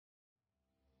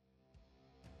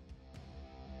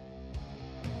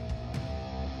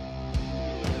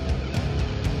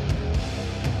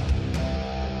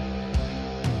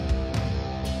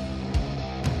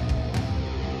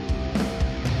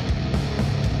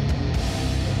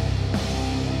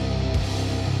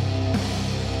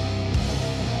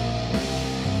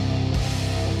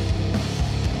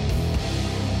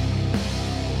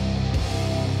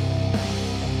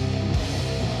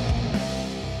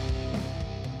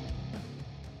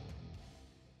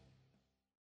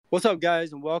What's up,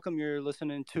 guys, and welcome. You're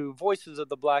listening to Voices of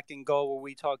the Black and Gold, where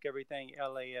we talk everything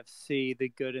LAFC, the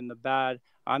good and the bad.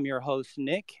 I'm your host,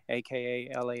 Nick, aka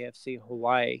LAFC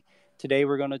Hawaii. Today,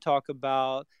 we're going to talk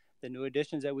about the new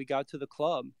additions that we got to the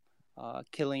club,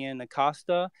 Kylian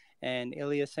Acosta and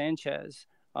Ilya Sanchez.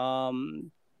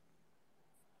 Um,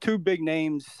 Two big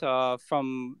names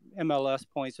from MLS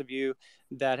points of view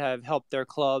that have helped their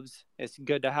clubs. It's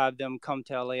good to have them come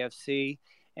to LAFC.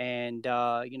 And,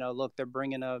 look, they're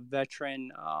bringing a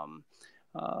veteran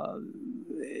uh,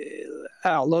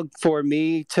 outlook for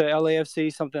me to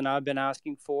LAFC, something I've been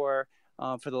asking for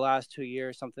the last 2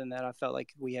 years, something that I felt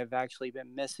like we have actually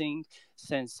been missing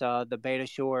since the Beta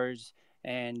Shores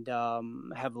and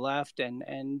have left.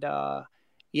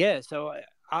 So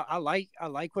I like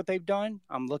what they've done.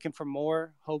 I'm looking for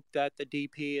more. Hope that the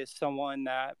DP is someone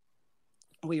that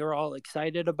we are all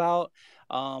excited about.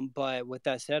 But with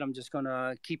that said, I'm just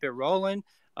gonna keep it rolling.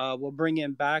 We'll bring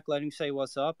him back, let him say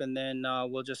what's up, and then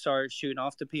we'll just start shooting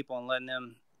off to people and letting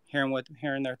them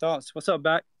hearing their thoughts. What's up,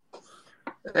 back?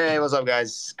 Hey, what's up,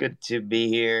 guys? Good to be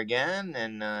here again,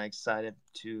 and excited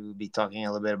to be talking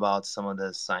a little bit about some of the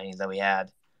signings that we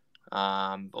had.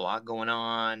 A lot going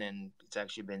on, and it's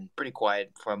actually been pretty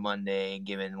quiet for a Monday,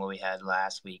 given what we had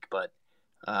last week. But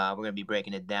we're gonna be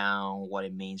breaking it down, what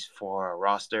it means for our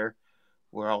roster.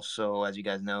 We're also, as you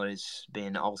guys noticed,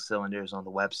 been all cylinders on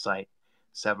the website.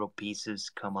 Several pieces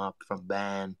come up from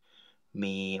Ben,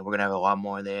 me. We're gonna have a lot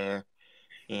more there.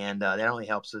 And that only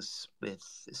helps us with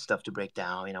stuff to break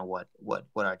down, what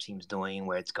our team's doing,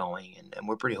 where it's going, and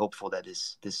we're pretty hopeful that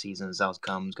this season's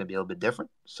outcome is going to be a little bit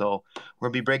different. So we're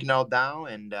going to be breaking it all down,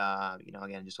 and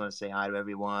again, just want to say hi to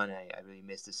everyone. I really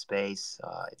miss this space.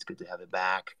 It's good to have it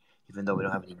back, even though we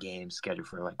don't have any games scheduled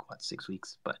for 6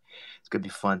 weeks. But it's going to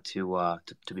be fun to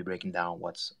be breaking down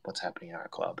what's happening in our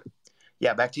club.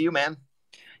 Yeah, back to you, man.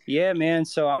 Yeah, man.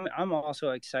 So I'm also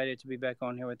excited to be back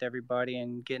on here with everybody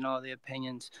and getting all the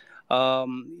opinions.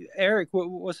 Eric,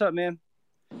 what's up, man?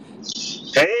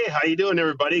 Hey, how you doing,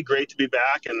 everybody? Great to be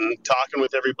back and talking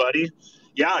with everybody.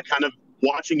 Yeah, kind of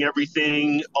watching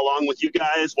everything along with you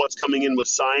guys, what's coming in with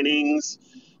signings,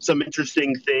 some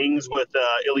interesting things with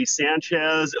Illy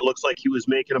Sanchez. It looks like he was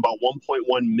making about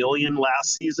 1.1 million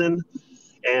last season,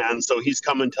 and so he's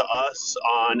coming to us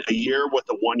on a year with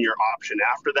a 1 year option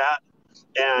after that.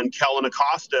 And Kellen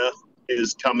Acosta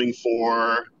is coming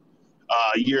for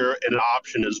a year and an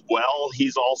option as well.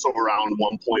 He's also around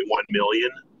 1.1 million.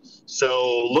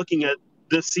 So looking at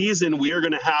this season, we are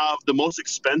going to have the most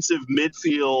expensive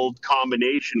midfield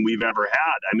combination we've ever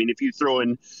had. I mean, if you throw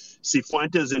in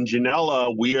Cifuentes and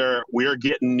Janela, we are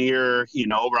getting near,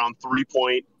 around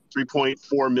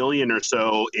 3.4 million or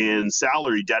so in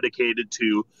salary dedicated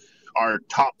to our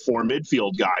top four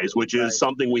midfield guys, which is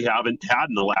something we haven't had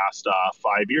in the last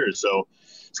 5 years. So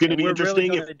it's going to be interesting. We're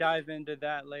really going to dive into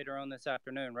that later on this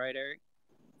afternoon, right, Eric?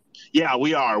 Yeah,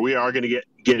 we are. We are going to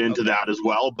get into that as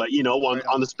well. But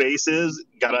on the spaces,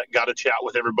 gotta chat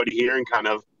with everybody here and kind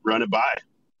of run it by.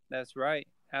 That's right.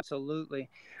 Absolutely.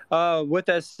 With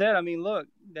that said, I mean, look,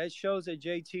 that shows that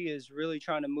JT is really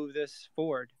trying to move this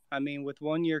forward. I mean, with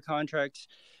 1 year contracts,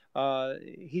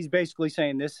 he's basically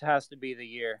saying this has to be the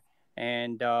year,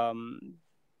 and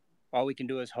all we can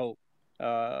do is hope.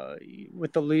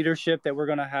 With the leadership that we're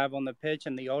going to have on the pitch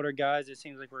and the older guys, it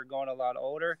seems like we're going a lot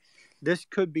older. This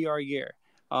could be our year.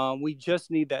 We just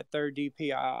need that third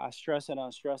DP. I stress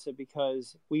it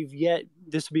because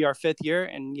this will be our fifth year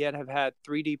and yet have had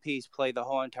three DPs play the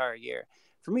whole entire year.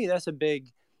 For me, that's a big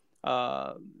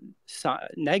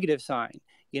negative sign,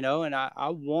 and I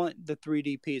want the three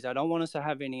DPs. I don't want us to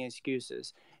have any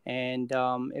excuses. And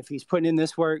if he's putting in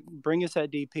this work, bring us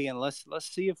that DP and let's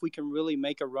see if we can really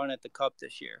make a run at the Cup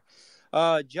this year.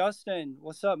 Justin,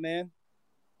 what's up, man?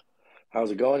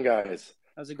 How's it going, guys?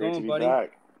 How's it going, buddy?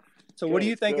 Back. So what do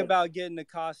you think about getting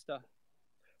Acosta?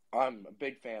 I'm a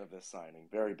big fan of this signing.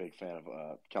 Very big fan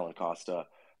of Kellen Acosta.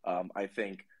 I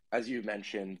think, as you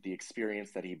mentioned, the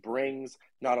experience that he brings,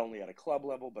 not only at a club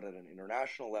level but at an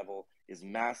international level, is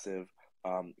massive.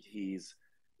 He's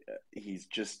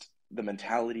just the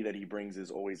mentality that he brings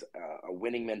is always a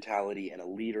winning mentality and a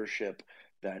leadership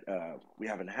that we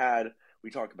haven't had. We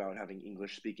talk about having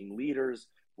English-speaking leaders,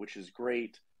 which is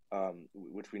great.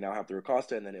 Which we now have through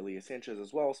Acosta, and then Ilya Sanchez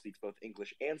as well speaks both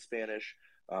English and Spanish,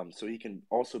 so he can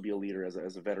also be a leader as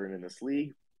a veteran in this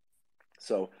league.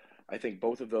 So I think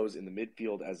both of those in the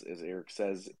midfield, as Eric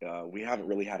says, we haven't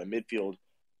really had a midfield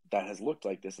that has looked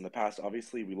like this in the past.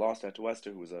 Obviously, we lost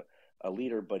Atuesta, who was a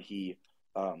leader, but he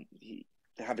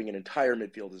having an entire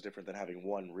midfield is different than having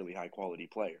one really high quality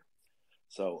player.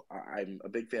 So I'm a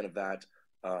big fan of that,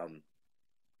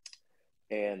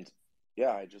 and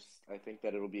Yeah, I think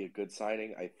that it'll be a good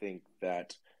signing. I think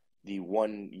that the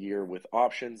 1 year with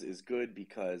options is good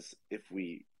because if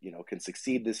we, can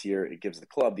succeed this year, it gives the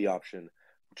club the option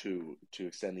to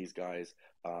extend these guys.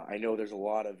 I know there's a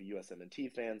lot of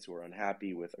USMNT fans who are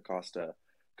unhappy with Acosta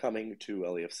coming to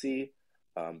LAFC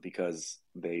because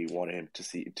they wanted him to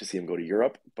see him go to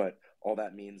Europe. But all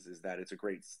that means is that it's a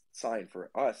great sign for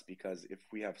us because if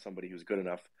we have somebody who's good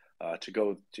enough to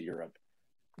go to Europe,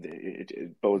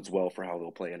 it bodes well for how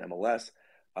they'll play in MLS.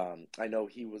 I know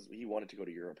he wanted to go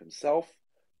to Europe himself,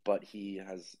 but he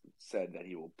has said that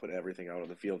he will put everything out on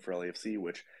the field for LAFC,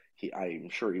 which I'm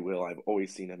sure he will. I've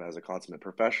always seen him as a consummate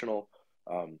professional,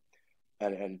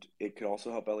 and it could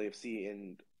also help LAFC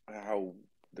in how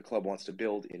the club wants to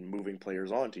build in moving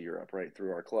players on to Europe, right,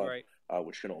 through our club, Right.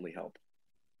 Which can only help.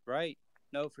 Right.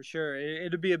 No, for sure.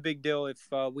 It'll be a big deal if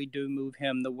we do move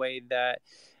him the way that,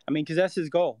 because that's his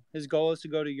goal. His goal is to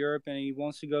go to Europe, and he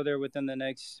wants to go there within the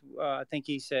next, I think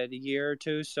he said, a year or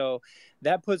two. So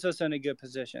that puts us in a good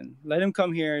position. Let him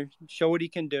come here, show what he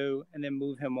can do, and then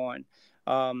move him on.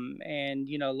 And,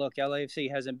 look,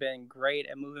 LAFC hasn't been great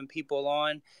at moving people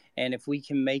on. And if we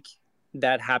can make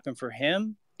that happen for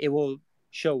him, it will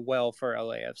show well for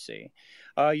LAFC.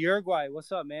 Uruguay,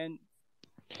 what's up, man?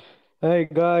 Hey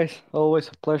guys, always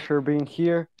a pleasure being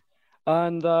here.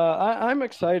 And I'm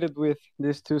excited with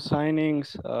these two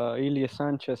signings, Ilie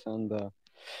Sanchez and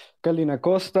Kellyn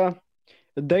Acosta.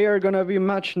 They are going to be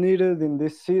much needed in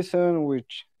this season,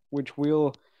 which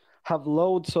will have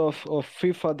loads of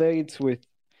FIFA dates with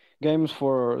games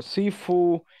for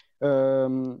Sifu,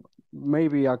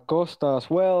 maybe Acosta as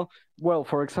well. Well,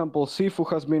 for example,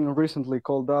 Sifu has been recently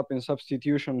called up in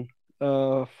substitution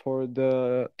to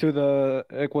the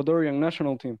Ecuadorian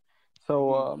national team.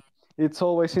 So it's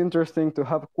always interesting to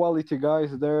have quality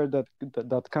guys there that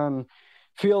can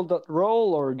fill that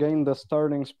role or gain the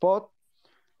starting spot.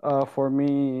 For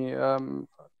me,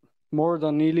 more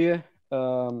than Ilie,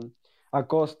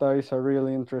 Acosta is a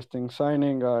really interesting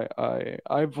signing.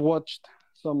 I've watched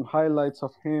some highlights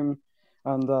of him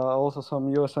and also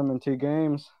some USMNT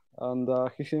games, and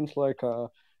he seems like a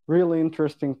really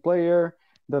interesting player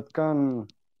that can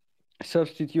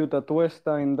substitute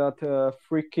Atuesta in that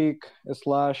free kick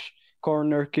 /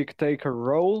 corner kick taker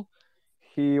role.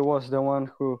 He was the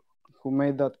one who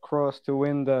made that cross to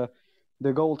win the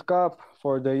Gold Cup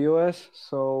for the US.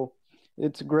 So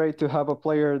it's great to have a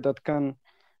player that can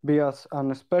be as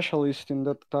a specialist in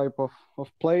that type of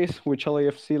place, which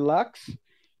LAFC lacks.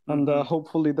 And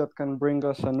hopefully that can bring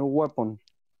us a new weapon.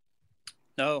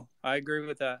 No, I agree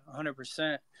with that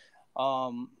 100%.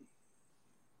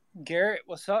 Garrett,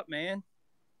 what's up, man?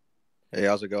 Hey,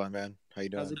 how's it going, man? How you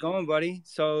doing? How's it going, buddy?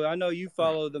 So I know you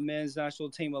follow the men's national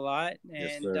team a lot.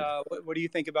 And yes, what do you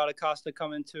think about Acosta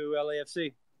coming to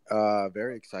LAFC?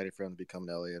 Very excited for him to become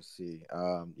an LAFC.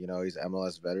 He's an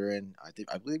MLS veteran.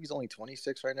 I believe he's only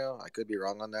 26 right now. I could be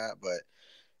wrong on that, but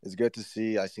it's good to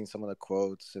see. I've seen some of the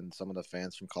quotes and some of the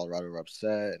fans from Colorado are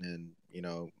upset and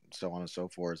so on and so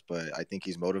forth. But I think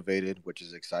he's motivated, which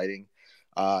is exciting.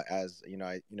 As a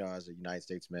United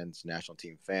States men's national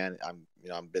team fan, I'm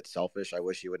a bit selfish. I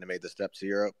wish he wouldn't have made the step to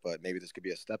Europe, but maybe this could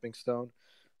be a stepping stone.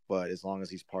 But as long as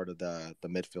he's part of the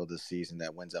midfield this season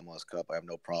that wins MLS Cup, I have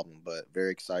no problem. But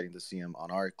very exciting to see him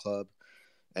on our club.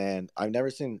 And I've never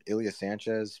seen Ilie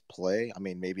Sanchez play. I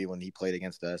mean, maybe when he played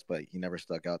against us, but he never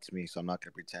stuck out to me. So I'm not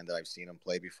going to pretend that I've seen him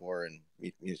play before. And,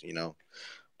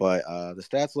 but the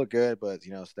stats look good. But,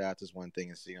 stats is one thing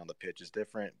and seeing on the pitch is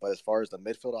different. But as far as the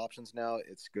midfield options now,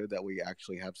 it's good that we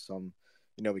actually have some,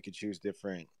 we could choose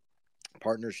different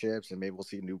partnerships and maybe we'll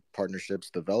see new partnerships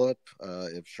develop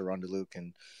if Sharon DeLuc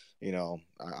can,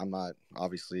 I'm not,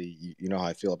 obviously, you know how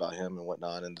I feel about him and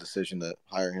whatnot and the decision to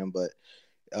hire him. But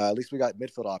at least we got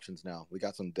midfield options now. We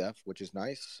got some depth, which is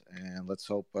nice. And let's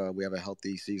hope we have a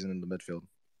healthy season in the midfield.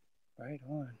 Right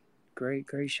on. Great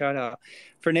shout out.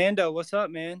 Fernando, what's up,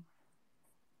 man?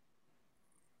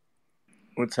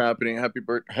 What's happening?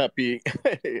 Happy.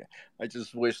 I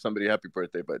just wish somebody happy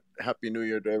birthday, but happy New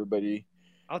Year to everybody.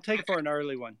 I'll take it for an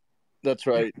early one. That's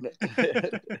right.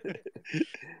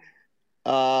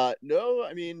 No,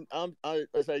 I mean,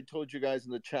 as I told you guys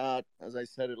in the chat, as I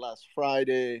said it last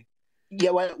Friday.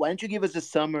 Yeah, why don't you give us a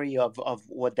summary of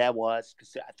what that was?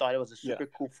 Because I thought it was a super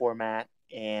cool format,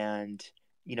 and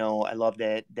I love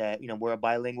that we're a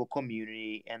bilingual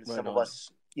community, and some of us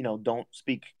don't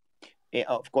speak,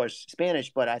 of course,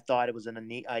 Spanish. But I thought it was a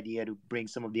neat idea to bring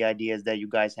some of the ideas that you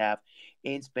guys have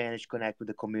in Spanish, connect with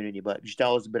the community. But just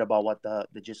tell us a bit about what the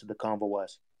gist of the convo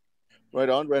was. Right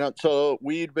on. So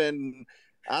we'd been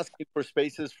asking for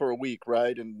spaces for a week,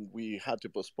 right? And we had to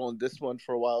postpone this one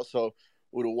for a while. So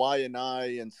Uruguay and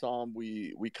I and some,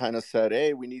 we kind of said,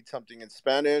 hey, we need something in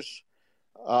Spanish.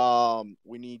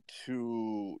 We need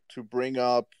to bring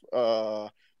up,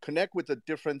 connect with a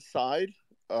different side,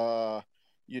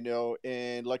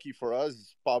 and lucky for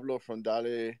us, Pablo from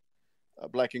Dale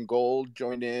Black and Gold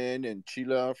joined in, and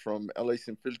Chila from LA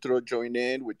Sin Filtro joined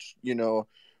in, which,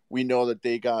 we know that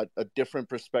they got a different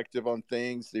perspective on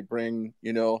things. They bring,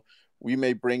 we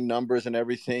may bring numbers and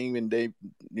everything, and they,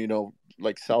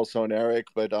 like Salso and Eric,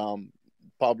 but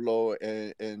Pablo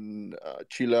and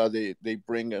Chila, they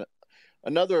bring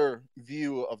another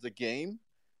view of the game.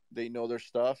 They know their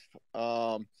stuff.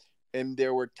 And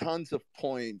there were tons of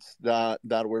points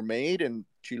that were made, and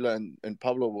Chila and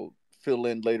Pablo will fill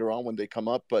in later on when they come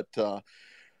up. But a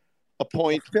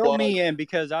point Fill was me in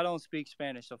because I don't speak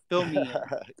Spanish, so fill me in.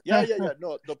 yeah.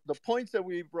 No, the points that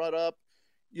we brought up,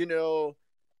 definitely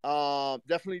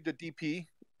the DP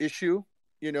issue.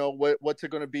 What's it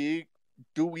going to be?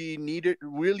 Do we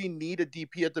really need a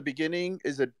DP at the beginning?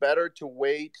 Is it better to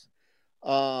wait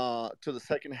to the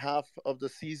second half of the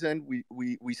season?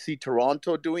 We see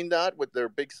Toronto doing that with their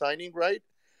big signing, right?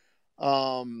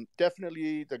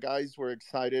 Definitely the guys were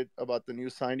excited about the new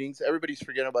signings. Everybody's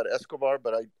forgetting about Escobar,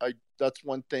 but I that's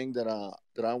one thing that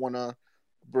I want to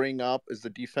bring up is the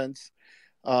defense.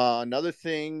 Another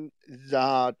thing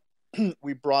that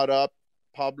we brought up,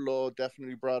 Pablo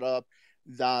definitely brought up,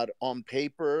 that on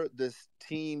paper this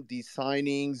team, these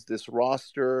signings, this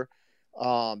roster,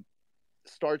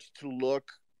 starts to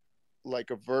look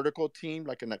like a vertical team,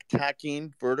 like an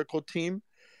attacking vertical team.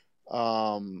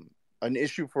 An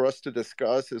issue for us to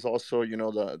discuss is also,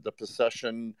 the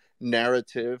possession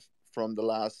narrative from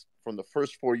the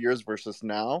first 4 years versus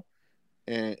now,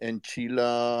 and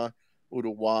Chile,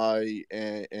 Uruguay,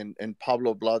 and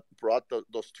Pablo brought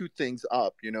those two things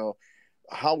up.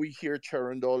 How we hear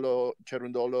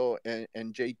Cherundolo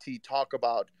and JT talk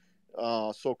about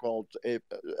so-called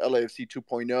LAFC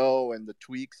 2.0 and the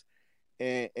tweaks,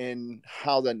 and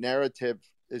how the narrative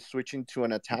is switching to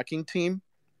an attacking team,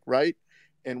 right?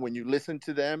 And when you listen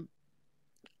to them,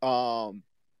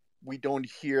 we don't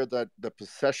hear that the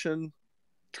possession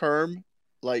term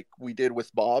like we did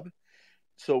with Bob.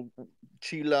 So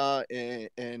Chila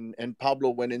and Pablo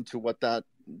went into what that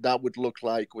would look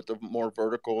like with a more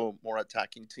vertical, more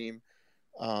attacking team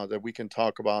that we can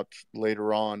talk about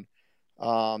later on.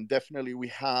 Definitely, we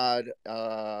had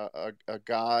a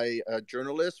guy, a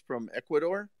journalist from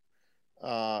Ecuador,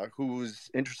 who's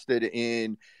interested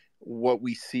in what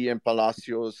we see in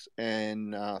Palacios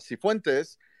and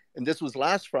Cifuentes. And this was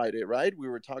last Friday, right? We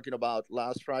were talking about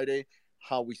last Friday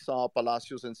how we saw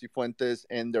Palacios and Cifuentes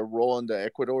and their role in the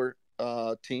Ecuador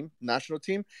team, national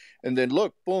team. And then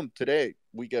look, boom, today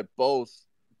we get both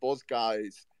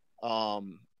guys got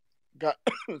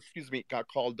got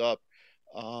called up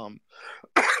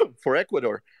for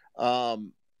Ecuador.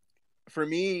 For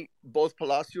me, both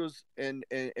Palacios and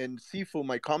Sifu,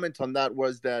 my comment on that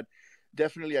was that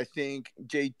definitely I think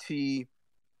JT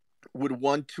would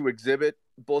want to exhibit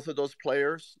both of those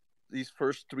players these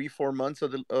first 3-4 months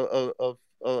of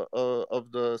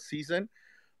the season,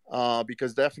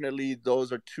 because definitely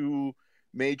those are two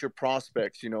major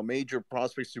prospects, major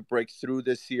prospects to break through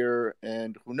this year.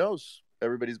 And who knows?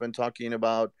 Everybody's been talking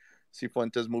about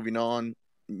Cifuentes moving on.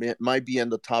 It might be in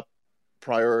the top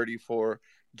priority for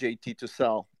JT to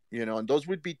sell, and those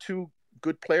would be two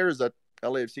good players that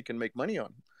LAFC can make money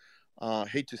on.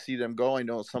 Hate to see them go. I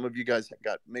know some of you guys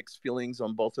got mixed feelings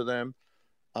on both of them,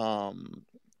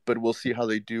 but we'll see how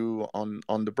they do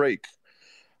on the break.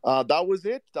 That was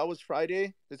it. That was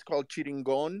Friday. It's called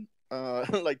Chiringon.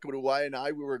 Like Uruguay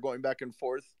and we were going back and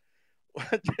forth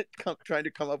trying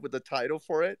to come up with a title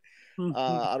for it.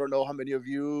 I don't know how many of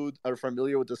you are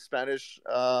familiar with the Spanish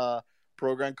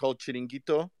program called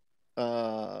Chiringuito.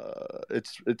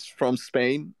 It's from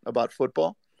Spain about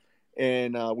football,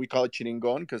 and we call it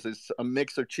Chiringon because it's a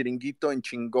mix of Chiringuito and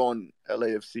Chingon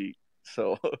LAFC.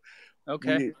 So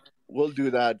Okay. we'll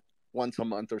do that once a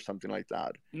month or something like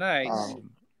that. Nice.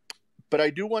 But I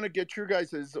do want to get your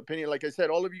guys' opinion. Like I said,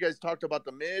 all of you guys talked about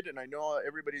the mid, and I know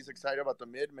everybody's excited about the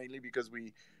mid, mainly because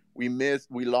we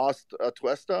lost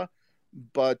Tuesta.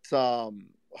 But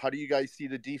how do you guys see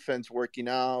the defense working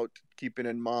out? Keeping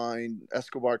in mind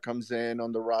Escobar comes in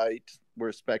on the right. We're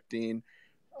expecting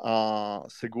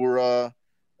Segura,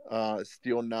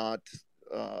 still not,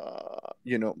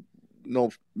 no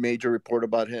major report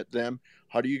about them.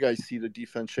 How do you guys see the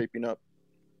defense shaping up?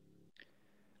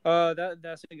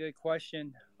 That's a good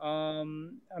question. I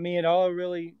mean, it all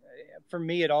really, for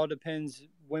me, it all depends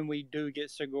when we do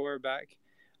get Segura back.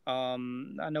 I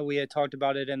know we had talked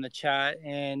about it in the chat,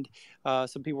 and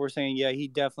some people were saying, yeah, he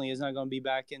definitely is not going to be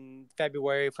back in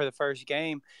February for the first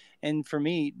game. And for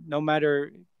me, no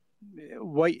matter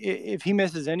what, if he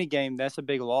misses any game, that's a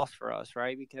big loss for us,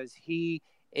 right? Because he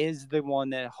is the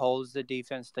one that holds the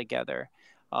defense together.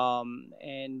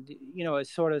 And it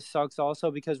sort of sucks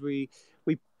also because we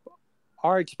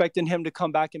are expecting him to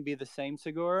come back and be the same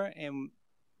Segura, and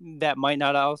that might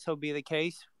not also be the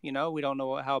case. We don't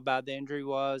know how bad the injury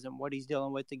was and what he's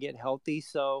dealing with to get healthy.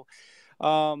 So,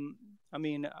 I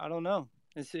don't know.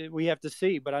 We have to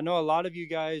see. But I know a lot of you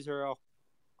guys are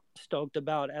stoked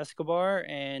about Escobar,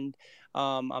 and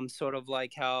I'm sort of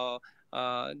like how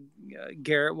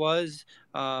Garrett was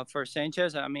for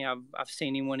Sanchez. I mean, I've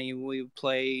seen him when we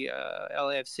play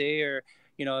LAFC, or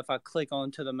if I click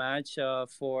onto the match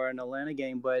for an Atlanta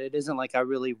game, but it isn't like I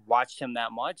really watched him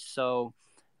that much. So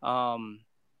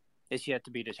it's yet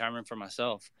to be determined for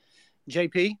myself.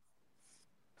 JP?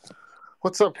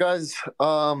 What's up, guys?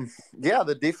 Yeah,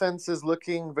 the defense is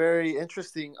looking very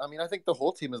interesting. I mean, I think the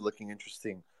whole team is looking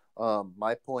interesting.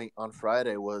 My point on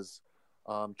Friday was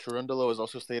Cherundolo has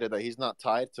also stated that he's not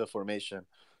tied to formation.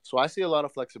 So I see a lot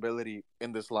of flexibility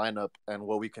in this lineup and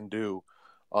what we can do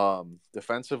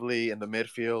defensively in the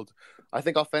midfield. I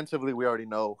think offensively we already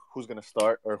know who's going to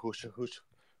start or who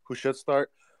should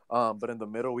start. But in the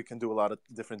middle we can do a lot of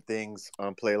different things,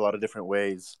 play a lot of different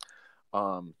ways.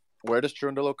 Where does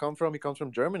Cherundolo come from? He comes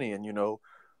from Germany, and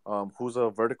who's a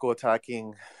vertical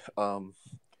attacking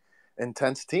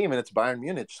intense team, and it's Bayern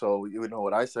Munich. So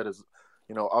what I said is,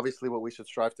 obviously what we should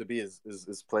strive to be is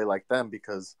play like them,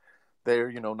 because they're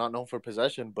not known for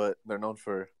possession, but they're known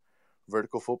for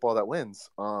vertical football that wins.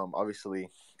 Obviously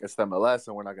it's the MLS,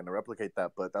 and we're not going to replicate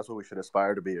that, but that's what we should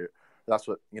aspire to be. That's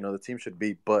what the team should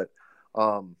be. But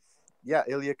yeah,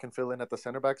 Ilya can fill in at the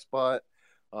center back spot.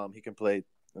 He can play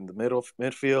in the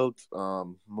midfield.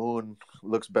 Moon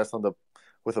looks best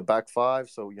with a back five,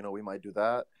 so we might do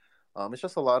that. It's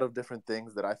just a lot of different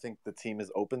things that I think the team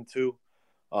is open to,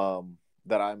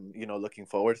 that I'm looking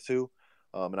forward to,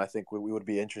 and I think we would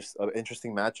be an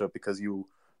interesting matchup, because you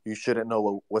shouldn't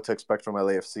know what to expect from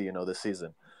LAFC this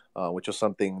season, which was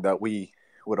something that we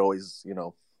would always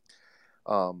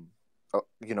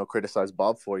criticize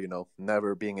Bob for,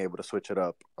 never being able to switch it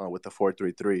up with the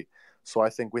 4-3-3. So I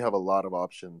think we have a lot of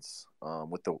options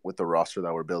with the roster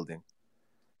that we're building.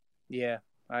 Yeah,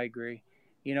 I agree.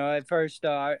 At first,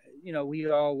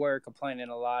 we all were complaining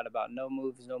a lot about no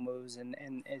moves, and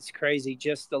it's crazy.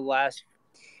 Just the last,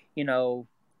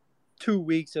 2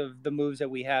 weeks of the moves that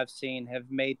we have seen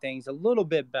have made things a little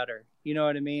bit better. You know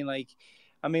what I mean?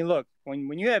 Look,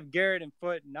 when you have Garrett and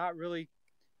Foot not really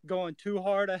going too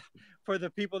hard for the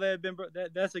people that have been,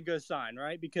 that's a good sign,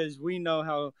 right? Because we know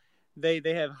how they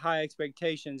have high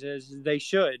expectations, as they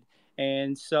should.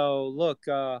 And so, look,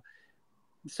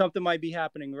 something might be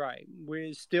happening right.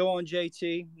 We're still on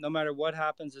JT. No matter what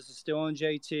happens, this is still on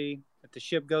JT. If the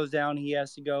ship goes down, he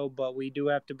has to go. But we do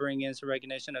have to bring in some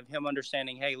recognition of him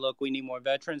understanding, hey, look, we need more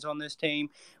veterans on this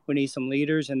team. We need some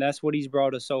leaders, and that's what he's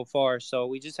brought us so far. So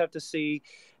we just have to see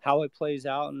how it plays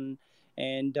out, and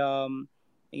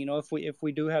if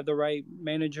we do have the right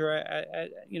manager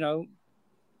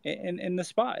in the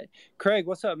spot. Craig,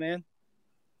 what's up, man?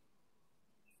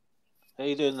 How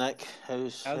you doing, Nick?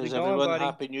 How's it going, everyone? buddy?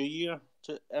 Happy New Year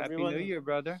to everyone. Happy New Year,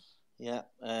 brother. Yeah,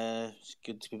 it's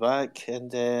good to be back,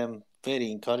 and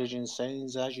very encouraging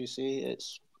signs, as you say.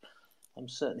 I'm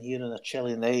sitting here on a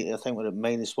chilly night. I think we're at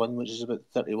 -1, which is about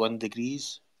 31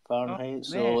 degrees Fahrenheit.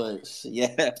 So it's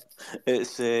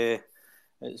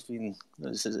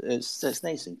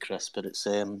nice and crisp, but it's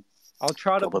I'll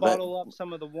try to bottle up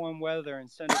some of the warm weather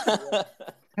and send it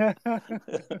to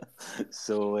you.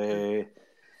 So.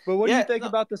 But what do you think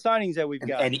about the signings that we've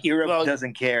got? And Europe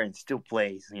doesn't care and still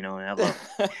plays, and I love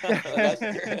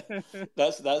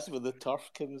that's where the turf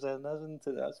comes in, isn't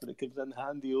it? That's when it comes in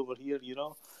handy over here,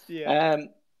 Yeah.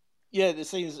 The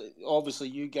things, obviously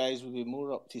you guys will be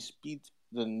more up to speed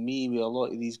than me with a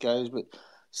lot of these guys, but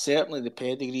certainly the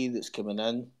pedigree that's coming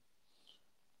in,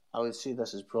 I would say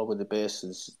this is probably the best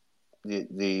since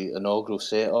the inaugural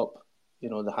setup.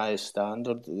 The highest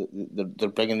standard. They're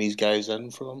bringing these guys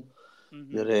in from.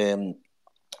 Mm-hmm.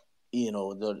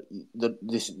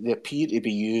 They appear to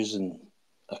be using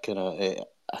a kind of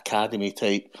academy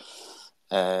type,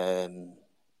 what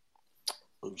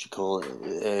would you call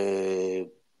it,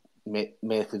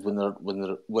 method when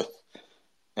they're with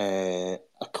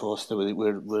Acosta,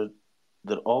 where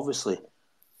they're obviously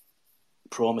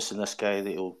promising this guy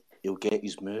that he'll get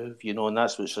his move, and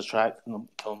that's what's attracting them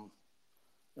to come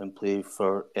and play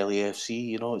for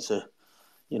LAFC.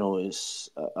 It's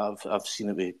I've seen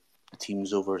it with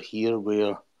teams over here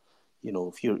where, you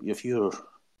know, if you're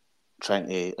trying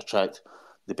to attract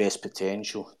the best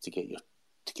potential to get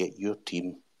your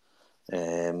team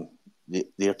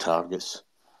their targets,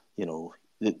 you know,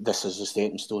 this is a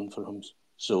stepping stone for him.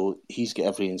 So he's got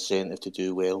every incentive to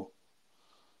do well.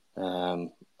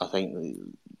 I think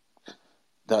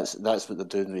that's what they're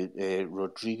doing with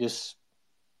Rodriguez.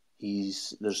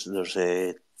 There's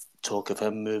a talk of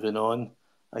him moving on.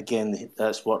 Again,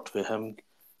 that's worked with him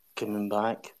coming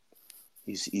back.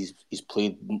 He's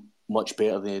played much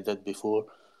better than he did before.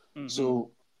 Mm-hmm.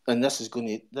 So, and this is what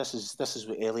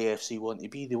LAFC want to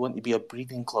be. They want to be a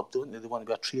breeding club, don't they? They want to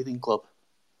be a trading club,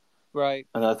 right?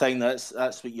 And I think that's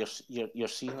what you're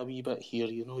seeing a wee bit here.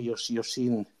 You know, you're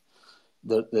seeing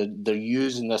they're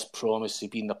using this promise to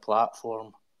being the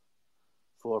platform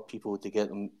for people to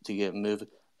get moving,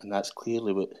 and that's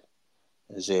clearly what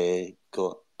has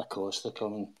got Acosta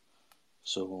coming.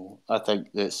 So I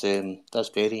think that's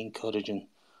very encouraging.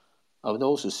 I would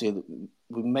also say that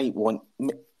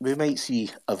we might see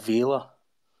a Vela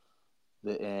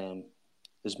that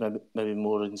is maybe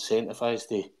more incentivised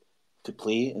to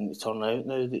play and to turn out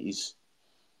now that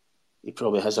he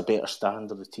probably has a better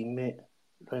standard of teammate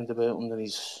round about him than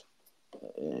he's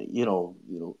you know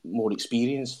more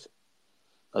experienced.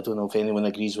 I don't know if anyone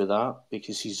agrees with that,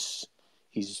 because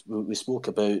we spoke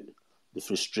about the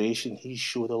frustration he's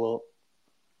showed a lot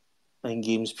in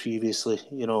games previously.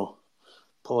 You know,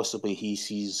 possibly he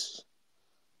sees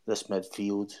this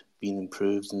midfield being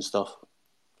improved and stuff.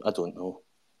 I don't know.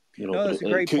 You know, no, that's a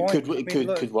great point.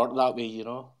 Could work that way. You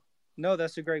know. No,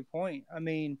 that's a great point. I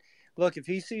mean, look, if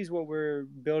he sees what we're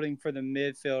building for the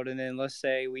midfield, and then let's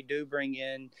say we do bring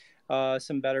in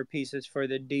some better pieces for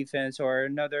the defense or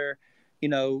another, you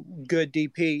know, good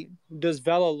DP, does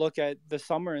Vela look at the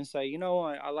summer and say, you know,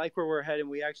 I like where we're heading,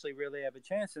 we actually really have a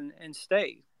chance, and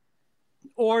stay?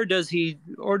 Or do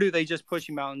they just push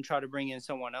him out and try to bring in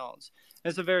someone else?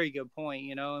 That's a very good point,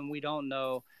 you know, and we don't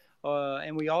know.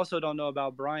 And we also don't know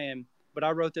about Brian, but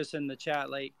I wrote this in the chat,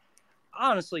 like,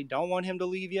 I honestly don't want him to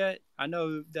leave yet. I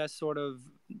know that's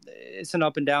it's an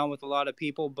up and down with a lot of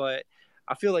people, but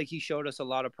I feel like he showed us a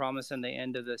lot of promise in the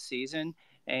end of the season.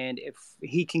 And if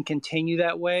he can continue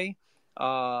that way,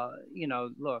 you know,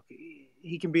 look,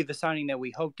 he can be the signing that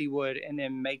we hoped he would, and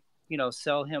then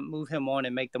sell him, move him on,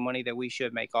 and make the money that we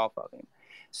should make off of him.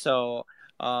 So,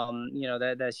 you know,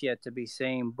 that's yet to be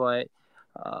seen, but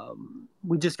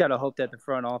we just got to hope that the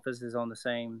front office is on the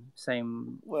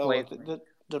same way.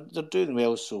 They're doing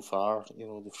well so far, you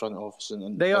know, the front office,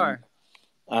 and they are.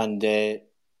 And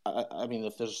I mean,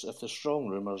 if there's strong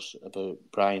rumours about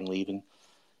Brian leaving,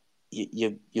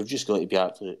 you've just got to be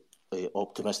absolutely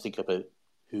optimistic about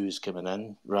who's coming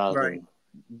in rather than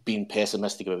being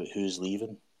pessimistic about who's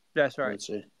leaving. That's right. I would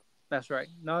say. That's right.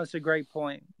 No, it's a great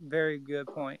point. Very good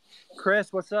point.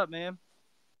 Chris, what's up, man?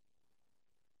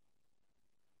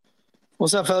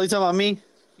 What's up, fella? You talking about me?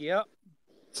 Yep.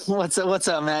 What's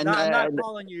up, man? No, I'm not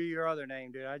calling you your other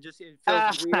name, dude. It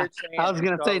feels weird saying I was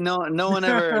gonna say no one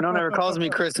ever calls me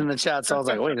Chris in the chat, so I was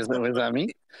like, wait, is that me?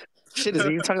 Shit, is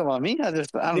he talking about me?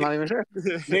 I'm not even sure.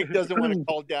 Nick doesn't want to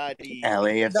call Daddy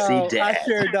LAFC Dad. I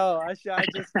sure don't. I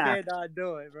just cannot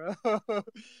do it, bro.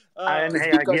 I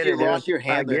get you it. Lost your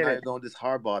handle. Now you're going this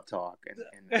hardball talk, and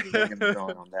you're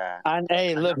going on that.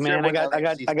 Hey, look, man, I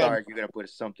got. You're gonna put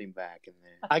something back in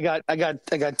there.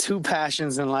 I got two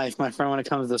passions in life, my friend, when it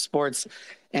comes to sports,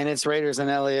 and it's Raiders and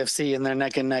LAFC, and they're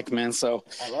neck and neck, man. So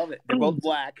I love it. They're both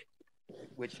black.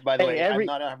 Which, by the way, I'm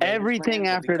not a everything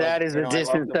fan, after that is a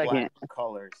distant second.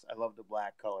 Colors. I love the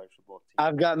black colors for both teams.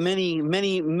 I've got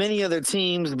many other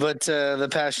teams, but the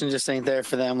passion just ain't there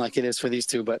for them like it is for these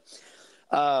two. But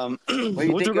what do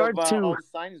you with think regard of to all the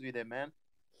signings we did, man?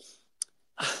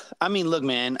 I mean, look,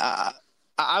 man,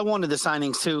 I wanted the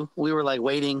signings too. We were like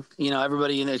waiting. You know,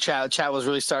 everybody in the chat was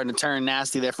really starting to turn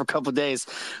nasty there for a couple of days.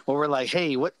 Where we're like,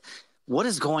 hey, what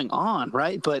is going on,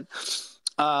 right? But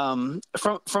from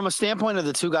a standpoint of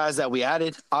the two guys that we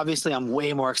added, obviously I'm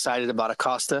way more excited about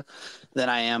Acosta than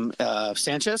I am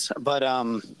Sanchez. But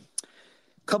a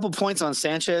couple points on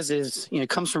Sanchez is, you know,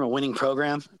 comes from a winning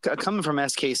program. Coming from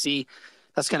SKC,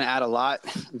 that's going to add a lot.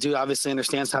 Dude obviously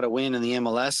understands how to win in the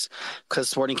MLS because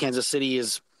Sporting Kansas City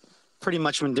has pretty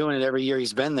much been doing it every year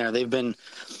he's been there. They've been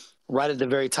right at the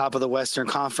very top of the Western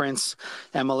Conference,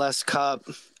 MLS Cup,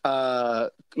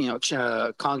 CONCACAF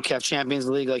Champions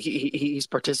League. Like he's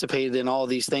participated in all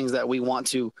these things that we want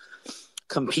to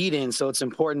compete in. So it's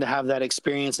important to have that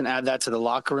experience and add that to the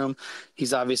locker room.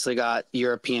 He's obviously got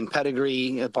European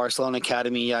pedigree, Barcelona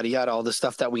Academy, yada, yada, all the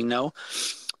stuff that we know.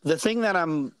 The thing that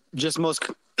I'm just most,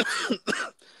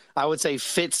 I would say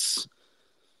fits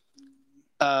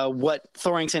what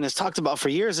Thorrington has talked about for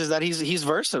years is that he's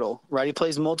versatile, right? He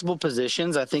plays multiple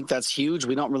positions. I think that's huge.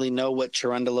 We don't really know what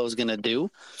Cherundolo is going to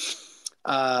do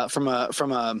from a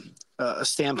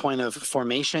standpoint of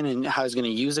formation and how he's going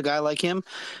to use a guy like him.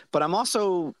 But I'm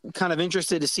also kind of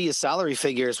interested to see his salary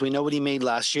figures. We know what he made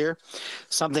last year.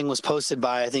 Something was posted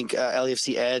by, I think,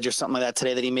 LAFC Edge or something like that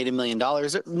today that he made $1 million.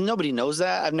 Nobody knows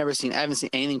that. I haven't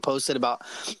seen anything posted about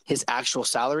his actual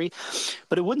salary,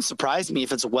 but it wouldn't surprise me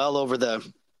if it's well over the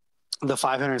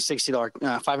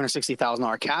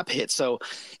 $560,000 cap hit. So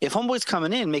if Homeboy's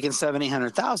coming in making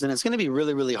 $700,000-800,000, it's going to be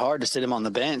really, really hard to sit him on the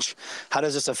bench. How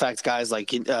does this affect guys like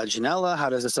Janela?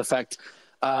 How does this affect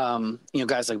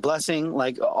guys like Blessing?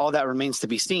 Like, all that remains to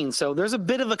be seen. So there's a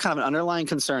bit of a kind of an underlying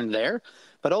concern there,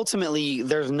 but ultimately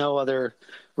there's no other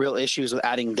real issues with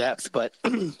adding depth. But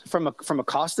from a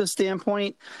Costa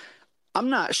standpoint,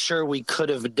 I'm not sure we could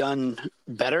have done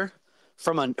better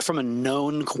from a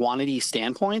known quantity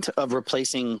standpoint of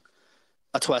replacing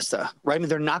Atuesta, right? I mean,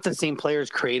 they're not the same players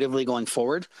creatively going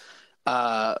forward.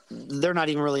 They're not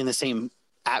even really in the same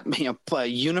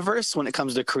universe when it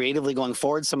comes to creatively going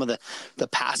forward. Some of the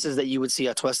passes that you would see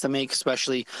Atuesta make,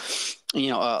 especially,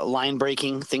 line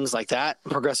breaking, things like that,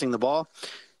 progressing the ball.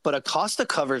 But Acosta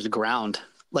covers ground.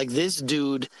 Like, this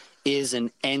dude is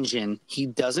an engine. He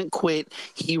doesn't quit.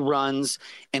 He runs.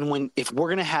 And if we're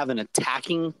going to have an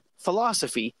attacking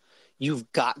philosophy,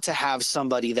 you've got to have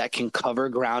somebody that can cover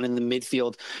ground in the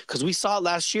midfield, because we saw it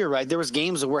last year, right? There was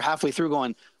games that we're halfway through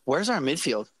going, where's our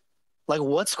midfield? Like,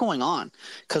 what's going on?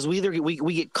 Because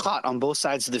we get caught on both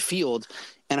sides of the field,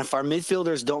 and if our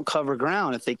midfielders don't cover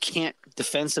ground, if they can't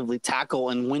defensively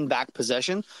tackle and win back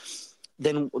possession,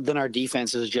 then our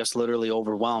defense is just literally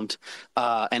overwhelmed.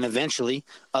 And eventually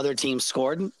other teams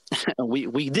scored.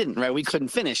 we didn't, right? We couldn't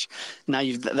finish. Now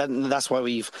that's why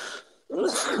we've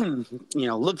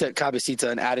looked at Cabecita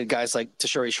and added guys like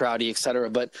Tashori Shroudy, et cetera.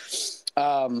 But,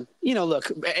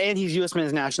 look, and he's U.S.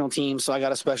 men's national team, so I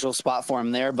got a special spot for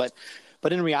him there. But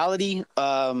in reality,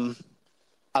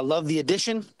 I love the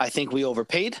addition. I think we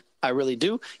overpaid. I really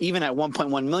do, even at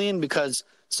 $1.1 million, because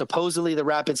supposedly the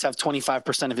Rapids have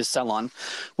 25% of his sell-on,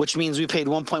 which means we paid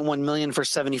 $1.1 million for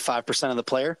 75% of the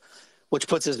player, which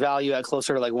puts his value at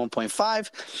closer to like 1.5.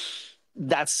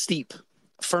 That's steep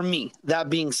for me. That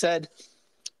being said,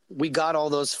 we got all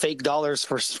those fake dollars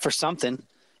for something.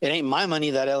 It ain't my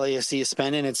money that LAFC is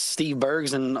spending. It's Steve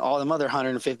Berg's and all them other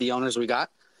 150 owners we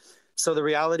got. So the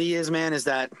reality is, man, is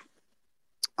that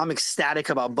I'm ecstatic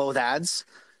about both ads.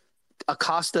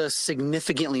 Acosta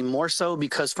significantly more so,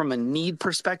 because from a need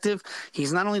perspective,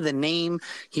 he's not only the name,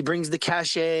 he brings the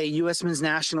cachet, U.S. men's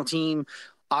national team,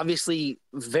 obviously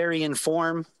very in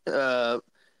form. Colorado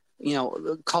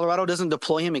doesn't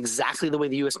deploy him exactly the way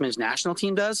the U.S. men's national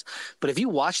team does. But if you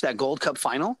watch that Gold Cup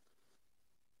final,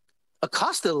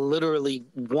 Acosta literally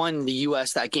won the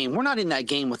U.S. that game. We're not in that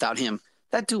game without him.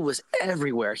 That dude was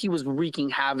everywhere. He was wreaking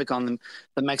havoc on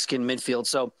the Mexican midfield.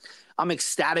 So I'm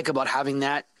ecstatic about having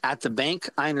that at the bank.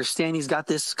 I understand he's got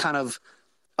this kind of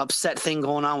upset thing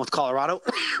going on with Colorado.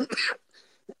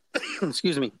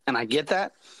 Excuse me. And I get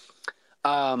that.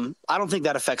 I don't think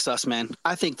that affects us, man.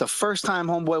 I think the first time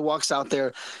Homeboy walks out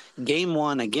there, game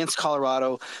 1 against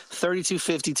Colorado,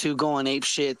 32-52 going ape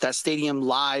shit, that stadium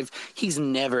live, he's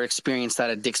never experienced that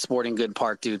at Dick's Sporting Good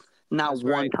Park, dude. Not That's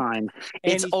one right. time.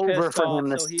 And It's he's over pissed for off, him.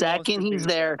 The so he wants second to he's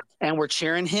be there and we're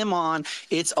cheering him on,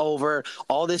 it's over.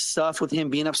 All this stuff with him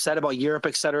being upset about Europe,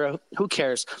 etc. Who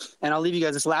cares? And I'll leave you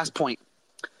guys this last point.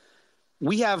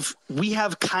 We have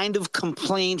kind of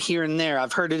complained here and there.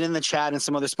 I've heard it in the chat and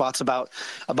some other spots about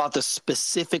the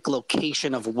specific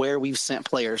location of where we've sent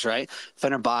players, right?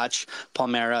 Fenerbahce,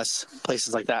 Palmeiras,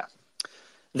 places like that.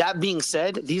 That being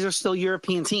said, these are still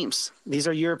European teams. These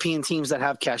are European teams that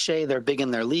have cachet. They're big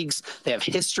in their leagues. They have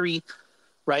history,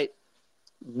 right?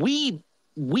 We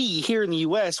here in the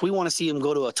U.S., we want to see them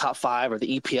go to a top 5 or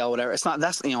the EPL, whatever. It's not,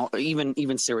 that's,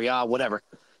 even Serie A, whatever.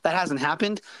 That hasn't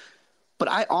happened. But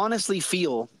I honestly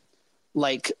feel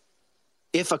like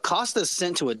if Acosta is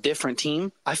sent to a different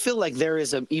team, I feel like there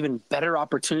is an even better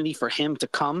opportunity for him to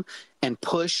come and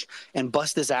push and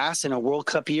bust his ass in a World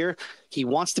Cup year. He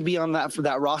wants to be on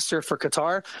that roster for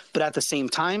Qatar, but at the same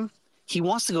time, he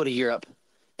wants to go to Europe.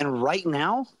 And right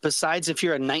now, besides if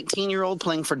you're a 19-year-old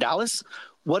playing for Dallas,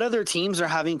 what other teams are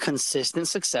having consistent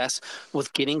success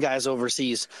with getting guys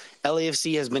overseas?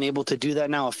 LAFC has been able to do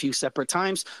that now a few separate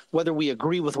times. Whether we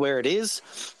agree with where it is,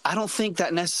 I don't think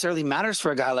that necessarily matters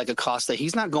for a guy like Acosta.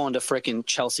 He's not going to frickin'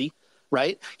 Chelsea,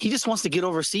 right? He just wants to get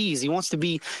overseas. He wants to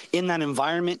be in that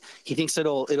environment. He thinks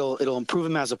it'll improve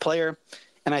him as a player.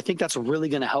 And I think that's really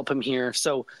going to help him here.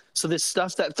 So this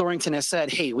stuff that Thornton has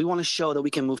said, hey, we want to show that we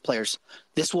can move players.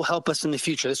 This will help us in the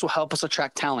future. This will help us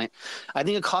attract talent. I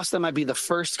think Acosta might be the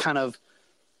first kind of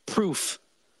proof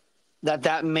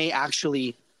that may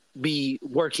actually be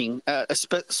working,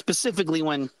 specifically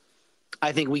when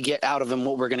I think we get out of him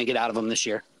what we're going to get out of him this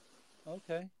year.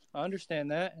 Okay, I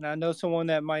understand that. And I know someone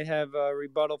that might have a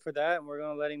rebuttal for that, and we're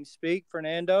going to let him speak.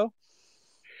 Fernando?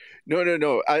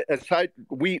 No. Aside,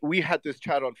 we had this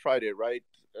chat on Friday, right?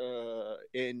 I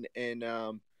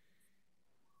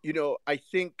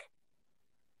think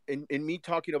in me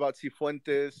talking about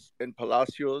Cifuentes and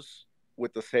Palacios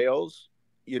with the sales,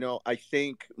 I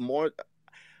think more.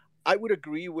 I would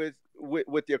agree with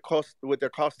the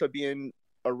Acosta being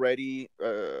a ready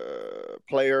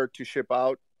player to ship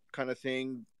out kind of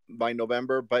thing by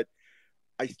November, but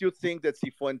I still think that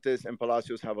Cifuentes and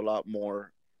Palacios have a lot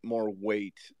more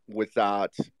weight with that,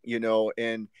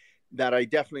 and that I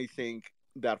definitely think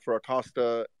that for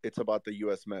Acosta, it's about the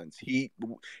U.S. men's.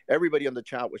 Everybody on the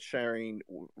chat was sharing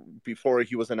before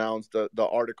he was announced the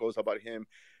articles about him,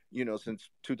 since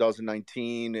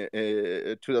 2019,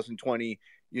 2020,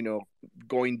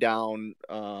 going down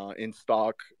in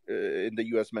stock in the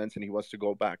U.S. men's, and he wants to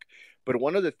go back. But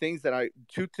one of the things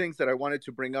two things that I wanted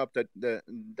to bring up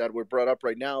that were brought up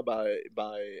right now by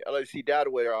LFC Dad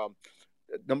were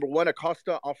number one,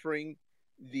 Acosta offering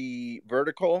the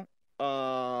vertical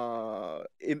sort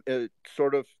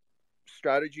of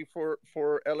strategy for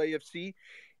LAFC,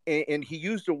 and he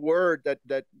used a word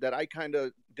that I kind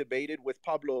of debated with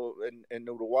Pablo and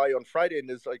Uruguay on Friday, and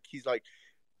he's like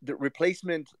the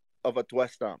replacement of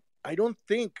Atuesta. I don't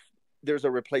think there's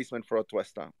a replacement for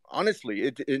Atuesta.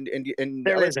 Honestly,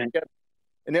 There isn't.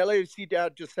 And LAFC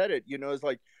Dad just said it. It's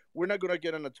like we're not going to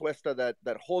get an Atuesta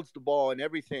that holds the ball and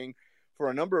everything for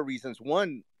a number of reasons.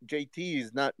 One, JT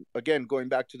is not, again, going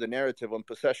back to the narrative on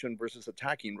possession versus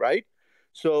attacking, right?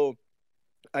 So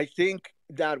I think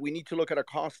that we need to look at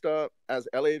Acosta as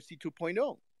LAFC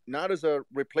 2.0, not as a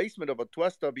replacement of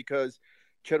Atuesta, because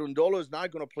Cherundolo is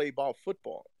not going to play ball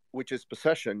football, which is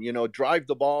possession. Drive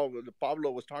the ball.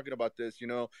 Pablo was talking about this.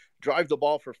 Drive the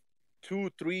ball for 2,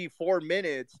 3, 4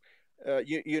 minutes. And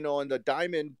the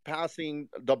diamond passing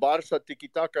the Barca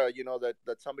tiki-taka,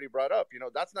 that somebody brought up.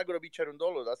 That's not going to be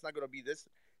Cherundolo. That's not going to be this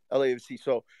LAFC.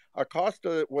 So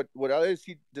Acosta, what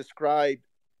LAFC described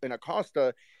in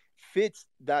Acosta fits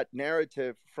that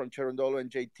narrative from Cherundolo and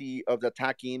JT of the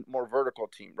attacking, more vertical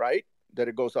team, right? That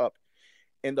it goes up.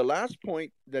 And the last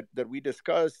point that we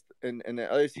discussed and the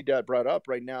LAFC Dad brought up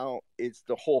right now is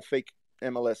the whole fake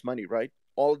MLS money, right?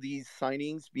 All these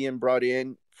signings being brought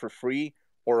in for free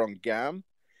or on GAM.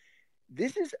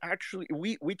 This is actually,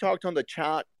 we talked on the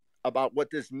chat about what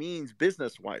this means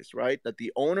business-wise, right? That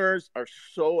the owners are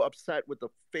so upset with the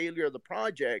failure of the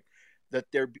project that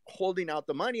they're holding out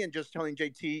the money and just telling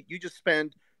JT, you just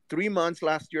spent 3 months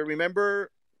last year.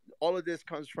 Remember, all of this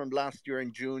comes from last year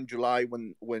in June, July,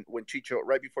 when Chicho,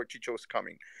 right before Chicho was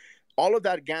coming. All of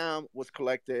that GAM was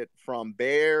collected from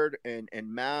Baird and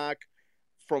Mac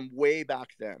from way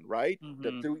back then, right?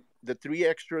 Mm-hmm. The three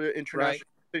extra international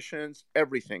positions,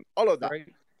 everything, all of that. Right.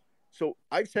 So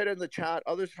I've said in the chat,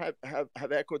 others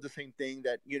have echoed the same thing,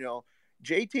 that,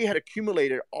 JT had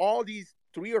accumulated all these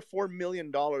 $3 or $4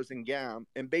 million in GAM,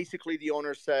 and basically the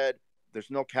owner said, there's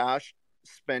no cash,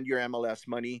 spend your MLS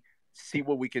money, see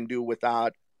what we can do with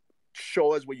that,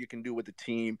 show us what you can do with the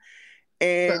team.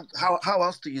 And how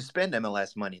else do you spend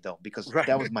MLS money though? Because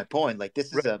that was my point. Like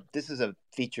this is a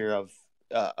feature of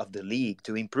the league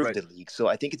to improve the league. So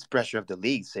I think it's pressure of the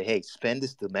league. Say, hey, spend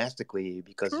this domestically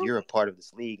because you're a part of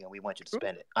this league and we want you to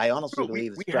spend it. I honestly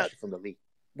believe it's pressure from the league.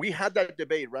 We had that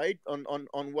debate, right, on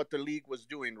what the league was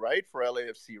doing, right, for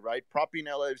LAFC, right, propping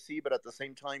LAFC, but at the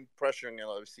same time pressuring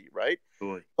LAFC, right?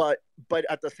 Boy. But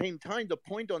at the same time, the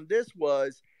point on this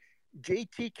was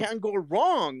JT can't go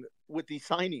wrong with these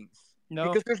signings,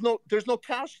 because there's no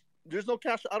cash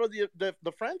out of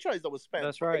the franchise that was spent.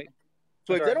 That's right.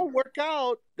 So if they don't work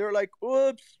out, they're like,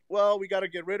 oops, well, we got to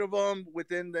get rid of them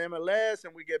within the MLS,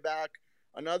 and we get back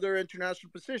another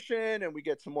international position, and we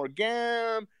get some more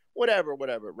GAM. Whatever,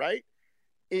 right?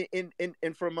 And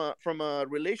from a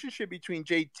relationship between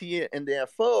JT and the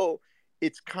FO,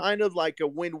 it's kind of like a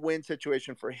win-win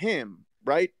situation for him,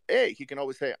 right? Hey, he can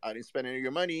always say, I didn't spend any of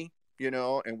your money,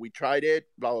 and we tried it,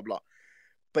 blah, blah, blah.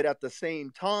 But at the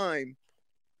same time,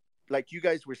 like you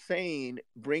guys were saying,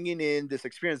 bringing in this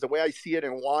experience, the way I see it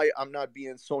and why I'm not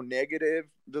being so negative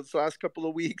this last couple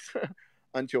of weeks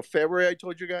until February, I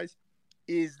told you guys,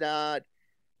 is that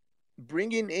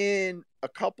bringing in a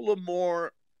couple of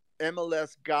more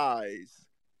MLS guys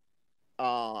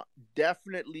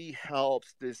definitely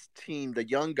helps this team, the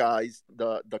young guys,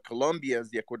 the Colombians,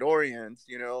 the Ecuadorians,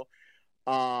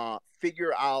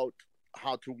 figure out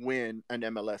how to win an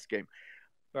MLS game.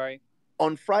 Right.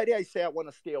 On Friday, I say I want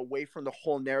to stay away from the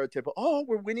whole narrative. Oh,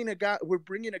 we're bringing a guy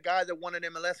that won an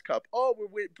MLS Cup. Oh,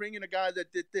 we're bringing a guy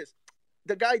that did this.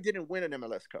 The guy didn't win an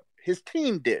MLS Cup. His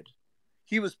team did.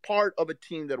 He was part of a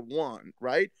team that won,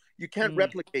 right? You can't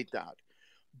replicate that.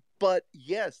 But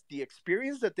yes, the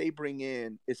experience that they bring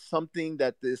in is something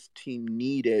that this team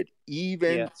needed,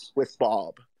 even with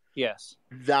Bob. Yes.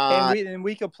 That and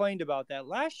we complained about that.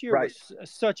 Last year was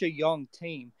such a young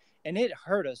team, and it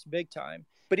hurt us big time.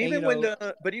 But even when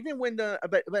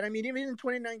I mean, even in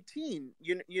 2019,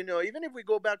 even if we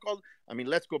go back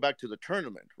let's go back to the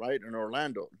tournament, right, in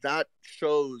Orlando. That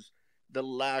shows the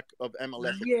lack of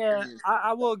MLS. Yeah,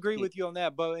 I will agree with you on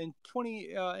that. But in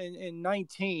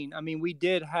 19, I mean, we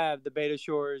did have the Beta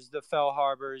Shores, the Fell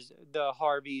Harbors, the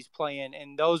Harveys playing,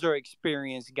 and those are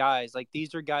experienced guys. Like,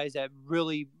 these are guys that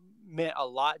really meant a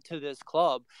lot to this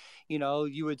club.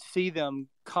 You would see them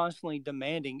constantly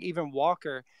demanding. Even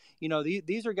Walker.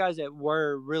 These are guys that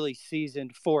were really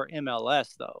seasoned for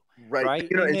MLS, though.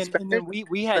 Right. And then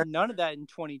we had none of that in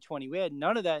 2020. We had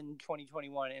none of that in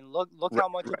 2021. And look how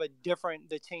much of a different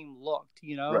the team looked,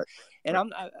 And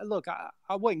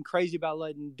I wasn't crazy about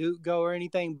letting Duke go or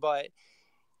anything, but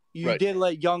you did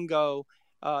let Young go,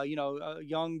 a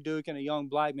young Duke and a young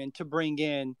Blackman, to bring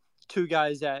in two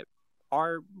guys that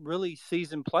are really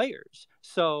seasoned players.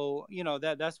 So,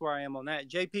 that's where I am on that.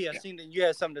 JP, I seen that you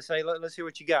had something to say. Let's hear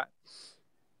what you got.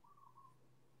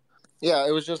 Yeah,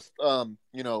 it was just,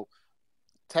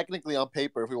 technically on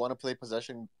paper, if we want to play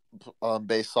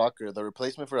possession-based soccer, the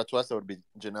replacement for Atuesta would be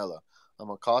Janela.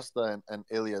 Acosta and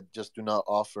Ilya just do not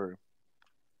offer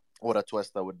what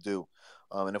Atuesta would do.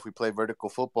 And if we play vertical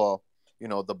football,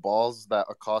 the balls that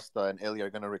Acosta and Ilya are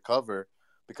going to recover,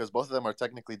 because both of them are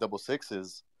technically double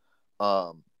sixes,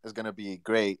 is going to be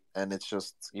great. And it's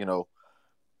just,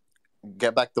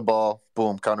 get back the ball,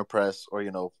 boom, counter press, or,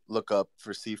 look up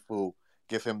for Sifu,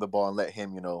 give him the ball and let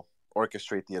him,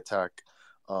 orchestrate the attack.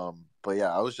 But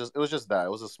yeah, it was just that. It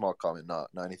was a small comment, not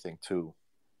anything too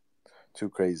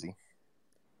crazy.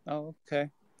 Oh,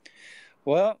 okay.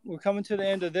 Well, we're coming to the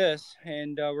end of this,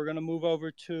 and we're going to move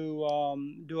over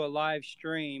to do a live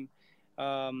stream.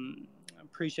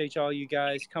 Appreciate all you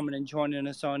guys coming and joining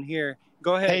us on here.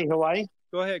 Go ahead. Hey, Hawaii.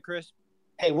 Go ahead, Chris.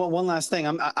 Hey, one last thing.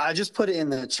 I just put it in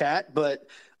the chat, but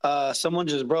someone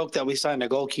just broke that we signed a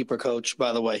goalkeeper coach,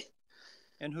 by the way.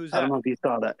 And who's that? I don't know if you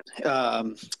saw that.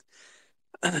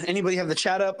 Anybody have the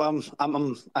chat up?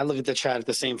 I look at the chat at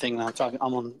the same thing.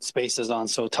 I'm on Spaces on,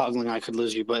 so toggling I could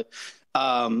lose you. But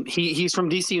he's from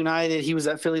DC United. He was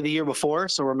at Philly the year before,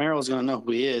 so Romero's going to know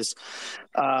who he is.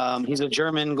 He's a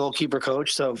German goalkeeper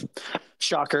coach, so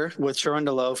shocker with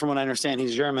Cherundolo. From what I understand,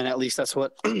 he's German. At least that's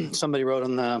what somebody wrote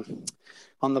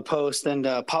on the post. And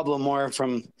Pablo Moore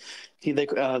from the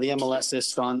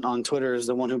MLSist on Twitter is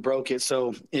the one who broke it.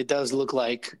 So it does look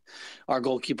like our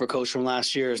goalkeeper coach from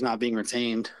last year is not being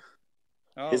retained.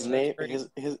 Oh, his name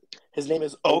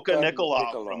is Oka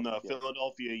Nikolov from the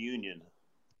Philadelphia Union.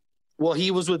 Well,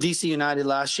 he was with DC United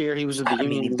last year. He was with the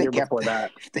Union the year before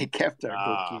that. They kept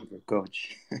our goalkeeper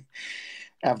coach.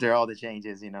 After all the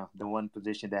changes, the one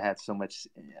position that had so much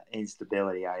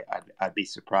instability, I'd be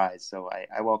surprised. So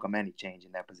I welcome any change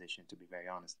in that position, to be very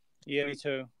honest. Yeah, me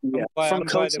too. Yeah. From a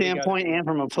coach standpoint and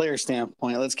from a player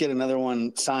standpoint, let's get another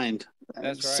one signed.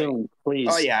 That's soon, right. Please.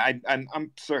 Oh yeah,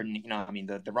 I'm certain.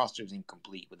 The roster is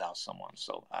incomplete without someone.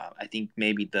 So I think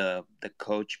maybe the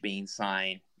coach being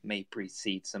signed may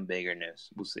precede some bigger news.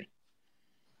 We'll see.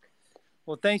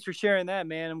 Well, thanks for sharing that,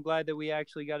 man. I'm glad that we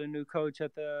actually got a new coach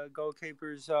at the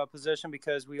goalkeeper's position,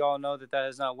 because we all know that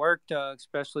has not worked,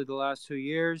 especially the last 2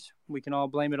 years. We can all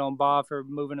blame it on Bob for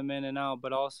moving them in and out,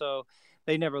 but also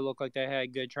they never looked like they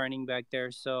had good training back there.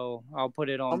 So I'll put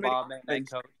it on Bob and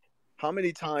that coach. How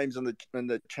many times in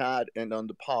the chat and on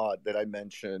the pod that I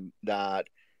mentioned that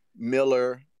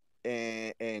Miller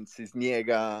and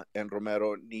Cisniega and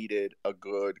Romero needed a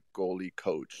good goalie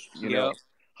coach? You know?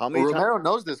 How many Romero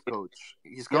knows this coach.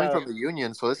 He's coming from the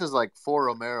Union, so this is like for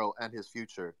Romero and his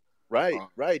future. Right.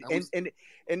 And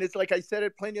it's like I said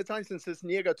it plenty of times since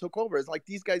Cisniega took over. It's like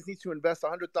these guys need to invest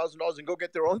 $100,000 and go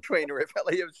get their own trainer if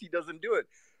LAFC doesn't do it.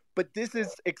 But this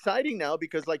is exciting now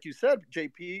because, like you said,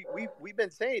 JP, we've been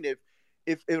saying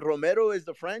if Romero is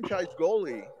the franchise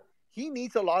goalie, he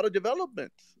needs a lot of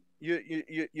development.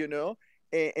 You know,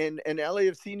 and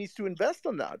LAFC needs to invest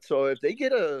on that. So if they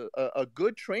get a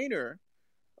good trainer.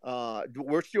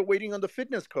 We're still waiting on the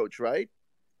fitness coach, right?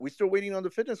 We're still waiting on the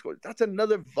fitness coach. That's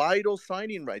another vital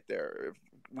signing right there.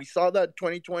 We saw that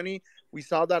 2020. We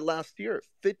saw that last year.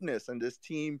 Fitness and this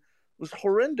team was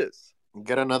horrendous.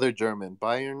 Get another German.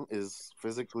 Bayern is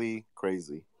physically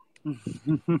crazy.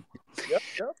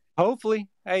 Yep. Hopefully.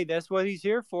 Hey, that's what he's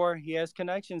here for. He has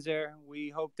connections there. We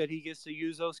hope that he gets to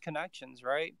use those connections,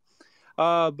 right?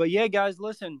 But yeah, guys,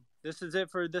 listen, this is it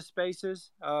for this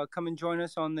Spaces. Come and join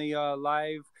us on the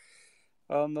live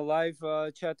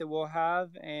chat that we'll have,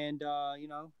 and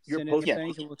send in your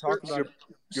things and we'll talk about it.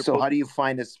 So how do you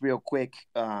find us real quick?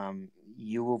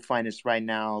 You will find us right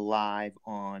now live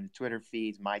on Twitter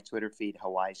feeds, my Twitter feed,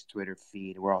 Hawaii's Twitter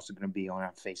feed. We're also going to be on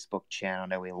our Facebook channel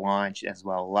that we launch as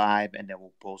well live, and then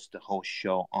we'll post the whole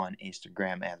show on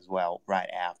Instagram as well right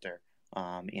after.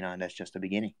 And that's just the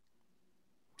beginning.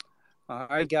 All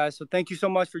right, guys. So thank you so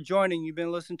much for joining. You've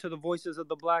been listening to the Voices of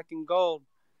the Black and Gold.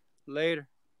 Later.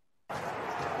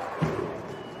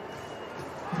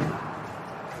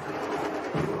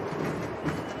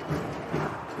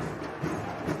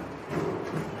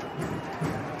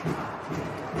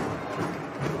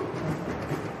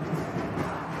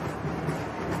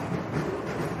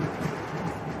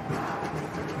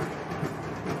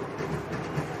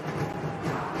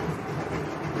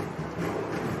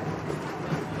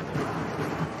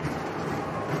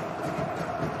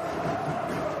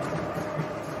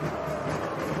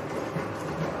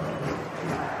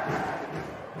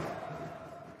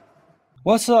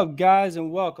 What's up, guys,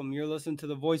 and welcome. You're listening to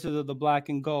the Voices of the Black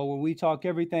and Gold, where we talk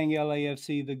everything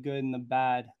LAFC, the good and the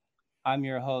bad. I'm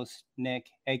your host, Nick,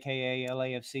 a.k.a.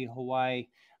 LAFC Hawaii.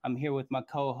 I'm here with my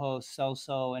co-hosts,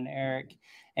 Soso and Eric,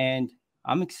 and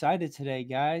I'm excited today,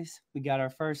 guys. We got our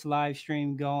first live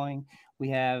stream going. We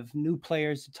have new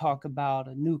players to talk about,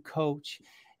 a new coach,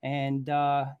 and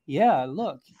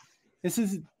look, this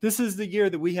is the year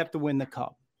that we have to win the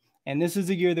cup, and this is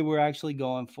the year that we're actually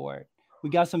going for it. We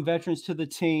got some veterans to the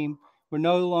team. We're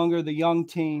no longer the young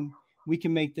team. We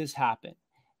can make this happen.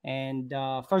 And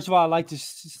first of all, I'd like to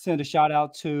send a shout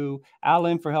out to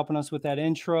Alan for helping us with that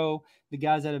intro, the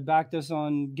guys that have backed us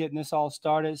on getting this all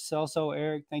started. Celso,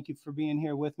 Eric, thank you for being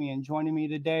here with me and joining me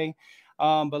today.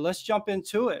 But let's jump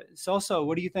into it. Celso,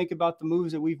 what do you think about the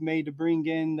moves that we've made to bring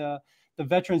in the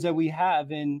veterans that we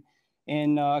have in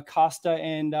Costa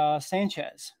and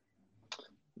Sanchez?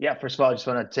 Yeah, first of all, I just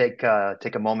want to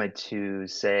take a moment to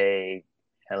say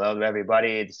hello to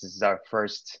everybody. This is our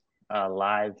first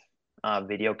live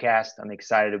video cast. I'm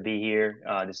excited to be here.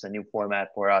 This is a new format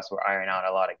for us. We're ironing out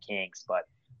a lot of kinks, but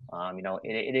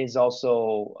it is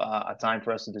also a time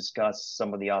for us to discuss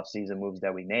some of the off-season moves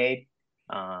that we made.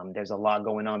 There's a lot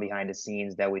going on behind the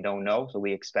scenes that we don't know, so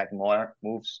we expect more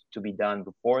moves to be done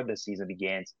before the season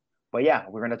begins. But yeah,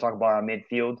 we're going to talk about our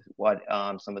midfield, what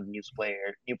some of the new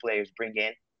players bring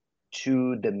in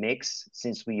to the mix,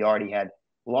 since we already had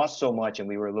lost so much and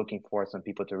we were looking for some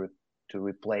people to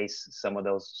replace some of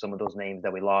those names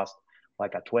that we lost,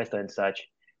 like Atuesta and such.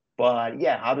 But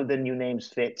yeah, how do the new names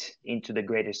fit into the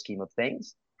greater scheme of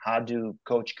things? How do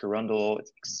Coach Carundolo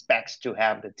expects to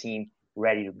have the team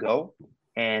ready to go?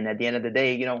 And at the end of the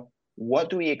day, what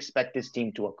do we expect this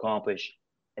team to accomplish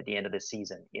at the end of the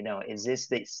season? Is this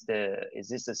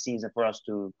the season for us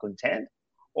to contend,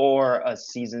 or a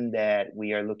season that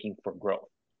we are looking for growth?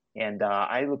 And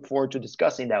I look forward to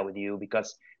discussing that with you,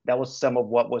 because that was some of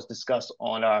what was discussed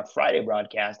on our Friday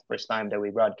broadcast, first time that we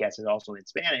broadcasted also in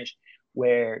Spanish,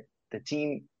 where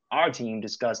our team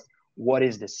discussed what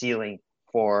is the ceiling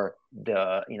for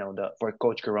for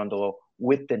Coach Carundolo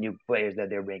with the new players that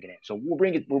they're bringing in. So we'll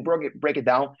break it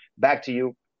down. Back to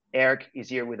you. Eric is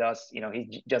here with us.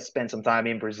 He just spent some time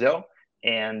in Brazil,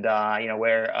 and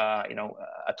where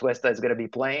Atuesta is going to be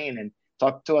playing, and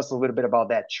talk to us a little bit about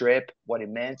that trip, what it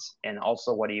meant, and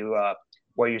also what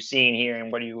you're seeing here,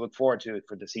 and what do you look forward to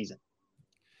for the season?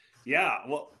 Yeah,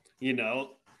 well,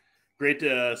 great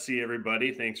to see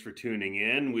everybody. Thanks for tuning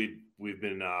in. We've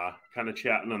been kind of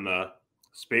chatting on the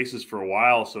Spaces for a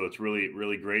while, so it's really,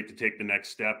 really great to take the next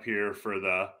step here for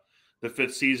the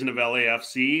fifth season of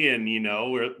LAFC, and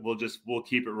we'll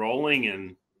keep it rolling,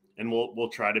 and we'll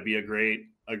try to be a great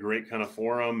kind of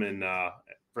forum and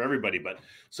for everybody. But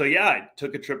so yeah, I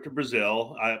took a trip to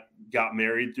Brazil. I got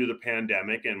married through the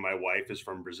pandemic, and my wife is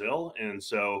from Brazil, and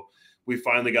so we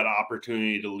finally got an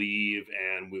opportunity to leave,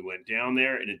 and we went down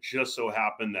there. And it just so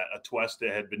happened that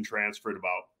Atuesta had been transferred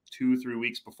about 2-3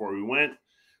 weeks before we went.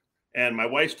 And my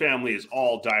wife's family is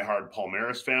all diehard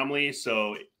Palmeiras family,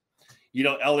 so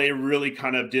LA really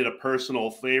kind of did a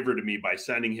personal favor to me by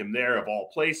sending him there, of all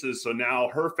places. So now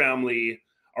her family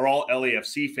are all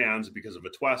LAFC fans because of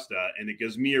Atuesta, and it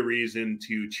gives me a reason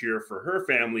to cheer for her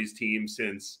family's team,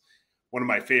 since one of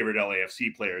my favorite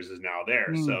LAFC players is now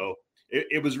there. So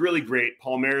it was really great.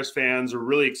 Palmeiras fans are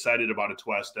really excited about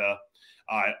Atuesta.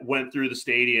 I went through the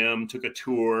stadium, took a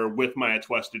tour with my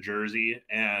Atuesta jersey,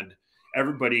 and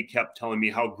everybody kept telling me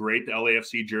how great the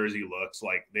LAFC jersey looks.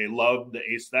 Like, they loved the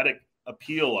aesthetic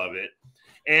appeal of it,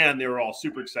 and they were all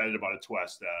super excited about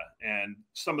Atuesta. And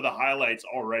some of the highlights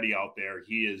already out there,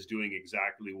 he is doing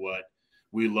exactly what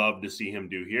we love to see him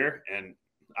do here. And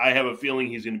I have a feeling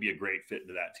he's going to be a great fit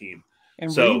into that team.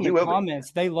 And So reading the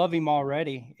comments, they love him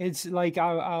already. It's like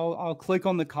I'll click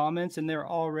on the comments, and they're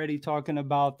already talking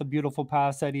about the beautiful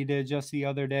pass that he did just the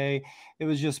other day. It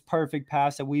was just perfect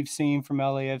pass that we've seen from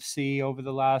LAFC over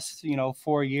the last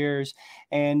 4 years,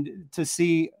 and to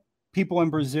see people in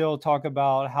Brazil talk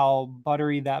about how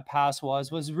buttery that pass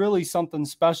was really something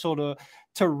special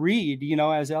to read.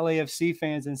 As LAFC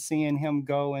fans, and seeing him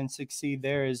go and succeed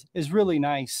there is really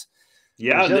nice.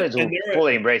 Yeah, Brazilians will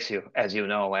fully embrace you, as you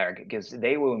know, Eric, because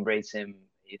they will embrace him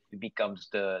if he becomes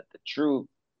the true,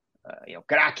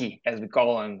 cracky, as we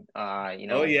call him.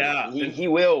 Oh yeah, he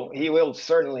will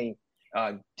certainly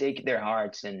take their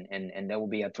hearts, and there will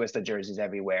be Atuesta jerseys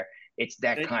everywhere. It's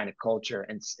that kind of culture,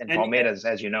 and Palmeiras,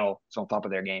 as you know, is on top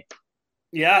of their game.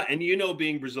 Yeah, and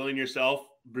being Brazilian yourself,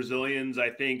 Brazilians, I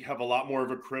think, have a lot more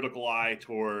of a critical eye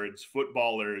towards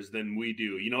footballers than we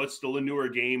do. It's still a newer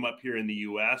game up here in the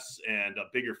U.S. and a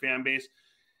bigger fan base.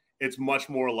 It's much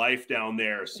more life down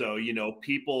there. So,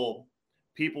 people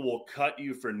will cut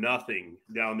you for nothing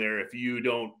down there if you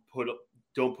don't put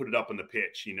it up on the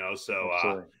pitch.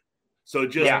 So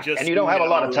just and you don't have a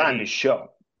lot of time to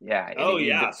show. Yeah. Oh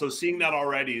yeah. So seeing that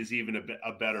already is even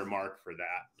a better mark for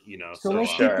that. So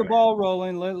let's keep the ball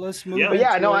rolling. Let's move.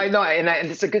 I know, and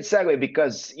it's a good segue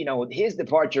because his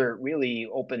departure really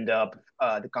opened up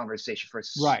the conversation for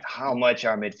how much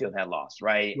our midfield had lost,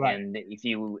 right? And if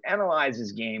you analyze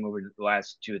his game over the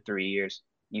last 2 or 3 years,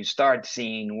 you start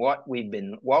seeing what we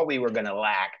were going to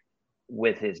lack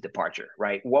with his departure,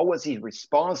 right? What was he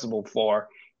responsible for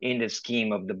in the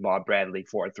scheme of the Bob Bradley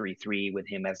 4-3-3 with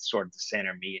him as sort of the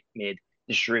center mid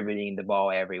distributing the ball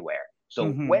everywhere? So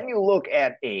when you look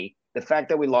at the fact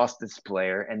that we lost this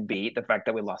player, and B, the fact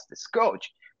that we lost this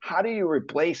coach, how do you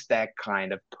replace that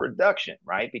kind of production,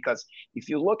 right? Because if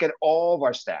you look at all of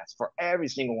our stats for every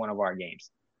single one of our games,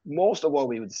 most of what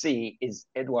we would see is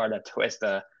Eduardo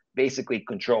Atuesta basically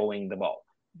controlling the ball,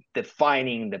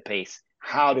 defining the pace.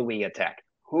 How do we attack?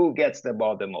 Who gets the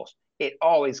ball the most? It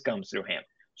always comes through him.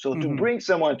 So to bring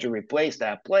someone to replace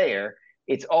that player,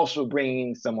 it's also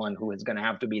bringing someone who is going to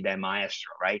have to be that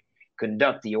maestro, right?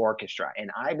 Conduct the orchestra. And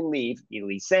I believe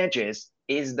Ilie Sanchez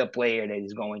is the player that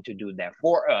is going to do that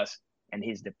for us. And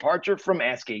his departure from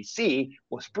SKC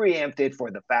was preempted for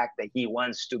the fact that he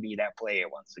wants to be that player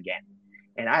once again.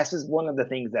 And this is one of the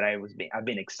things that I've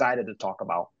been excited to talk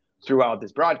about throughout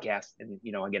this broadcast. And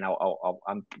again, I'll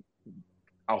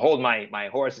hold my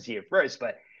horses here first,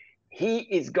 but he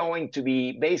is going to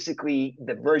be basically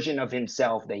the version of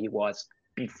himself that he was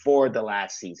before the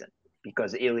last season,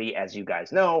 because Ilie, as you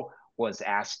guys know, was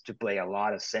asked to play a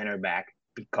lot of center back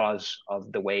because of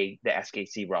the way the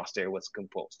SKC roster was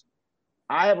composed.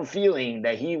 I have a feeling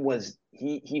that he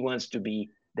wants to be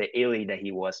the Ilie that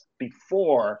he was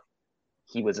before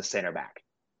he was a center back.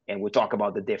 And we'll talk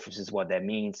about the differences, what that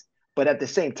means. But at the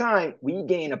same time, we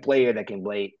gain a player that can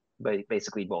play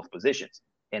basically both positions.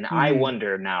 And I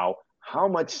wonder now how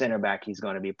much center back he's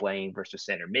going to be playing versus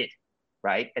center mid,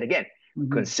 right? And again,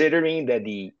 considering that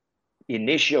the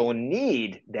initial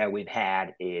need that we've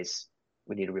had is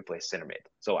we need to replace center mid.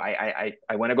 So I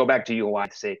want to go back to you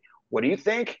to say, what do you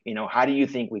think? How do you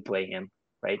think we play him,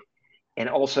 right? And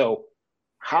also,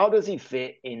 how does he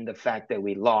fit in the fact that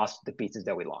we lost the pieces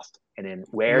that we lost? And then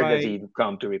where does he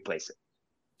come to replace it?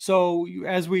 So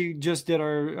as we just did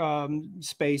our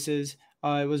spaces,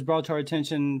 it was brought to our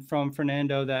attention from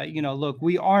Fernando that, look,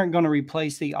 we aren't going to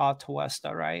replace the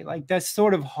Atuesta, right? Like, that's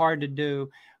sort of hard to do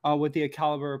with the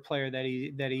caliber of player that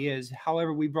he is.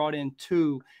 However, we brought in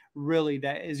two really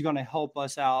that is going to help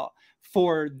us out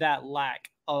for that lack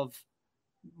of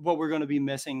what we're going to be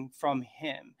missing from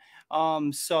him.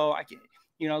 So I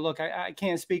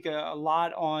can't speak a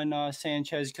lot on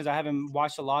Sanchez because I haven't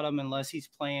watched a lot of him unless he's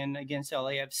playing against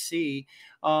LAFC.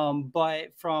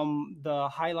 But from the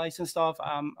highlights and stuff,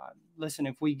 listen,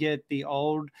 if we get the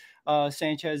old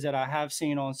Sanchez that I have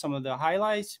seen on some of the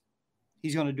highlights,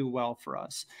 he's going to do well for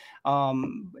us.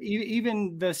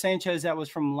 Even the Sanchez that was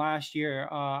from last year,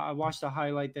 I watched a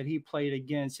highlight that he played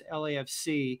against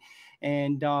LAFC,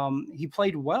 and he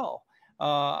played well.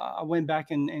 I went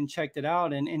back and checked it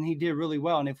out, and he did really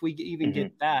well. And if we even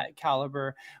get that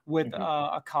caliber with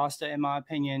Acosta, in my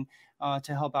opinion,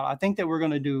 to help out, I think that we're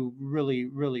going to do really,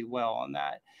 really well on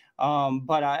that.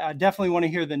 But I definitely want to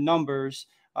hear the numbers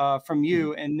from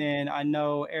you. And then I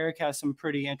know Eric has some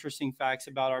pretty interesting facts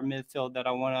about our midfield that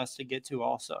I want us to get to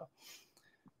also.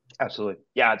 Absolutely.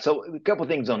 Yeah. So a couple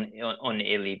things on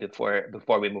Illy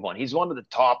before we move on. He's one of the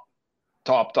top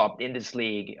in this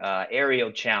league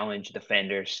aerial challenge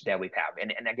defenders that we have.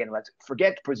 And again, let's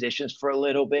forget positions for a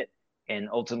little bit and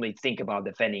ultimately think about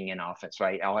defending and offense,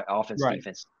 right? Our offense, Right.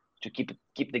 defense, to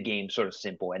keep the game sort of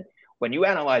simple. And when you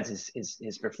analyze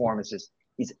his performances,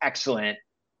 he's excellent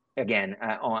again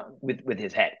with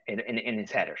his head in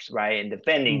his headers, right? And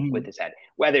defending with his head,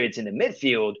 whether it's in the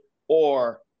midfield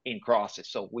or in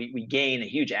crosses. So we gain a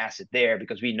huge asset there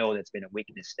because we know that's been a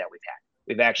weakness that we've had.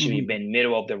 We've actually been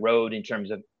middle of the road in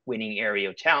terms of winning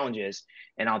aerial challenges.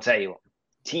 And I'll tell you,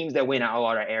 teams that win a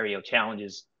lot of aerial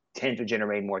challenges tend to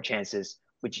generate more chances,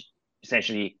 which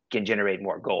essentially can generate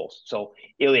more goals. So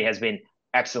Illy has been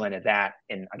excellent at that.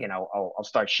 And again, I'll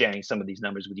start sharing some of these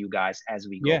numbers with you guys as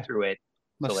we go through it.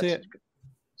 Let's see it.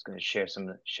 Just going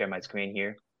to share my screen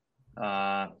here.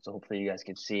 So hopefully you guys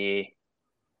can see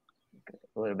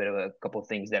a little bit of a couple of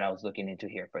things that I was looking into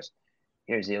here first.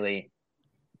 Here's Illy.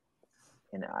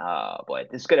 And boy,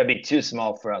 this is gonna be too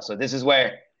small for us. So this is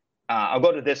where I'll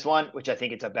go to this one, which I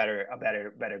think it's a better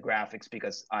graphics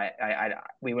because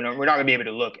we're not gonna be able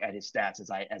to look at his stats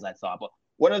as I thought. But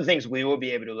one of the things we will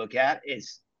be able to look at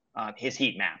is his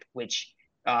heat map, which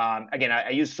again I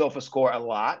use SofaScore a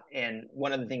lot, and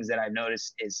one of the things that I've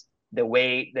noticed is the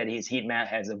way that his heat map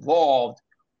has evolved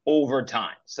over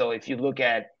time. So if you look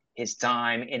at his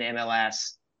time in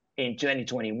MLS in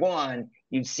 2021,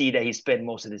 you'd see that he spent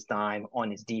most of his time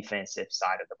on his defensive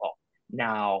side of the ball.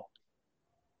 Now,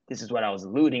 this is what I was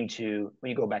alluding to. When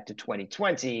you go back to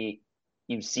 2020,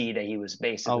 you see that he was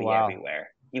basically everywhere.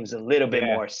 He was a little bit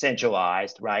more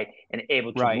centralized, right? And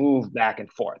able to move back and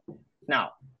forth.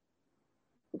 Now,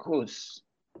 this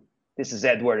is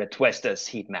Eduard Atuesta's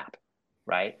heat map,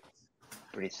 right?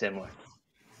 Pretty similar.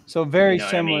 So very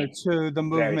similar to the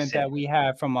movement that we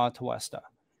have from Atuesta.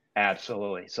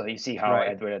 Absolutely. So you see how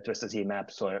Eduard Atuesta's heat map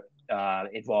sort of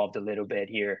evolved a little bit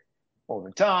here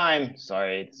over time.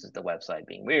 Sorry, this is the website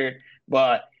being weird.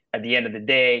 But at the end of the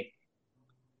day,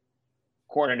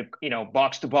 corner to,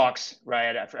 box to box,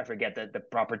 right? I forget the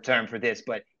proper term for this,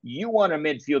 but you want a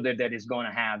midfielder that is going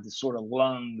to have this sort of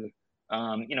lung,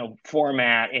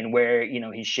 format and where,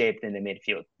 he's shaped in the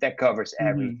midfield. That covers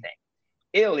everything.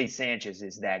 Illy Sanchez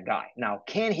is that guy. Now,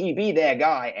 can he be that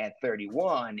guy at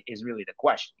 31 is really the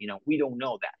question. We don't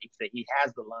know that. If he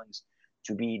has the lungs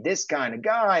to be this kind of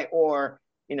guy, or,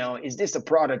 is this a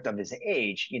product of his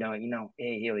age? Hey,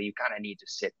 Illy, you kind of need to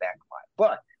sit back quiet.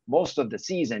 But most of the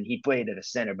season, he played at a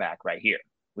center back right here,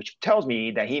 which tells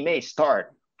me that he may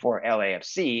start for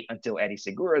LAFC until Eddie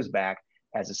Segura's back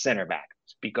as a center back.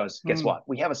 Because guess what?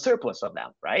 We have a surplus of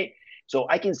them, right? So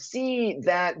I can see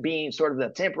that being sort of the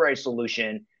temporary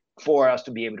solution for us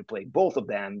to be able to play both of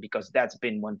them, because that's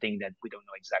been one thing that we don't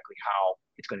know exactly how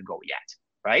it's going to go yet,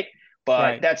 right?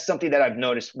 But that's something that I've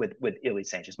noticed with Illy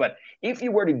Sanchez. But if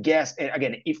you were to guess, and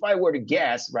again, if I were to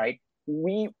guess, right,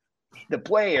 the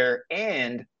player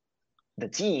and the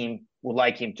team would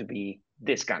like him to be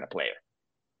this kind of player.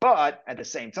 But at the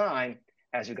same time,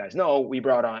 as you guys know, we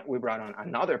brought on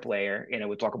another player,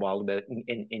 we'll talk about a little bit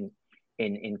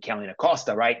in Kellyn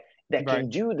Acosta, right? That can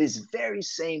do this very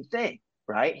same thing,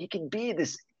 right? He can be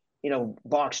this,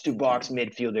 box to box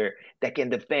midfielder that can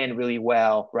defend really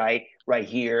well, right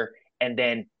here, and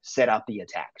then set up the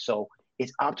attack. So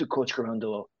it's up to Coach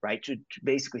Carundolo, right, to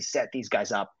basically set these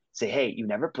guys up, say, hey, you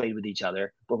never played with each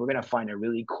other, but we're going to find a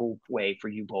really cool way for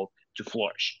you both to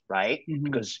flourish, right?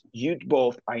 Because you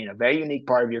both are in a very unique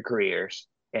part of your careers,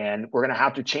 and we're going to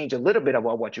have to change a little bit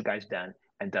about what you guys done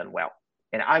well.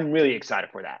 And I'm really excited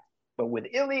for that. But with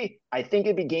Illy, I think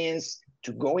it begins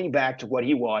to going back to what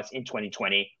he was in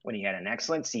 2020 when he had an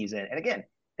excellent season. And again,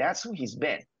 that's who he's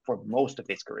been for most of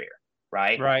his career,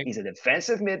 right? He's a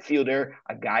defensive midfielder,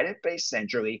 a guy that plays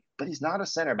centrally, but he's not a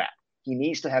center back. He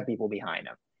needs to have people behind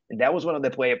him. And that was one of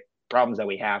the play problems that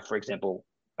we have, for example,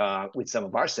 with some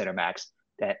of our center backs,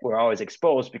 that were always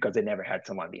exposed because they never had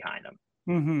someone behind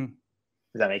them.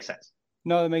 Does that make sense?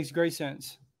 No, that makes great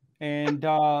sense. And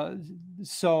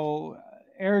so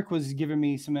Eric was giving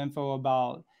me some info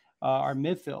about our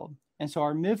midfield. And so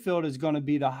our midfield is going to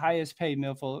be the highest paid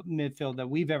midfield that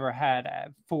we've ever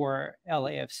had for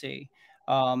LAFC.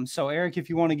 So Eric, if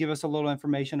you want to give us a little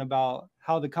information about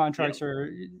how the contracts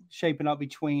are shaping up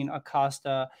between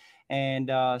Acosta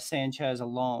and Sanchez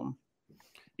alone.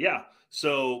 Yeah.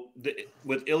 So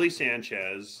with Illy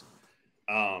Sanchez,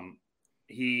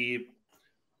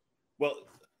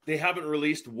 they haven't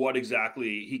released what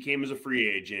exactly he came as a free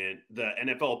agent. The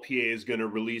NFLPA is going to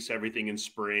release everything in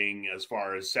spring as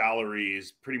far as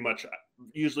salaries, pretty much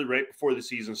usually right before the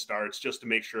season starts, just to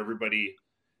make sure everybody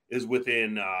is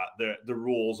within the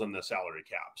rules and the salary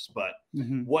caps. But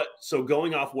so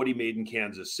going off what he made in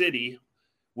Kansas City,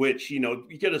 which, you know,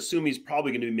 you could assume he's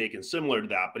probably going to be making similar to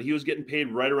that, but he was getting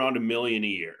paid right around $1 million a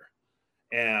year.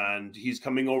 And he's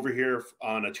coming over here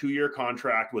on a 2-year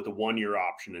contract with a 1-year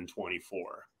option in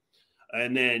 24.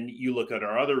 And then you look at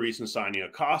our other recent signing,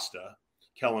 Acosta.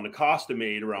 Kellen Acosta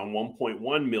made around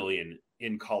 $1.1 million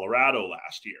in Colorado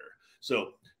last year.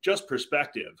 So just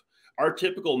perspective, our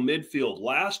typical midfield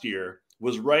last year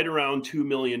was right around $2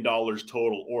 million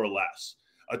total or less.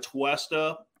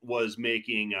 Atuesta was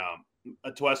making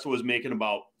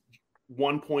about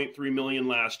 $1.3 million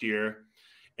last year.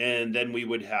 And then we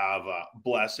would have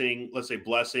Blessing, let's say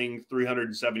Blessing,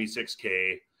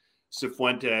 $376K,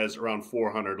 Cifuentes around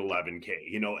 $411K,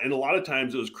 you know, and a lot of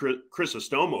times it was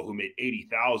Crisostomo who made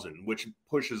 $80,000, which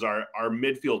pushes our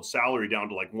midfield salary down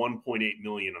to like $1.8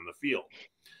 million on the field.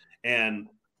 And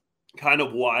kind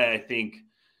of why I think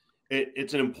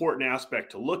it's an important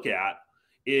aspect to look at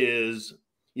is,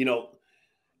 you know,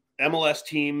 MLS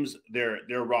teams, their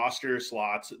roster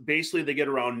slots, basically they get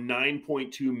around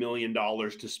 $9.2 million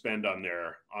to spend on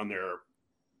their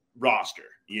roster.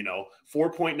 You know,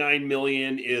 $4.9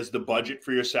 million is the budget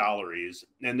for your salaries.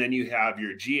 And then you have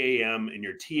your GAM and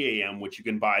your TAM, which you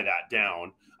can buy that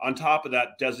down. On top of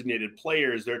that, designated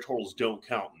players, their totals don't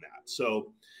count in that.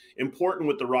 So important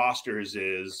with the rosters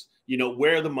is, you know,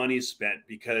 where the money is spent,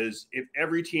 because if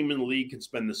every team in the league can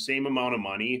spend the same amount of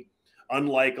money,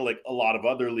 unlike like a lot of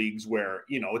other leagues where,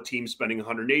 you know, a team's spending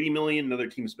 180 million, another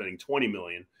team's spending 20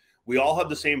 million, we all have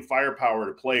the same firepower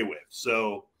to play with.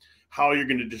 So how you're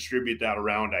going to distribute that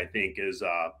around, I think, is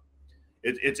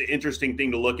it's an interesting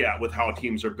thing to look at with how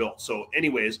teams are built. So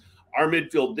anyways, our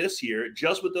midfield this year,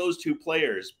 just with those two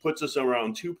players, puts us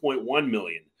around 2.1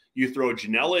 million. You throw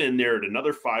Janela in there at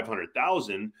another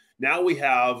 500,000. Now we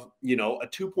have, you know, a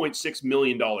 $2.6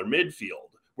 million midfield.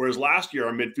 Whereas last year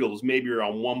our midfield was maybe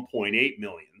around 1.8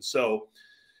 million. So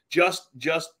just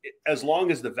as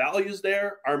long as the value's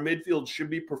there, our midfield should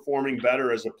be performing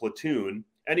better as a platoon.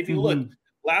 And if you look,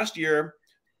 last year,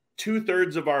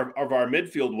 2/3 of our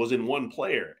midfield was in one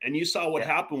player. And you saw what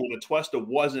happened when Atuesta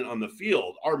wasn't on the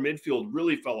field. Our midfield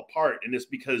really fell apart. And it's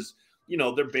because, you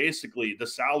know, they're basically, the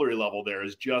salary level there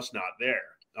is just not there.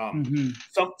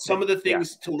 Some of the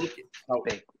things to look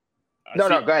at. Oh,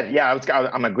 no, go ahead. Yeah,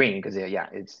 I'm agreeing because it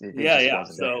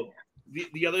So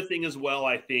the other thing as well,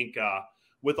 I think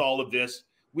with all of this,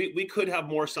 we could have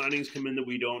more signings come in that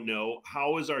we don't know.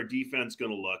 How is our defense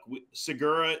going to look?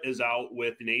 Segura is out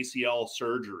with an ACL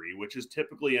surgery, which is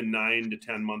typically a 9 to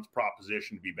 10 month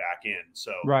proposition to be back in.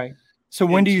 So right. So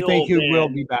when do you think he will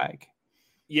be back?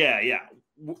 Yeah.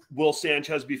 Will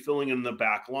Sanchez be filling in the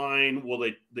back line?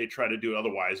 Will they try to do it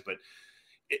otherwise? But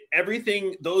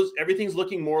everything's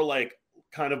looking more like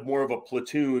kind of more of a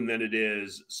platoon than it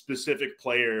is specific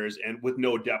players and with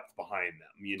no depth behind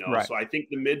them, you know? Right. So I think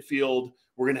the midfield,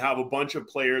 we're going to have a bunch of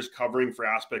players covering for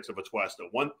aspects of Atuesta.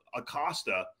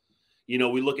 Acosta, you know,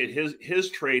 we look at his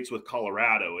traits with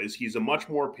Colorado is he's a much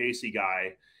more pacey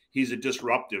guy. He's a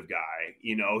disruptive guy.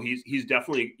 You know, he's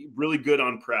definitely really good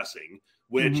on pressing,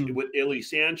 which with Ili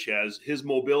Sanchez, his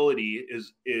mobility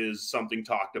is something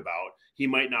talked about. He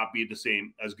might not be the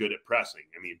same as good at pressing.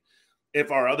 I mean, if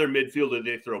our other midfielder,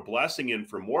 they throw Blessing in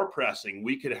for more pressing,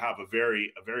 we could have a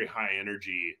very high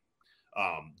energy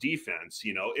defense.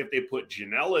 You know, if they put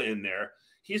Janela in there,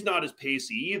 he's not as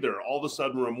pacey either. All of a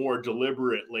sudden, we're a more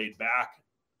deliberate, laid back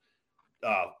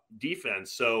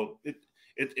defense. So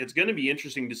it's going to be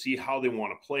interesting to see how they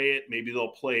want to play it. Maybe they'll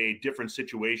play different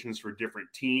situations for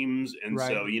different teams. And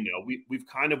so, you know, we've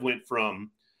kind of went from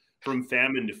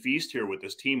famine to feast here with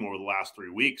this team over the last 3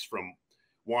 weeks, from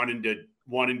wanting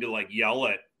to like yell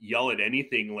at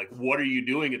anything, like, what are you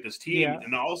doing at this team?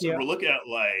 And also we're looking at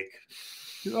like,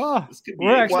 this could be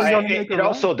and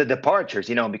also the departures,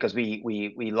 you know, because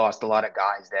we lost a lot of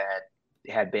guys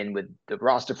that had been with the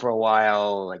roster for a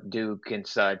while, like Duke and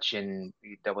such, and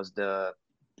that was the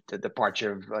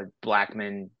departure of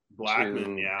Blackman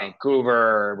to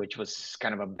Vancouver, which was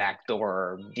kind of a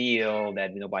backdoor deal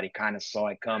that nobody kind of saw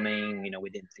it coming. You know, we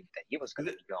didn't think that he was going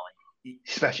to be going,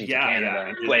 especially to Canada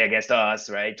and play against us,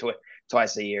 right?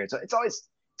 Twice a year. So it's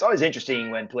always interesting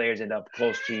when players end up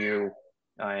close to you.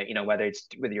 You know, whether it's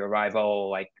with your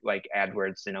rival like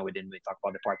Edwards. You know, we didn't really talk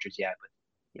about departures yet, but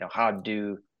you know, how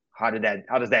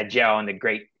does that gel in the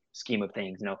great scheme of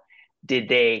things? You know, did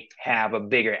they have a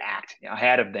bigger act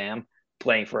ahead of them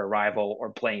playing for a rival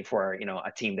or playing for, you know,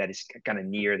 a team that is kind of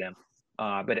near them.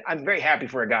 But I'm very happy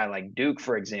for a guy like Duke,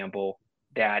 for example,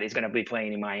 that is going to be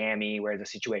playing in Miami, where the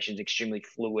situation is extremely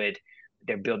fluid.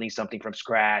 They're building something from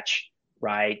scratch,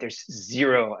 right? There's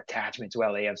zero attachment to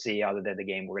LAFC other than the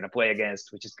game we're going to play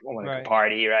against, which is going to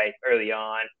party, right, early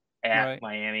on at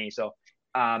Miami. So,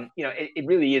 you know, it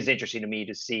really is interesting to me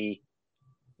to see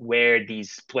where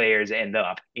these players end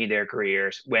up in their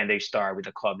careers when they start with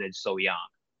a club that's so young.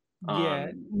 Yeah,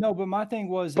 no, but my thing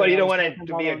was, but you don't want it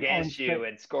to be against you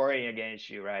and scoring against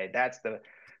you, right? That's the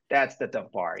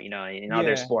tough part. You know, in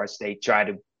other sports, they try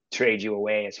to trade you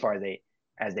away as far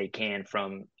as they can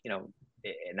from, you know,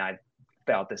 and I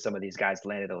felt that some of these guys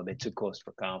landed a little bit too close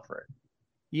for comfort.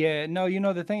 Yeah, no, you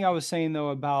know, the thing I was saying though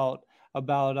about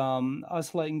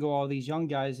us letting go all these young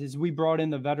guys is we brought in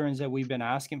the veterans that we've been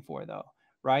asking for though,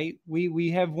 right?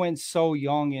 We have went so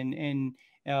young in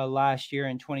last year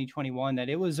in 2021 that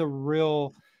it was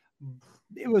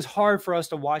hard for us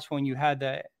to watch when you had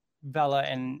the Vela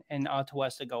and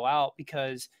Atuesta go out,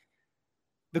 because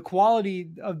the quality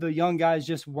of the young guys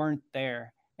just weren't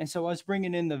there. And so us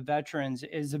bringing in the veterans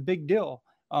is a big deal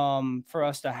for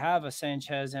us to have a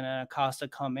Sanchez and an Acosta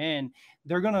come in.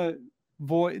 They're going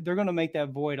to make that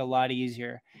void a lot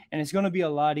easier. And it's going to be a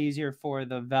lot easier for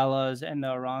the Velas and the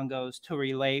Arangos to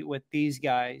relate with these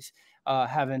guys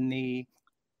having the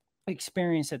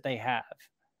experience that they have,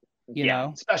 you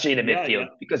know, especially in the midfield,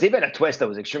 because even Atuesta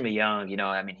was extremely young. You know,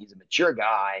 I mean, he's a mature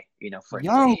guy, you know, for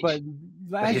young, his age,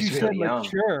 but as you said,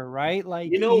 mature, right?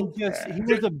 Like, you know, he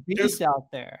was a beast out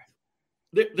there.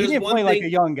 He didn't play like a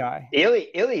young guy.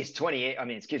 Illy's 28. I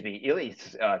mean, excuse me.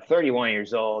 Illy's 31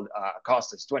 years old.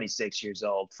 Acosta's 26 years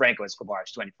old. Franco Escobar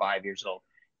is 25 years old.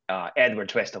 Edward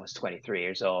Tuesta was 23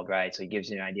 years old, right? So he gives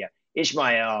you an idea.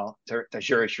 Ismael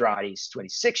Tajuri is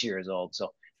 26 years old.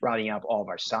 So rounding up all of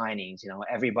our signings, you know,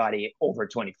 everybody over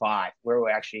 25. We're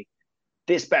actually,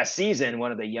 this past season,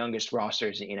 one of the youngest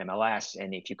rosters in MLS.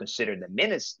 And if you consider the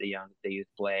minutes the youth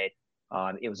played,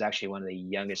 it was actually one of the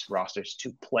youngest rosters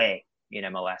to play in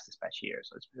MLS this past year.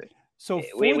 So it's good. So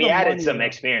we added some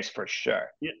experience for sure.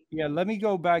 Yeah. Let me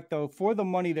go back though. For the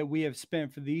money that we have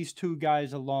spent for these two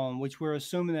guys alone, which we're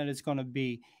assuming that it's going to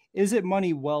be, is it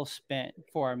money well spent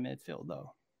for our midfield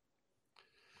though?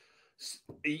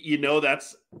 You know,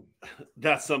 that's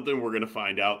something we're going to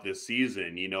find out this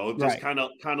season, you know, just kind of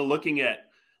looking at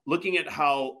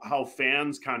how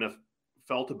fans kind of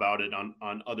felt about it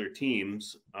on other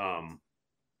teams.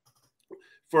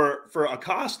 For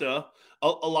Acosta, a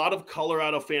lot of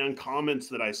Colorado fan comments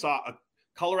that I saw,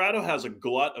 Colorado has a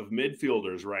glut of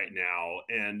midfielders right now.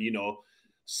 And, you know,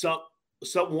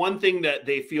 one thing that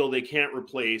they feel they can't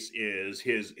replace is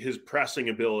his pressing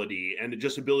ability and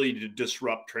just ability to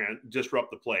disrupt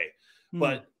the play.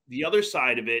 But the other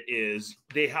side of it is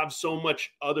they have so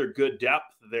much other good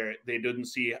depth there. They didn't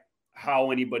see how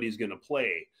anybody's going to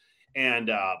play. And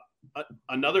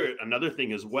another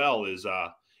thing as well is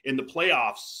in the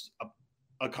playoffs,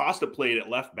 Acosta played at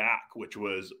left back, which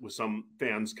was some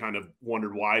fans kind of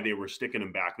wondered why they were sticking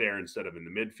him back there instead of in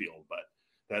the midfield. But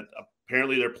that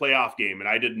apparently their playoff game, and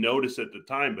I didn't notice at the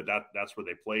time, but that's where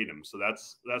they played him. So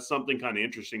that's something kind of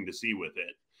interesting to see with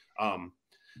it.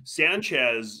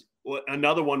 Sanchez,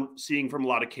 another one seeing from a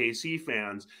lot of KC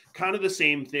fans, kind of the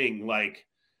same thing. Like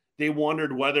they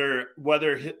wondered whether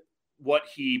what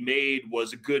he made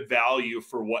was a good value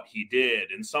for what he did.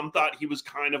 And some thought he was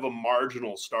kind of a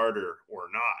marginal starter or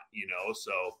not, you know?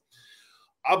 So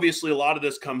obviously a lot of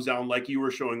this comes down, like you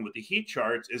were showing with the heat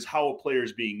charts, is how a player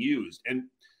is being used. And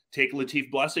take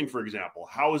Latif Blessing, for example.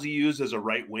 How is he used as a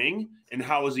right wing and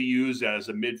how is he used as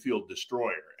a midfield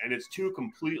destroyer? And it's two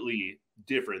completely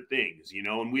different things, you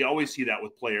know? And we always see that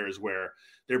with players where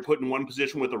they're put in one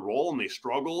position with a role and they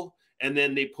struggle, and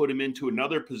then they put him into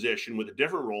another position with a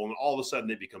different role, and all of a sudden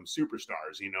they become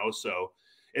superstars, you know? So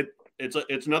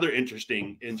it's another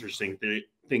interesting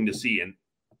thing to see. And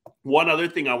one other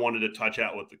thing I wanted to touch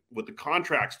out with the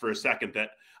contracts for a second that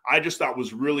I just thought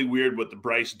was really weird with the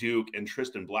Bryce Duke and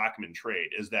Tristan Blackman trade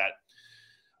is that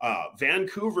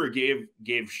Vancouver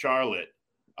gave Charlotte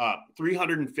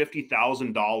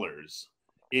 $350,000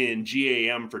 in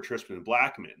GAM for Tristan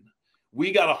Blackman.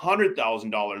 We got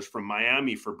 $100,000 from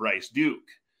Miami for Bryce Duke,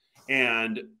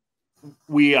 and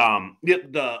we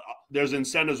there's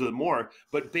incentives with more,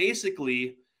 but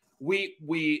basically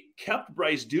we kept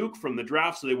Bryce Duke from the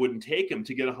draft so they wouldn't take him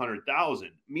to get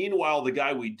 $100,000. Meanwhile, the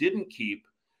guy we didn't keep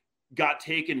got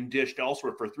taken and dished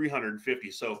elsewhere for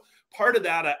 $350,000. So part of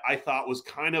that I thought was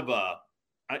kind of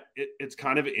it's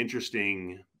kind of an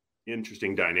interesting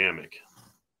dynamic.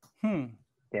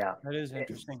 Yeah, that is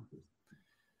interesting.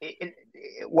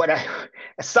 What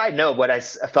A side note, what I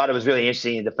thought it was really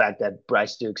interesting is the fact that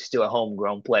Bryce Duke's still a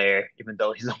homegrown player, even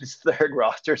though he's on his third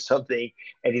roster or something,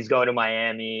 and he's going to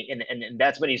Miami. And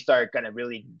that's when you start kind of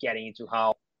really getting into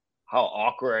how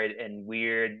awkward and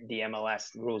weird the MLS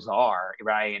rules are,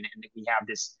 right? And we have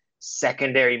this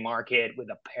secondary market with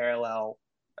a parallel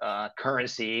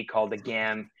currency called the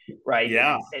GAM, right?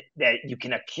 Yeah. That you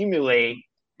can accumulate.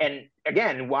 And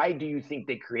again, why do you think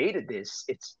they created this?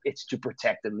 It's to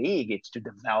protect the league. It's to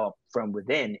develop from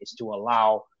within. It's to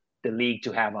allow the league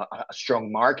to have a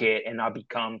strong market and not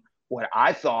become what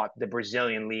I thought the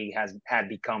Brazilian league had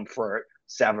become for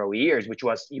several years, which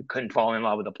was you couldn't fall in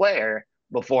love with a player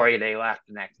before they left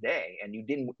the next day. And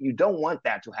you don't want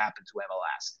that to happen to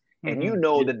MLS. And you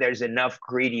know that there's enough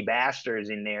greedy bastards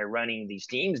in there running these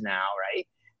teams now, right?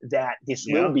 That this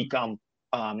will become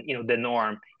the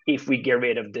norm if we get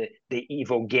rid of the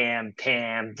evil GAM,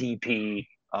 TAM, DP,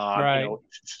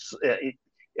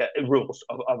 rules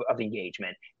of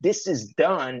engagement. This is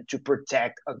done to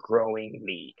protect a growing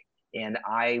league. And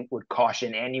I would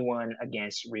caution anyone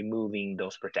against removing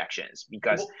those protections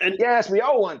because, yes, we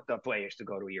all want the players to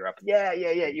go to Europe. Yeah,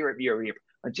 Europe.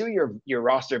 Until your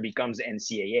roster becomes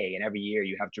NCAA, and every year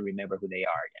you have to remember who they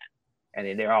are again. And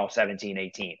then they're all 17,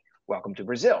 18. Welcome to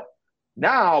Brazil.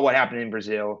 Now what happened in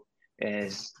Brazil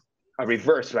is a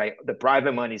reverse, right? The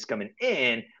private money is coming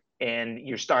in, and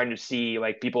you're starting to see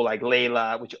like people like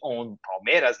Leila, which own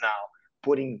Palmeiras now,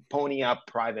 ponying up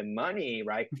private money,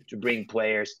 right, to bring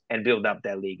players and build up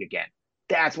that league again.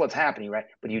 That's what's happening, right?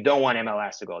 But you don't want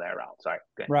MLS to go that route. Sorry,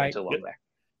 good. Right. Too long there.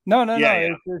 No.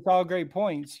 It's all great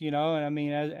points, And I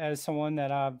mean, as someone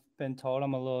that I've been told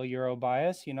I'm a little Euro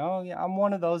biased, I'm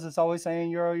one of those that's always saying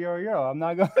Euro. I'm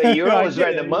not going. But Euro is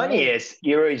where the money is.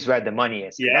 Euro is where the money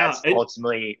is. Yeah, and that's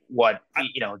ultimately what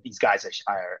these guys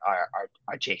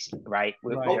are chasing, right?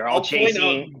 They're all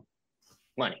chasing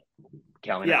money.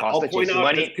 Kelvin Acosta chasing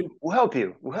money. We'll help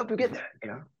you. We'll help you get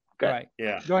there. Right.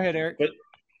 Yeah. Go ahead, Eric.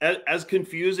 But as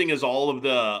confusing as all of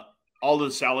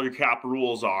the salary cap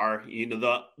rules are,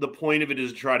 the point of it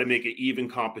is to try to make it even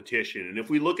competition. And if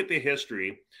we look at the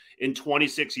history, in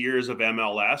 26 years of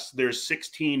MLS, there's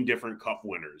 16 different cup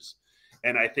winners.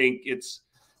 And I think it's,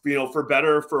 for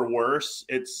better or for worse,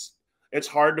 it's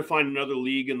hard to find another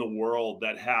league in the world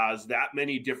that has that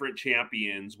many different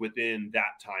champions within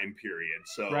that time period.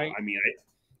 So, right. I mean,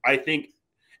 I think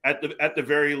at the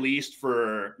very least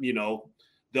for,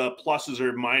 the pluses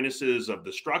or minuses of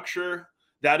the structure,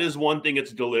 that is one thing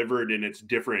it's delivered and it's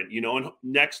different, and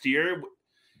next year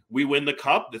we win the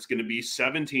cup. That's going to be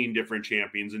 17 different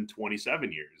champions in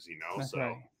 27 years,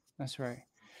 That's right.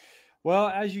 Well,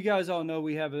 as you guys all know,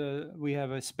 we have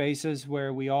a spaces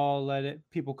where we all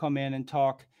people come in and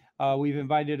talk. We've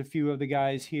invited a few of the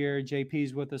guys here.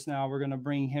 JP's with us now. We're going to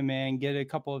bring him in, get a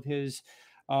couple of his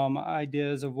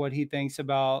ideas of what he thinks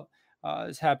about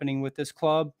is happening with this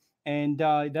club. And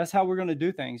that's how we're going to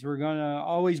do things. We're going to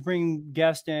always bring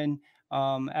guests in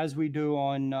as we do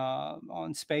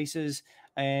on Spaces.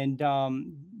 And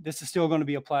this is still going to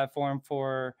be a platform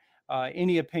for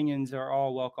any opinions are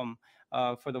all welcome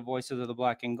for the Voices of the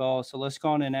Black and Gold. So let's go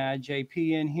on and add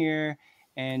JP in here.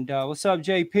 And what's up,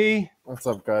 JP? What's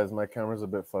up, guys? My camera's a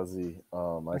bit fuzzy.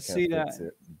 I can't see fix that.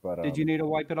 It. But did you need to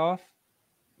wipe it off?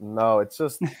 No, it's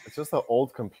just an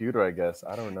old computer, I guess.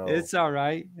 I don't know. It's all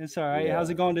right. Yeah.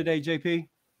 How's it going today, JP?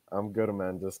 I'm good,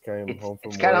 man. Just came home from work.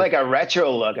 It's kind of like a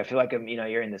retro look. I feel like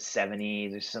you're in the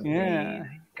 70s or something. Yeah.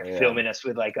 Filming us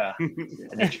with like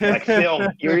like film.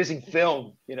 You're using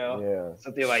film,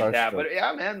 something like that. But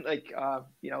yeah, man,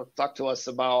 talk to us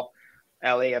about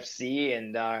LAFC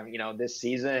and this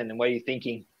season and what are you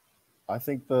thinking? I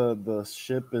think the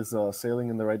ship is sailing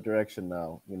in the right direction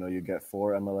now. You get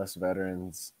 4 MLS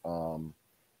veterans.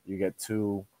 You get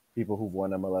 2 people who've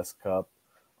won MLS Cup.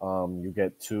 You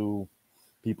get 2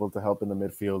 people to help in the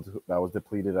midfield that was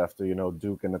depleted after,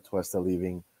 Duke and Atuesta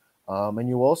leaving. And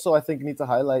you also, I think, need to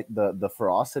highlight the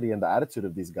ferocity and the attitude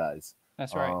of these guys.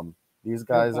 That's right. These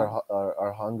guys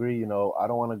are hungry. I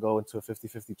don't want to go into a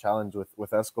 50-50 challenge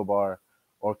with Escobar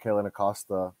or Kellyn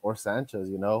Acosta or Sanchez,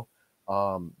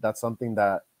 That's something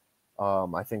that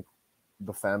I think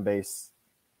the fan base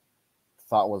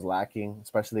thought was lacking,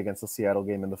 especially against the Seattle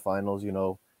game in the finals.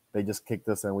 They just kicked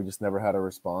us and we just never had a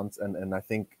response. And I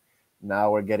think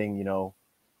now we're getting,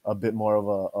 a bit more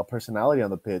of a personality on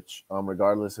the pitch,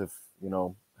 regardless if,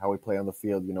 how we play on the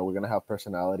field. We're going to have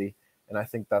personality. And I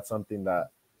think that's something that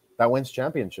wins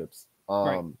championships.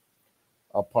 Right.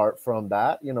 Apart from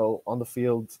that, on the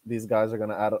field, these guys are going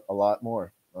to add a lot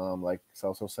more. Like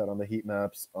Celso said on the heat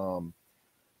maps,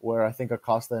 where I think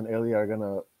Acosta and Elia are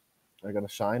gonna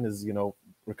shine is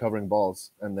recovering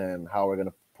balls, and then how we're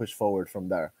gonna push forward from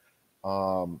there.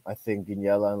 I think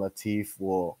Guiniela and Latif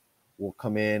will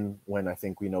come in when I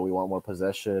think we want more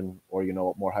possession or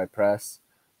more high press.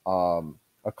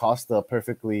 Acosta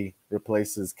perfectly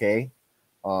replaces K.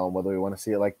 Whether we want to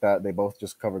see it like that, they both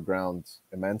just cover ground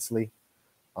immensely.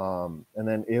 And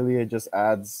then Ilya just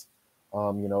adds,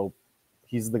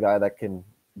 he's the guy that can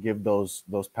give those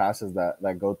passes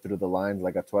that go through the lines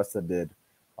like Atuesta did.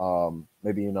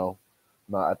 Maybe not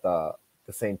at the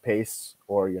same pace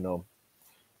or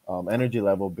energy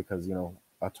level, because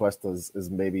Atuesta is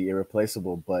maybe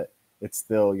irreplaceable, but it's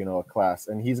still a class,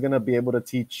 and he's gonna be able to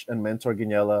teach and mentor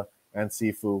Guiniela and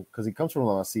Sifu because he comes from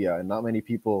La Masia, and not many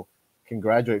people can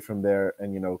graduate from there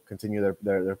and continue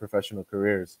their professional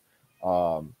careers.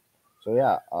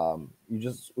 We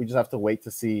just have to wait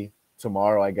to see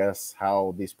tomorrow, I guess,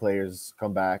 how these players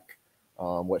come back,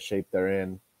 what shape they're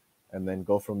in, and then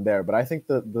go from there. But I think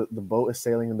the boat is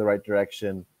sailing in the right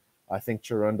direction. I think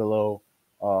Cherundolo,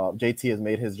 JT has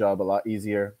made his job a lot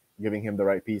easier, giving him the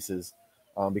right pieces.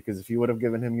 Because if you would have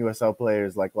given him USL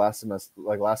players like last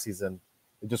season,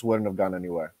 it just wouldn't have gone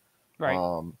anywhere. Right.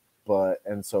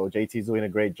 So JT's doing a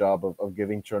great job of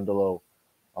giving Cherundolo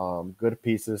good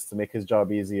pieces to make his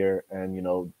job easier. And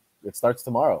it starts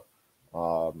tomorrow.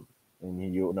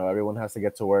 And everyone has to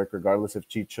get to work, regardless if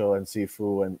Chicho and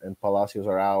Sifu and Palacios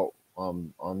are out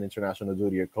on international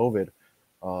duty or COVID.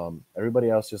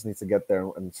 Everybody else just needs to get there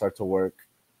and start to work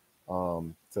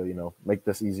to make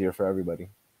this easier for everybody.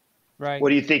 Right. What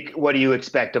do you think? What do you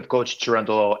expect of Coach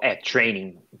Cherundolo at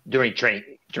during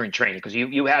training? Because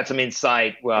you had some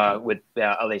insight with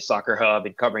LA Soccer Hub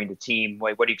and covering the team.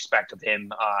 What do you expect of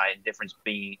him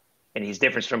and his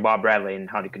difference from Bob Bradley and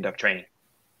how to conduct training?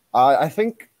 I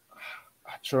think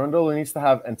Cherundolo needs to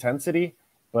have intensity,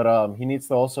 but he needs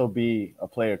to also be a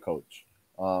player coach,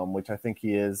 which I think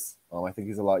he is. I think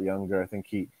he's a lot younger. I think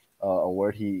a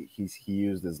word he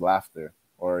used is laughter,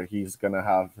 or he's gonna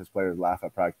have his players laugh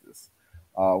at practice,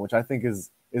 which I think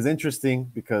is interesting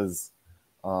because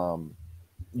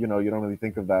you don't really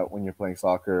think of that when you're playing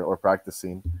soccer or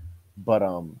practicing, but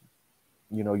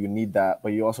you need that,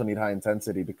 but you also need high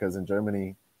intensity because in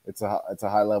Germany it's a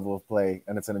high level of play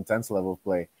and it's an intense level of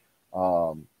play.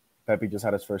 Pepe just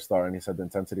had his first start and he said the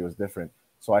intensity was different.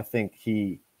 So I think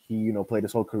he played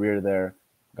his whole career there,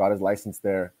 got his license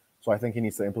there. So I think he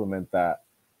needs to implement that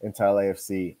into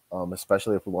LAFC,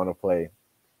 especially if we want to play,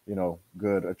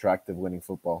 good, attractive, winning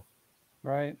football.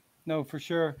 Right. No, for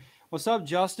sure. What's up,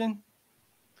 Justin?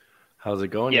 How's it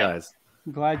going, guys?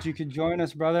 Glad you could join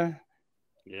us, brother.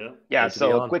 Yeah.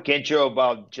 So a quick intro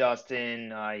about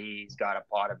Justin. He's got a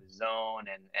part of his own,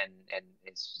 and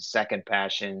his second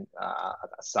passion,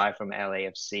 aside from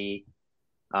LAFC,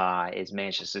 is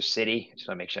Manchester City. Just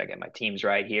want to make sure I get my teams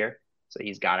right here. So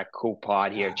he's got a cool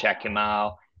pod here. Check him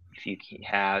out if you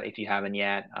haven't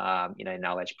yet. And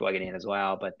I'll let you plug it in as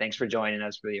well. But thanks for joining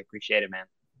us. Really appreciate it, man.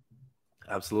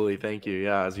 Absolutely, thank you.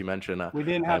 Yeah, as you mentioned, we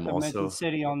didn't have to mention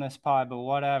City on this pod, but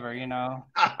whatever, Sorry,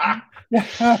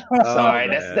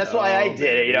 that's why I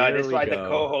did it. That's why the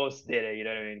co-host did it. You know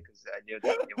what I mean? Because I knew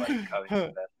that you wasn't coming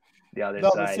from the other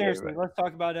side. But seriously, let's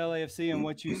talk about LAFC and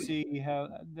what you see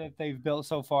that they've built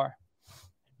so far.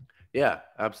 Yeah,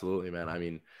 absolutely, man. I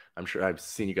mean, I'm sure I've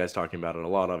seen you guys talking about it a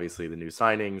lot. Obviously, the new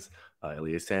signings,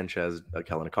 Elias Sanchez,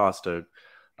 Kellyn Acosta.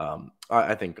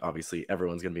 I think obviously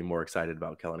everyone's going to be more excited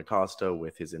about Kellyn Acosta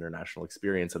with his international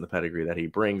experience and the pedigree that he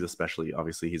brings, especially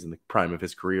obviously he's in the prime of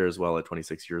his career as well at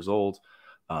 26 years old.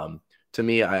 To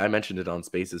me, I mentioned it on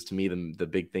Spaces. To me, the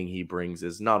big thing he brings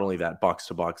is not only that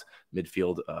box-to-box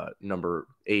midfield number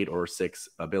 8 or 6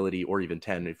 ability, or even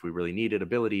 10 if we really needed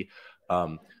ability,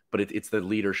 but it's the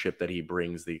leadership that he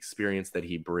brings, the experience that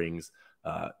he brings.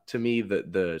 To me,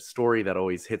 the story that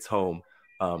always hits home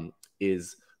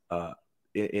is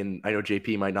I know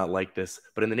JP might not like this,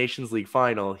 but in the Nations League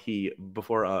final,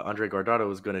 before Andre Guardado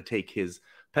was going to take his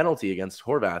penalty against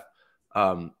Horvath,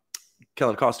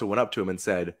 Kellyn Acosta went up to him and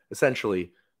said,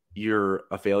 essentially, you're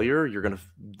a failure. You're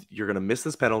gonna miss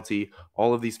this penalty.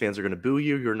 All of these fans are gonna boo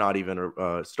you. You're not even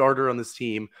a starter on this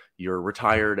team. You're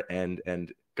retired,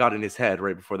 and got in his head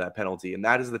right before that penalty. And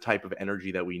that is the type of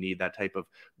energy that we need. That type of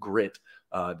grit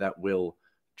that will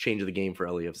change the game for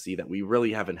LAFC that we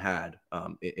really haven't had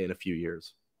in a few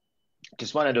years.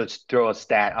 Just wanted to throw a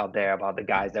stat out there about the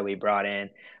guys that we brought in.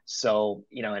 So,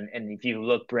 and if you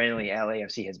look brilliantly,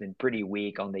 LAFC has been pretty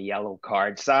weak on the yellow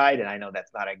card side. And I know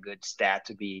that's not a good stat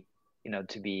to be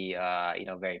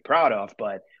very proud of,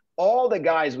 but all the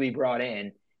guys we brought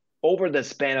in over the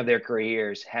span of their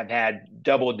careers have had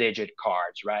double-digit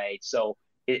cards, right? So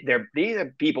these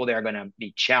are people that are going to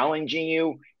be challenging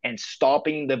you and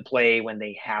stopping the play when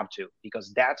they have to,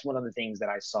 because that's one of the things that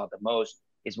I saw the most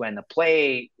is when the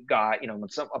play got, when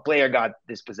a player got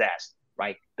dispossessed,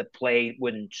 right? The play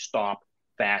wouldn't stop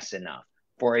fast enough.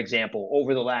 For example,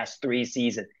 over the last 3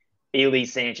 seasons, Eli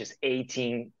Sanchez,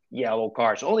 18 yellow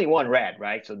cards, only 1 red,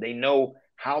 right? So they know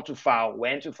how to foul,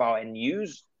 when to foul, and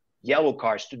use yellow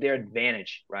cards to their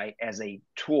advantage, right? As a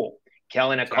tool.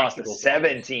 Kellen Acosta,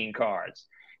 17 cards.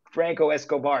 Franco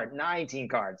Escobar, 19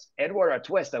 cards. Eduardo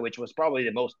Atuesta, which was probably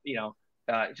the most,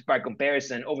 by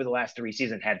comparison, over the last 3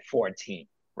 seasons, had 14,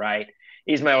 right?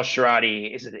 Ismail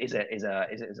Sharadi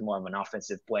is more of an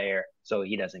offensive player, so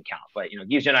he doesn't count. But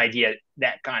gives you an idea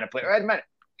that kind of player.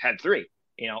 Had 3,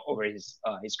 over his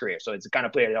career. So it's the kind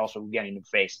of player that also getting in the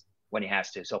face when he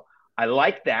has to. So I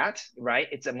like that, right?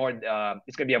 It's it's going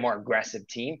to be a more aggressive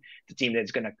team. The team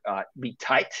that's going to be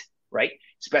tight, right?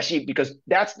 Especially because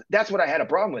that's what I had a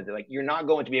problem with. Like, you're not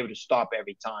going to be able to stop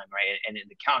every time, right? And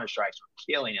the counter strikes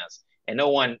were killing us, and no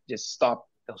one just stopped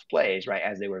those plays, right,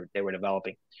 as they were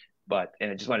developing. But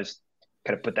I just want to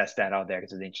kind of put that stat out there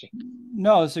because it's interesting.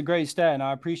 No, it's a great stat, and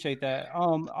I appreciate that. I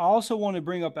also want to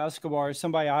bring up Escobar,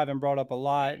 somebody I haven't brought up a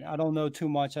lot. I don't know too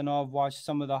much. I know I've watched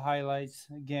some of the highlights.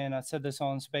 Again, I said this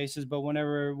on Spaces, but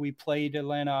whenever we played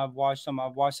Atlanta, I've watched some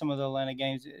of the Atlanta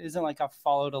games. It isn't like I've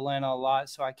followed Atlanta a lot,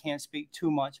 so I can't speak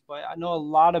too much. But I know a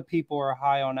lot of people are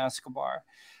high on Escobar.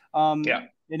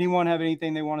 Anyone have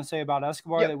anything they want to say about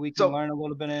Escobar that we can learn a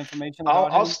little bit of information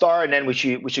about? I'll start, and then we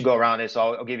should go around this.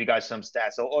 I'll give you guys some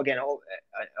stats. So again,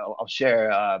 I'll share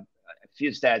a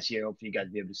few stats here. Hopefully you guys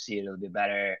will be able to see it a little bit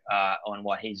better on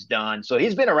what he's done. So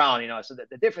he's been around, so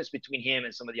the difference between him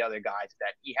and some of the other guys is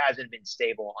that he hasn't been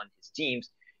stable on his teams.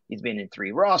 He's been in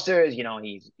 3 rosters.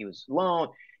 He was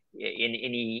loaned,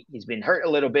 and he's been hurt a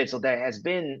little bit. So there has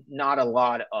been not a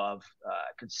lot of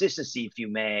consistency, if you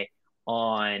may,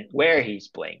 on where he's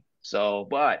playing. So,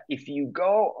 but if you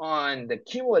go on the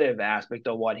cumulative aspect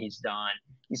of what he's done,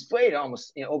 he's played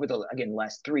almost over the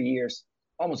last 3 years,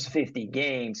 almost 50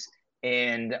 games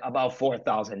and about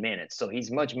 4,000 minutes. So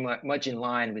he's much in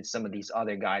line with some of these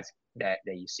other guys that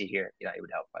you see here. It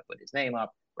would help if I put his name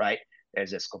up, right?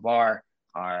 There's Escobar,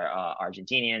 our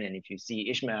Argentinian, and if you see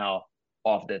Ishmael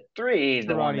off the 3, he's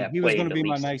the one that he was going to be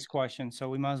least. My next question, so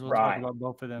we might as well talk about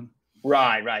both of them.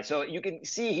 Right. So you can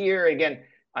see here, again,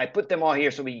 I put them all here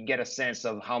so we can get a sense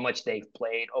of how much they've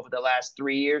played over the last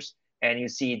 3 years. And you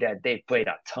see that they've played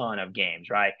a ton of games,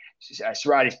 right?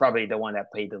 Sharadi is probably the one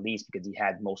that played the least because he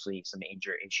had mostly some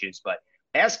injury issues. But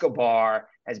Escobar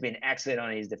has been excellent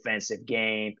on his defensive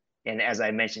game. And as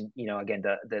I mentioned, again,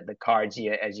 the cards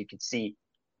here, as you can see,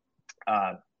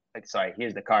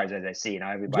 here's the cards as I see.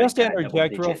 Everybody just to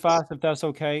interject real fast, if that's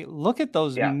okay. Look at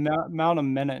those amount of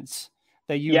minutes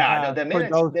that you have. The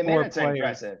minutes are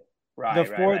impressive. Right.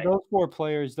 Those 4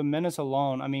 players, the minutes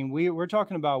alone. I mean, we're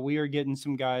talking about we are getting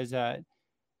some guys that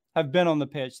have been on the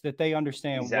pitch, that they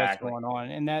understand what's going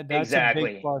on, and that's a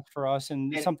big plus for us,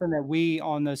 and something that we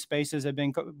on the Spaces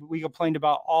we complained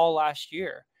about all last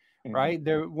year, right?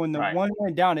 When the one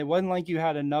went down, it wasn't like you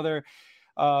had another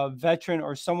veteran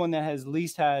or someone that has at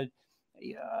least had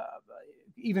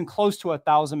even close to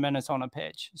 1,000 minutes on a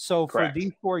pitch. So for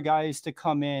these 4 guys to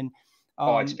come in.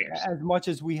 As much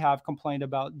as we have complained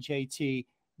about JT,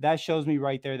 that shows me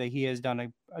right there that he has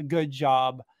done a good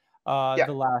job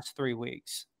the last 3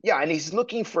 weeks. Yeah, and he's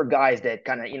looking for guys that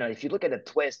kind of, if you look at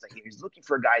Atuesta here, he's looking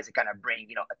for guys that kind of bring,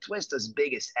 Atuesta's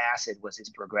biggest asset was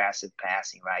his progressive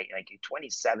passing, right? Like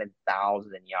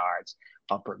 27,000 yards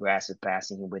of progressive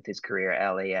passing with his career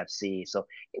at LAFC. So,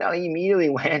 he immediately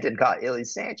went and got Eli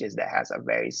Sanchez that has a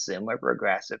very similar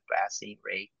progressive passing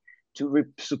rate to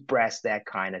suppress that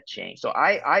kind of change. So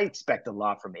I expect a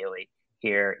lot from Eli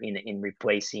here in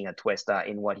replacing Atuesta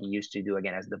in what he used to do,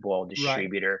 again, as the ball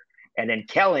distributor. Right. And then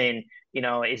Kellen,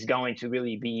 is going to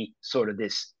really be sort of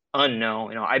this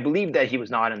unknown. I believe that he was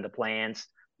not in the plans.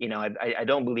 I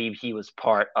don't believe he was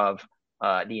part of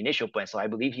the initial plan. So I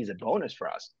believe he's a bonus for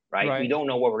us, right? We don't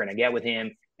know what we're going to get with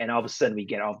him. And all of a sudden we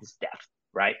get all this depth,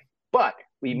 right? But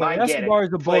we might get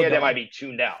a player that might be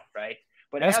tuned out, right?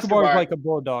 But Escobar is like a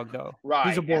bulldog, though. Right.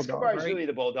 He's a bulldog. Escobar is really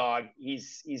the bulldog.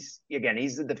 He's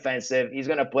the defensive. He's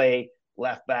going to play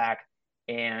left back,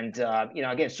 and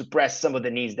again, suppress some of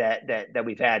the needs that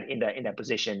we've had in that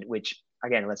position. Which,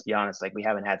 again, let's be honest, like we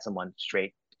haven't had someone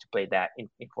straight to play that in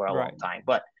for a long time.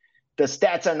 But the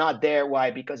stats are not there.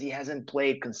 Why? Because he hasn't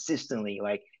played consistently.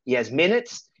 Like, he has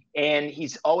minutes, and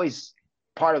he's always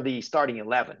part of the starting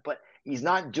 11, but he's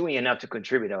not doing enough to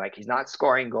contribute. Like, he's not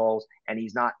scoring goals, and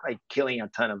he's not like killing a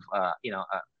ton of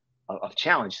of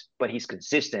challenge, but he's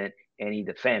consistent, and he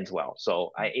defends well.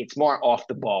 So it's more off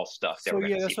the ball stuff. So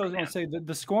yeah, that's what I was going to say.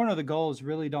 The scoring of the goals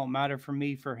really don't matter for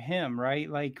me, for him, right?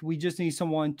 Like we just need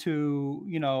someone to,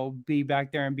 be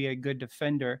back there and be a good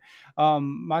defender.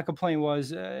 My complaint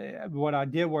was what I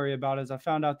did worry about is I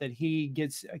found out that he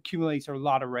accumulates a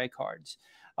lot of red cards.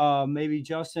 Maybe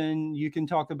Justin, you can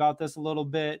talk about this a little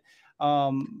bit.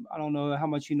 I don't know how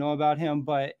much you know about him,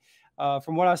 but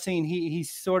from what I've seen, he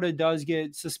sort of does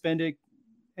get suspended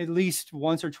at least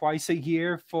once or twice a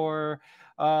year for,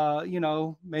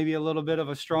 maybe a little bit of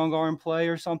a strong arm play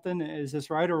or something. Is this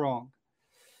right or wrong?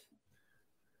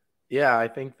 Yeah, I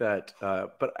think that,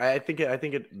 but I think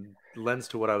it lends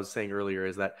to what I was saying earlier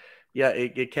is that, yeah,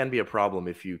 it can be a problem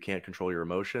if you can't control your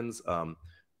emotions.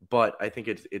 But I think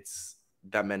it's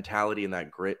that mentality and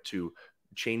that grit to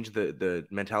change the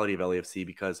mentality of LAFC,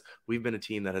 because we've been a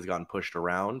team that has gotten pushed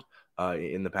around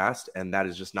in the past, and that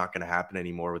is just not going to happen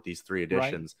anymore with these 3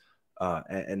 additions. Right.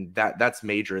 And that's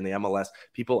major in the MLS.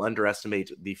 People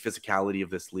underestimate the physicality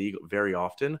of this league very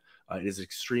often. It is an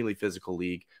extremely physical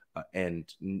league, and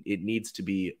it needs to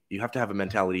be, you have to have a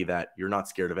mentality that you're not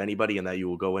scared of anybody and that you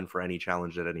will go in for any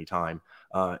challenge at any time.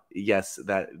 Yes,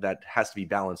 that has to be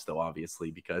balanced though, obviously,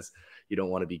 because you don't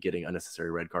want to be getting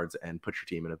unnecessary red cards and put your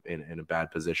team in a bad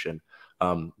position.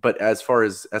 But as far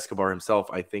as Escobar himself,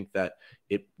 I think that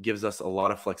it gives us a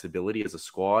lot of flexibility as a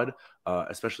squad,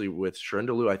 especially with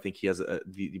Cherundolo. I think he has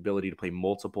the ability to play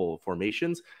multiple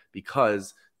formations,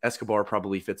 because Escobar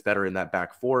probably fits better in that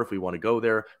back 4 if we want to go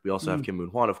there. We also have Kim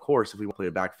Moon-Hwan, of course. If we want to play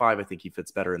a back 5, I think he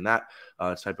fits better in that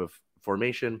type of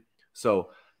formation.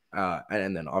 So,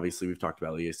 and then obviously we've talked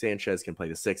about Elias Sanchez can play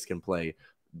the 6, can play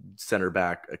center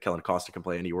back. Kellyn Acosta can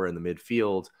play anywhere in the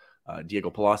midfield.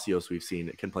 Diego Palacios, we've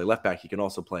seen, can play left back. He can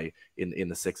also play in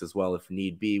the 6 as well if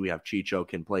need be. We have Chicho,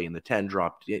 can play in the 10,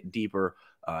 drop deeper.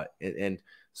 And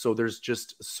so there's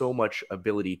just so much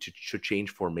ability to change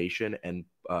formation and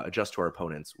adjust to our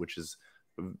opponents, which is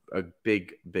a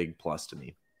big, big plus to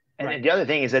me. And the other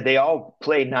thing is that they all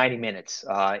play 90 minutes.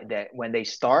 That when they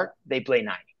start, they play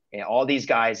 90. And all these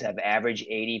guys have averaged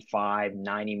 85,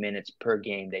 90 minutes per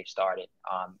game they've started.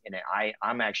 And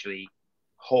I'm actually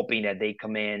hoping that they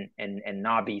come in and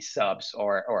not be subs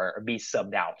or be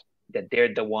subbed out, that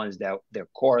they're the ones that the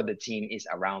core of the team is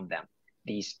around them.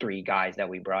 These 3 guys that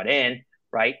we brought in,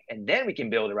 right? And then we can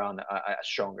build around a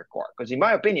stronger core. Because in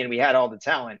my opinion, we had all the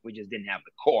talent, we just didn't have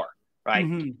the core, right?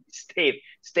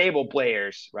 Stable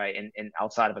players, right? And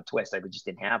outside of a twist, we just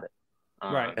didn't have it.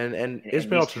 Right. And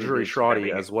Ismael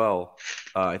Tajouri-Shradi as well,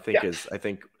 I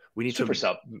think we need super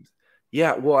sub.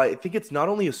 Yeah, well, I think it's not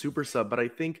only a super sub, but I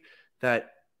think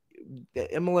that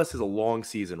MLS is a long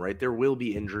season, right? There will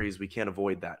be injuries. We can't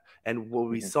avoid that. And what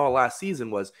we saw last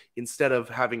season was, instead of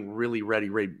having really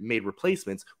ready-made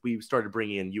replacements, we started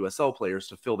bringing in USL players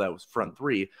to fill that front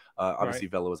 3. Obviously,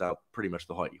 Vela was out pretty much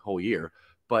the whole year.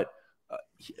 But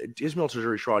Ismael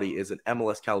Tajouri-Shradi is an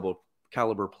MLS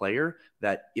caliber player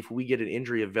that if we get an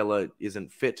injury, if Vela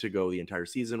isn't fit to go the entire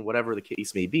season, whatever the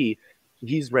case may be,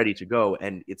 he's ready to go,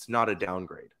 and it's not a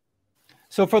downgrade.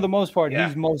 So for the most part,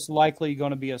 he's most likely going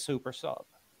to be a super sub.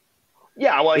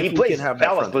 Yeah, well, he plays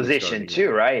Vela's position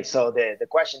too, right? So the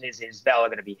question is Vela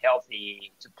going to be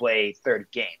healthy to play 30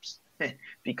 games?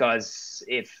 Because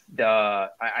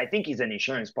I think he's an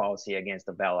insurance policy against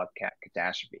the Vela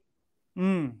catastrophe.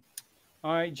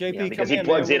 All right, JP, because he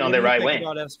plugs in on the right wing.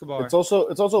 It's also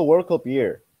a World Cup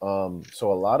year,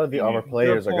 so a lot of the other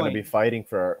players are going to be fighting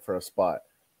for a spot.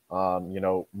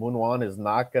 Moon-Hwan is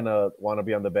not going to want to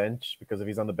be on the bench, because if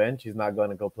he's on the bench, he's not going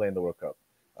to go play in the World Cup.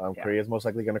 Korea is most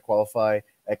likely going to qualify.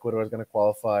 Ecuador is going to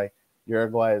qualify.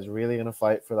 Uruguay is really going to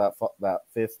fight for that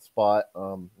 5th spot.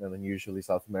 And then usually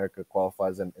South America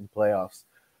qualifies in playoffs.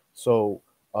 So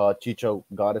Chicho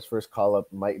got his first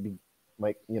call-up, might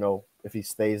if he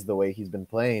stays the way he's been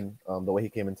playing, the way he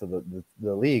came into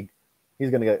the league,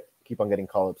 he's going to keep on getting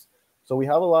call-ups. So we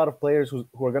have a lot of players who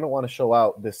are going to want to show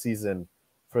out this season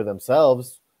for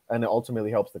themselves, and it ultimately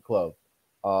helps the club.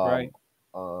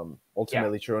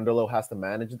 Ultimately, Cherundolo has to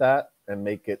manage that and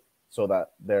make it so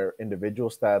that their individual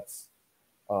stats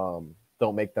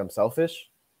don't make them selfish,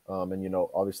 and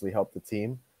obviously help the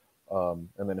team. And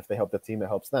then if they help the team, it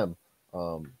helps them,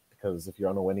 because if you're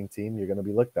on a winning team, you're going to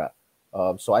be looked at.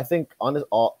 So I think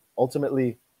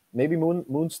ultimately, maybe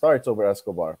Moon starts over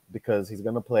Escobar, because he's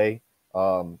going to play.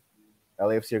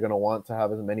 LAFC are going to want to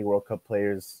have as many World Cup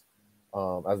players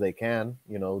as they can,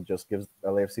 just gives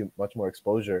LAFC much more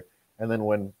exposure. And then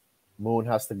when Moon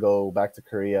has to go back to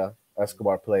Korea,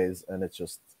 Escobar plays, and it's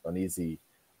just an easy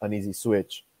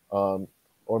switch. Or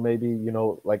maybe,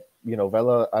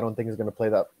 Vela, I don't think is going to play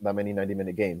that many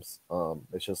 90-minute games.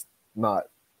 It's just not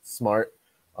smart.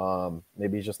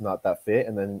 Maybe he's just not that fit.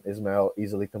 And then Ismael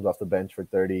easily comes off the bench for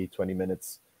 30, 20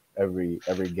 minutes every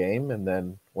game. And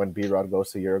then when B-Rod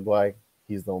goes to Uruguay,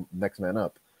 he's the next man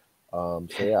up. So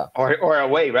yeah. Or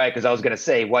away, right? Because I was gonna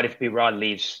say, what if B-Rod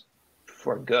leaves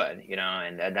for good?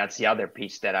 And that's the other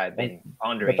piece that I've been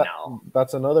pondering now.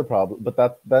 That's another problem.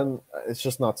 But then it's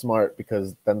just not smart,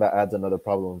 because then that adds another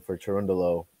problem for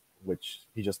Cherundolo, which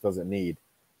he just doesn't need.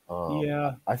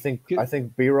 I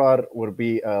think B-Rod would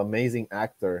be an amazing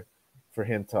actor for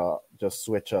him to just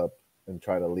switch up and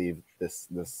try to leave this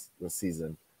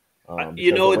season.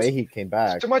 The way he came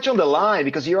back, it's too much on the line,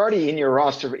 because you're already in your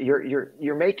roster.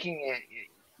 You're making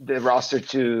the roster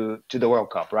to the World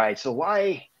Cup, right? So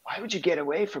why would you get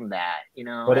away from that?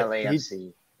 But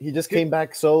LAFC. He just came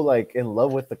back so in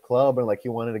love with the club, and he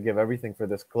wanted to give everything for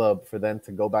this club, for then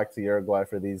to go back to Uruguay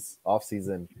for these off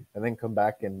season and then come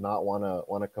back and not want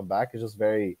to come back. It's just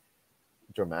very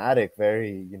dramatic,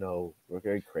 very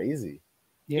very crazy.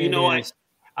 Yeah,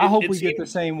 I hope we get the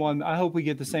same one. I hope we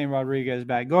get the same Rodriguez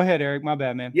back. Go ahead, Eric. My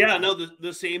bad, man. Yeah, no,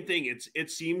 the same thing.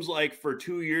 It seems like for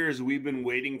 2 years we've been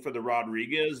waiting for the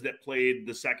Rodriguez that played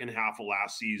the second half of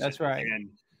last season. That's right. And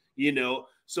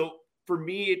so for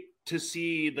me to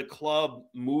see the club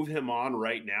move him on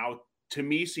right now, to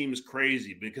me seems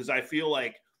crazy, because I feel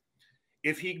like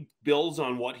if he builds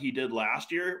on what he did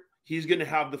last year, he's going to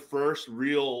have the first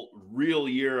real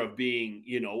year of being,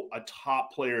 a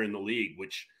top player in the league,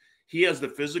 which he has the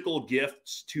physical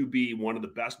gifts to be one of the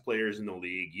best players in the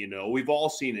league. We've all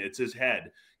seen it. It's his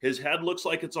head. His head looks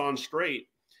like it's on straight.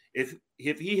 If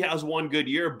he has one good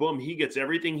year, boom, he gets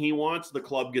everything he wants. The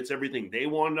club gets everything they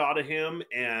want out of him.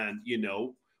 And,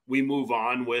 we move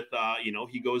on with,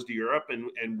 he goes to Europe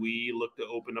and we look to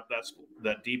open up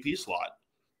that DP slot.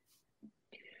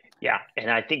 Yeah,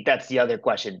 and I think that's the other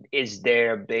question. Is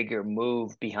there a bigger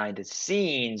move behind the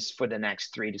scenes for the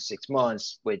next 3 to 6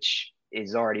 months, which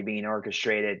is already being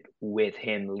orchestrated with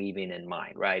him leaving in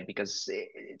mind, right? Because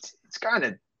it's kind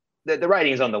of the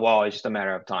writing is on the wall. It's just a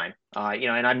matter of time,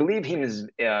 and I believe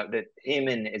that him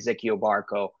and Ezequiel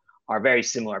Barco are very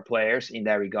similar players in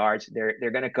that regard.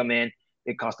 They're going to come in.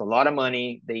 It cost a lot of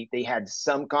money. They had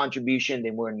some contribution.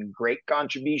 They weren't great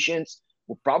contributions.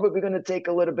 We're probably going to take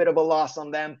a little bit of a loss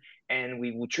on them, and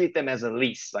we will treat them as a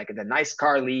lease, like a nice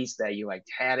car lease that you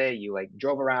had it, you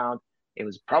drove around. It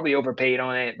was probably overpaid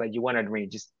on it, but you wanted to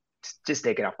just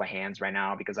take it off my hands right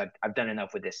now, because I've done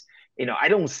enough with this. I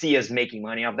don't see us making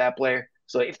money off that player.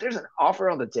 So if there's an offer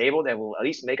on the table that will at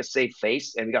least make a safe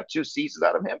face, and we got 2 seasons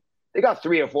out of him, they got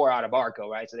 3 or 4 out of Barco,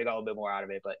 right? So they got a little bit more out of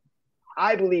it, but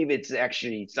I believe it's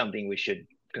actually something we should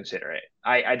consider it.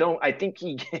 I think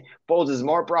he poses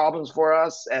more problems for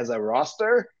us as a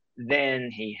roster than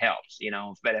he helps,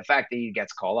 but the fact that he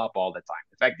gets called up all the time,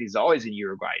 the fact that he's always in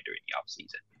Uruguay during the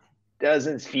offseason,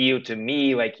 doesn't feel to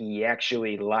me like he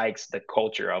actually likes the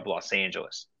culture of Los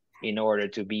Angeles in order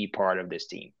to be part of this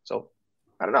team. So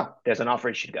I don't know. There's an offer,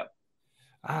 it should go.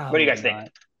 What do you guys think?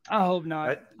 I hope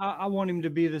not. I want him to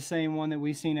be the same one that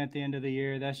we seen at the end of the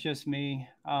year. That's just me.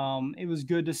 It was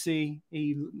good to see.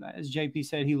 He, as JP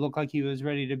said, he looked like he was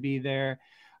ready to be there,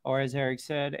 or as Eric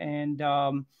said. And,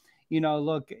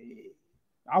 look,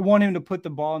 I want him to put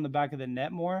the ball in the back of the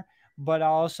net more, but I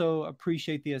also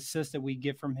appreciate the assist that we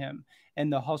get from him,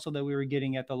 and the hustle that we were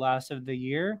getting at the last of the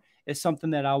year is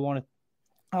something that I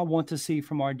want to see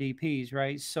from our DPs,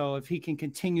 right? So if he can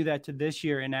continue that to this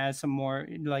year and add some more,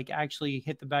 actually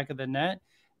hit the back of the net,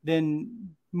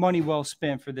 then money well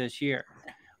spent for this year.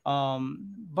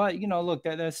 But look,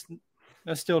 that's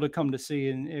still to come to see,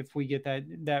 and if we get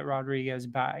that Rodriguez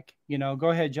back, go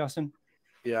ahead, Justin.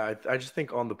 Yeah, I just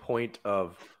think on the point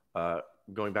of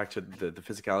going back to the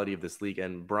physicality of this league,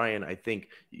 and Brian, I think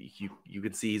you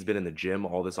can see he's been in the gym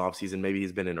all this offseason. Maybe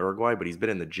he's been in Uruguay, but he's been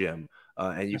in the gym,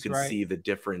 and you can see the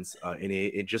difference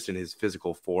in just in his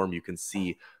physical form. You can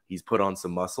see he's put on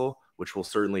some muscle, which will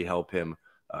certainly help him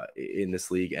in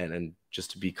this league and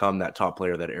just to become that top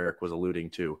player that Eric was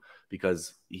alluding to,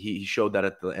 because he showed that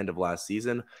at the end of last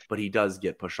season, but he does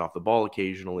get pushed off the ball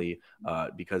occasionally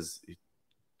because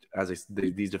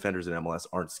these defenders in MLS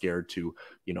aren't scared to,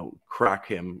 crack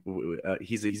him.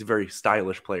 He's a very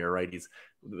stylish player, right? He's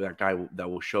that guy that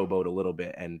will showboat a little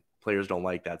bit, and players don't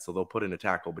like that, so they'll put in a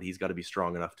tackle, but he's got to be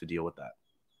strong enough to deal with that.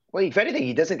 Well, if anything,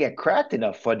 he doesn't get cracked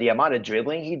enough for the amount of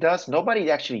dribbling he does.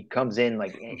 Nobody actually comes in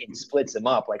and splits him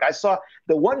up. I saw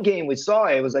the one game we saw,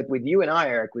 it was with you and I,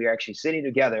 Eric, we were actually sitting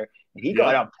together, and he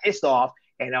got up pissed off,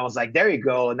 and I was like, there you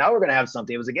go. Now we're going to have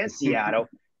something. It was against Seattle.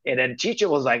 And then Chicha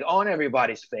was on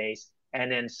everybody's face.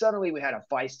 And then suddenly we had a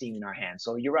feist team in our hands.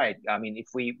 So you're right. I mean, if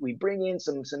we bring in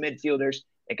some midfielders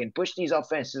that can push these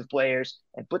offensive players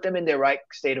and put them in their right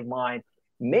state of mind,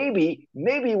 maybe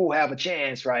we'll have a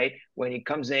chance, right, when he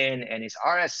comes in and it's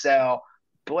RSL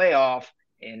playoff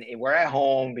and we're at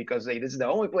home because this is the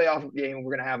only playoff game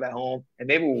we're gonna have at home, and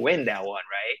maybe we'll win that one,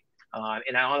 right?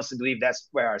 And I honestly believe that's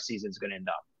where our season's gonna end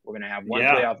up. We're gonna have one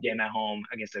playoff game at home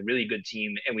against a really good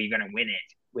team, and we're gonna win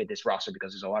it with this roster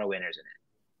because there's a lot of winners in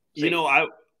it. So, you know,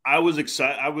 I was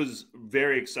excited. I was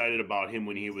very excited about him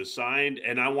when he was signed,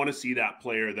 and I want to see that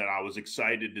player that I was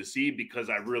excited to see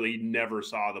because I really never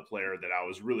saw the player that I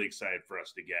was really excited for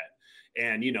us to get.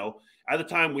 And you know, at the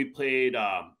time we played,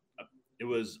 it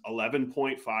was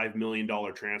 $11.5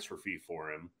 million transfer fee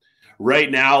for him. Right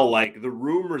now, like the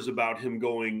rumors about him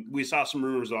going, we saw some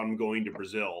rumors about him going to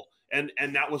Brazil, and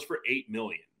that was for $8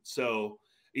 million. So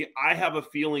I have a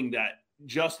feeling that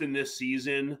just in this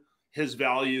season, his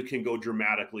value can go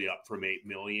dramatically up from $8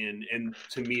 million. And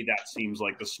to me, that seems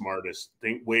like the smartest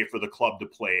way for the club to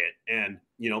play it. And,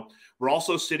 you know, we're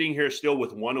also sitting here still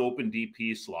with one open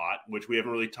DP slot, which we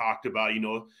haven't really talked about. You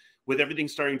know, with everything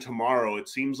starting tomorrow, it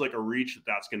seems like a reach that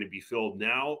that's going to be filled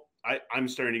now. I'm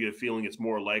starting to get a feeling it's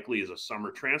more likely as a summer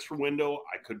transfer window.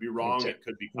 I could be wrong. It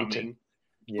could be coming.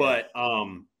 Yeah. But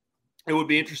it would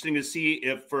be interesting to see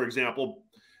if, for example,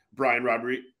 Brian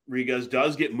Rodriguez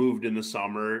does get moved in the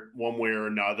summer one way or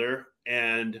another,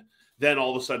 and then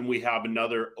all of a sudden we have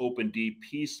another open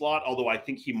DP slot, although I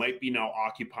think he might be now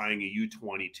occupying a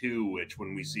U22, which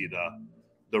when we see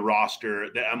the roster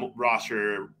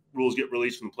rules get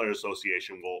released from the Player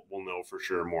Association, we'll know for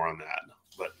sure more on that.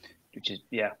 But which is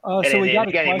so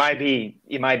again, it might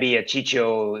be a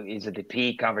Chicho is a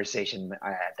DP conversation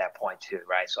at that point too,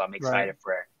 right? So I'm excited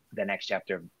for the next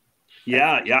chapter.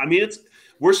 Yeah. I mean,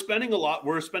 we're spending a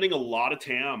lot of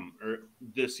TAM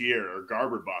this year or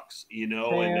Garber bucks, you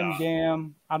know.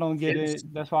 Damn, I don't get it.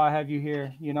 That's why I have you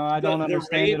here. You know, I don't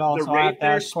understand it all. The so I have rate to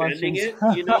they're ask spending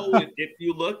questions. it, you know, if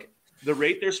you look, the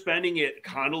rate they're spending it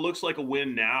kind of looks like a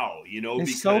win now, you know.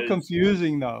 It's so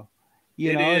confusing though.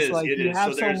 You know, it's like you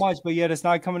have so much, but yet it's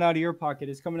not coming out of your pocket.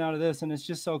 It's coming out of this, and it's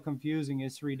just so confusing.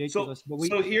 It's ridiculous. But we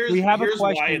have a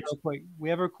question real quick. We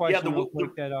have a question real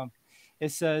quick that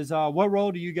it says, what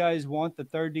role do you guys want the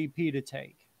third DP to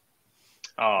take?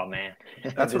 Oh, man.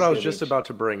 That's what I was just about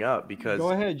to bring up because...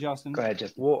 Go ahead, Justin.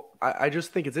 Well, I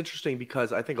just think it's interesting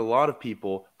because I think a lot of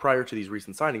people prior to these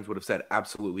recent signings would have said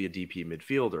absolutely a DP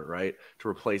midfielder, right? To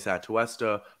replace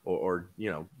Atuesta or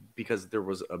you know, because there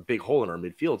was a big hole in our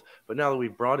midfield. But now that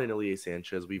we've brought in Elie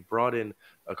Sanchez, we've brought in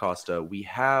Acosta, we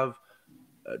have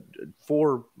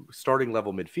 4 starting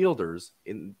level midfielders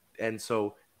and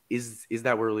so is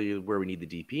that really where we need the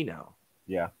DP now?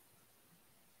 Yeah.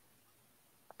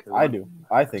 I do.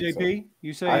 I think JP, so.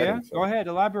 You say yeah? So. Go ahead,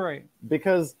 elaborate.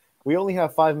 Because we only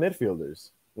have 5 midfielders.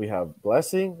 We have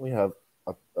Blessing, we have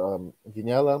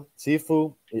Guinella,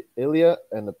 Sifu, Ilya,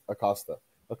 and Acosta.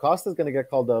 Acosta's going to get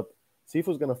called up.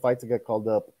 Sifu's going to fight to get called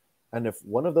up. And if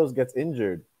one of those gets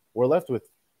injured, we're left with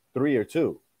 3 or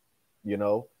 2, you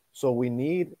know? So we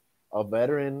need a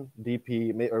veteran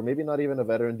DP, or maybe not even a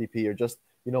veteran DP, or just,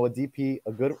 you know, a DP,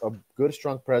 a good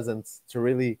strong presence to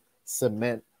really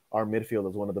cement our midfield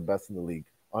as one of the best in the league.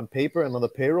 On paper and on the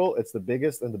payroll, it's the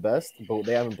biggest and the best, but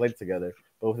they haven't played together.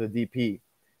 But with a DP,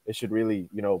 it should really,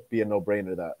 you know, be a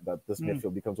no-brainer that this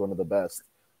midfield becomes one of the best.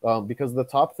 Because the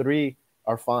top 3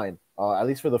 are fine, at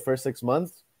least for the first 6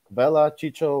 months. Vela,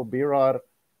 Chicho, Birar,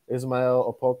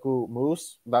 Ismael, Opoku,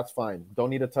 Moose, that's fine. Don't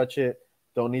need to touch it.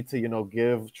 Don't need to, you know,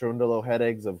 give Cherundolo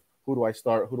headaches of who do I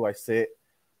start, who do I sit.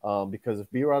 Because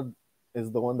if Birar is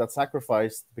the one that's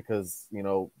sacrificed because, you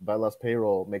know, Vela's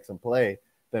payroll makes him play,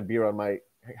 then Birar might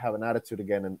have an attitude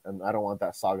again, and I don't want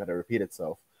that saga to repeat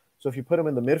itself. So if you put him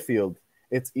in the midfield,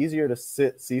 it's easier to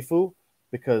sit Sifu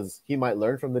because he might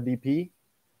learn from the DP,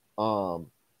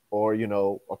 or, you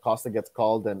know, Acosta gets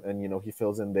called and you know, he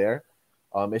fills in there.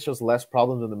 It's just less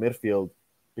problems in the midfield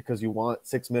because you want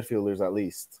 6 midfielders at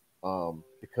least,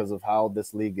 because of how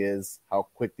this league is, how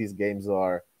quick these games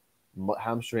are.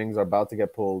 Hamstrings are about to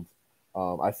get pulled.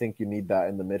 I think you need that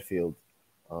in the midfield,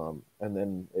 and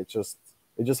then it just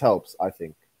helps. I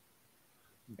think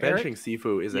benching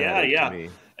Sifu is a headache to me.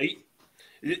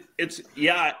 It's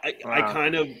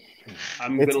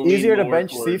easier to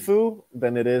bench Sifu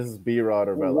than it is B-Rod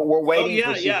or Vela. We're waiting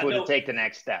for Sifu to take the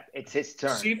next step. It's his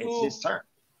turn. It's his turn.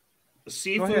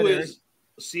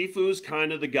 Sifu's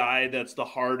kind of the guy that's the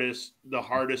hardest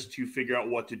to figure out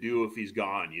what to do if he's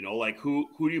gone. You know, like who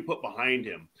do you put behind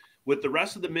him? With the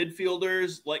rest of the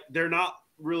midfielders, like they're not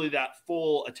really that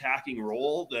full attacking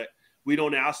role that we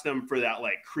don't ask them for that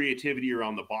like creativity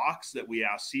around the box that we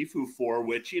ask Sifu for,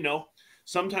 which, you know,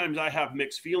 sometimes I have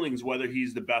mixed feelings whether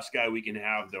he's the best guy we can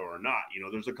have though or not. You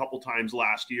know, there's a couple times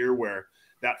last year where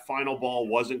that final ball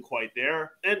wasn't quite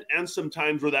there, and some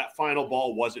times where that final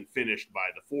ball wasn't finished by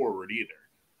the forward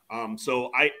either.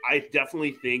 So I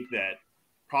definitely think that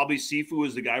probably Sifu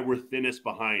is the guy we're thinnest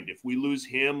behind. If we lose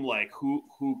him, like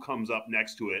who comes up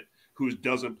next to it, who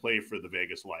doesn't play for the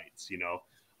Vegas Lights, you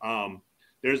know?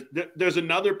 There's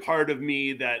another part of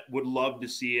me that would love to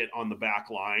see it on the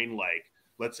back line, like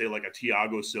let's say like a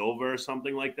Thiago Silva or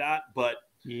something like that. But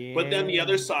then the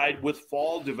other side with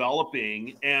fall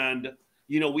developing, and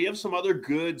you know, we have some other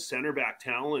good center back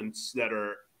talents that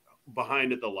are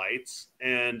behind at the Lights,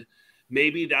 and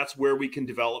maybe that's where we can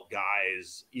develop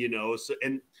guys, you know. So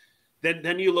and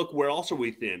then you look, where else are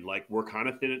we thin? Like we're kind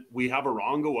of thin. We have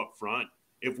Arango up front.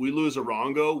 If we lose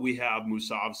Arango, we have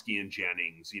Musovski and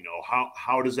Jennings. You know,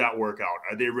 how does that work out?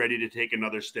 Are they ready to take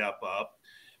another step up?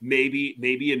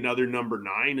 Maybe another number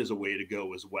 9 is a way to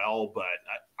go as well. But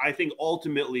I think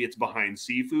ultimately it's behind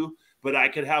Sifu. But I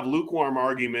could have lukewarm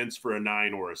arguments for a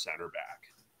 9 or a center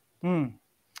back.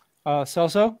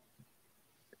 Celso?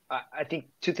 I think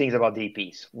two things about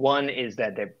DPs. One is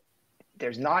that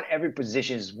there's not every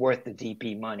position is worth the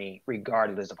DP money,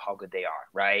 regardless of how good they are,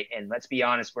 right? And let's be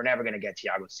honest, we're never going to get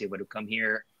Thiago Silva to come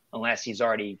here unless he's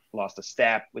already lost a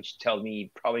step, which tells me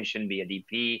he probably shouldn't be a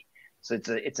DP. So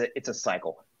it's a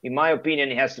cycle. In my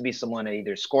opinion, it has to be someone that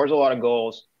either scores a lot of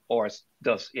goals or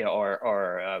does, you know,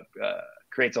 or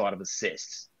creates a lot of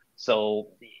assists. So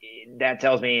that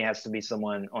tells me it has to be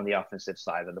someone on the offensive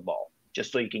side of the ball,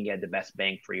 just so you can get the best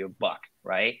bang for your buck,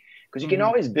 right? Because you can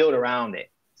always build around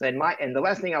it. So and the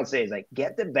last thing I'll say is, like,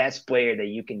 get the best player that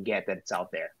you can get that's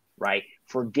out there, right?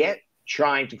 Forget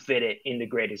trying to fit it in the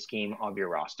greatest scheme of your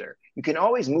roster. You can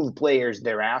always move players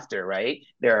thereafter, right?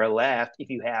 There are left if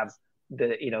you have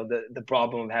the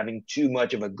problem of having too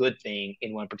much of a good thing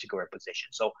in one particular position.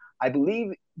 So I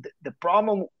believe the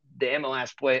problem the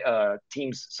MLS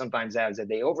teams sometimes have is that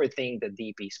they overthink the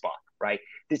DP spot, right?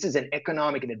 This is an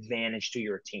economic advantage to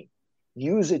your team.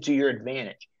 Use it to your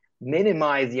advantage.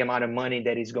 Minimize the amount of money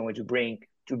that is going to bring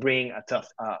a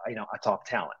top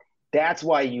talent. That's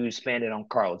why you spend it on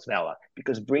Carlos Vela,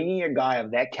 because bringing a guy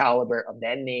of that caliber, of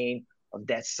that name, of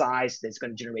that size, that's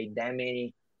going to generate that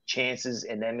many chances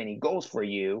and that many goals for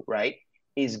you, right,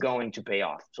 is going to pay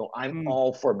off. So I'm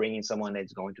all for bringing someone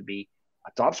that's going to be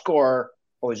a top scorer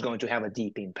or is going to have a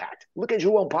deep impact. Look at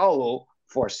João Paulo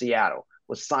for Seattle.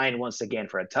 Was signed once again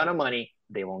for a ton of money.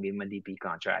 They won't give him a DP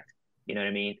contract. You know what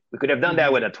I mean? We could have done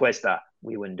that with Atuesta.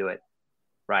 We wouldn't do it,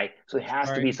 right? So it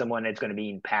has to be someone that's going to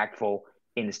be impactful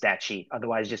in the stat sheet.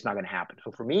 Otherwise, it's just not going to happen.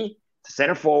 So for me, it's a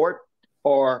center forward,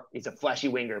 or it's a flashy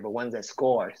winger, but one that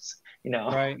scores, you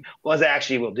know, ones that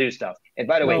actually will do stuff. And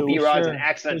by the way, B-Rod's an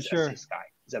excellent assist guy.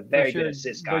 He's a very good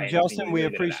assist guy. But Justin, we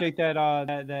appreciate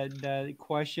that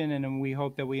question, and we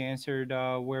hope that we answered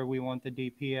where we want the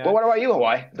DP at. Well, what about you,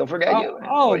 Hawaii? Don't forget you.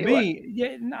 Oh, B.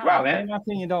 Yeah, wow, man. My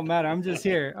opinion don't matter. I'm just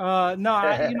here.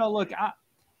 Look,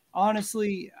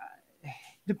 honestly,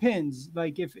 depends.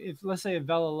 Like if let's say if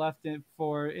Vela left it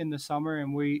in the summer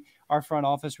and our front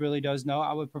office really does know,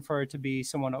 I would prefer it to be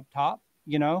someone up top,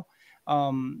 you know.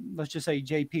 Let's just say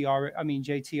JT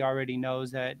already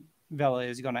knows that Vela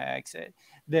is going to exit.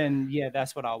 Then yeah,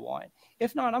 that's what I want.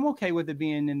 If not, I'm okay with it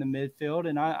being in the midfield,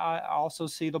 and I also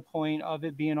see the point of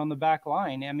it being on the back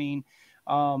line. I mean,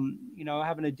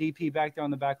 having a DP back there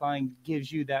on the back line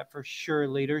gives you that for sure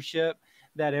leadership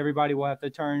that everybody will have to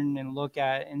turn and look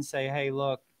at and say, hey,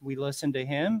 look, we listened to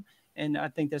him. And I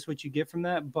think that's what you get from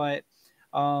that. But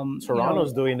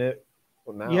Toronto's doing it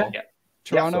now. Yeah.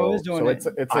 Toronto is doing it.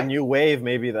 So it's a new wave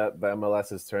maybe that the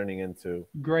MLS is turning into.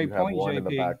 Great point, one JP. in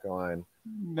the back line.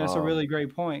 That's a really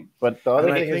great point. But the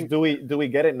other thing is, do we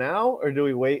get it now, or do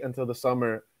we wait until the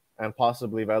summer and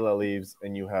possibly Vela leaves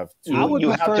and you have two? You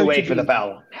have to wait for the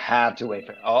foul. Have to wait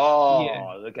for.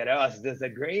 Look at us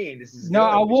disagreeing. This is no,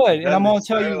 good. I would, and I'm gonna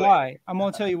tell you why. I'm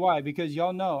gonna tell you why, because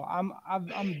y'all know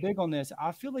I'm big on this.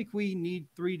 I feel like we need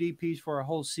 3 DPs for a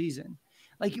whole season.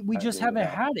 Like we just haven't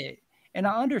had it. And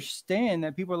I understand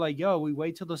that people are like, yo, we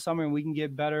wait till the summer and we can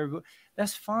get better. But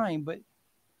that's fine. But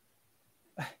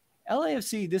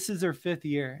LAFC, this is their 5th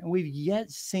year, and we've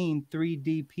yet seen 3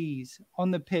 DPs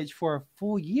on the pitch for a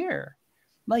full year.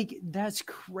 Like, that's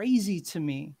crazy to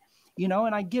me, you know,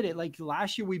 and I get it. Like,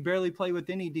 last year we barely played with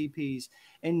any DPs,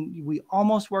 and we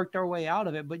almost worked our way out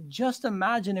of it. But just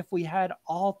imagine if we had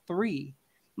all 3.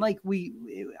 Like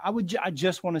I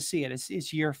just want to see it.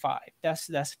 It's year 5.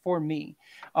 That's for me.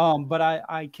 But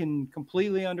I can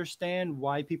completely understand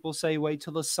why people say wait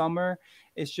till the summer.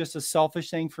 It's just a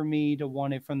selfish thing for me to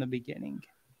want it from the beginning.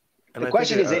 The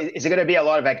question is it going to be a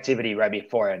lot of activity right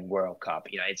before a World Cup?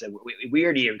 It's a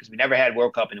weird year because we never had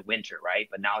World Cup in winter, right?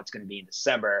 But now it's going to be in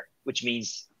December, which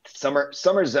means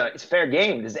summer's it's fair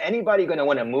game. Is anybody going to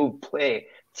want to play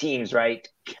teams, right?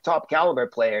 Top caliber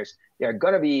players, they're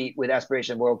going to be with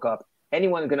aspiration World Cup.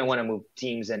 Anyone going to want to move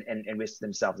teams and risk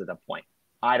themselves at that point?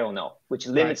 I don't know, which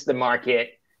limits the market.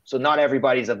 So not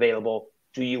everybody's available.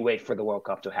 Do you wait for the World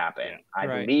Cup to happen? I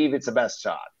believe it's the best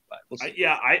shot. But we'll see.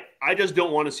 I just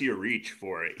don't want to see a reach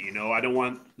for it. I don't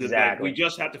want we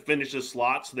just have to finish the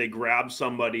slot so they grab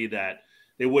somebody that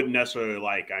they wouldn't necessarily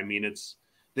like. I mean, it's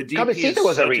the DP Cabecita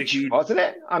was a reach, wasn't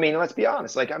it? I mean, let's be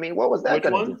honest. What was that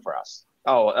going to do for us?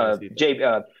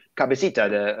 Cabecita,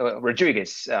 the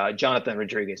Rodriguez, Jonathan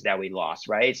Rodriguez that we lost,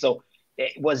 right? So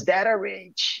was that a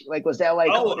reach? Was that I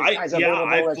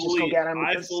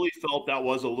fully felt that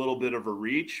was a little bit of a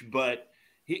reach, but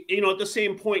he, at the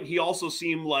same point, he also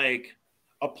seemed like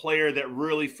a player that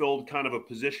really filled kind of a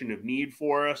position of need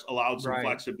for us, allowed some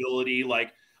flexibility.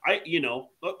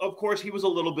 Of course, he was a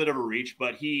little bit of a reach,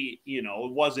 but he, it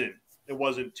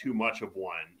wasn't too much of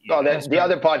one. The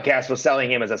other podcast was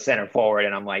selling him as a center forward,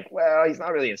 and I'm like, well, he's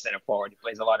not really a center forward. He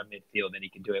plays a lot of midfield, and he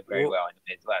can do it very well in the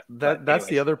mid-left. That's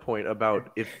the other point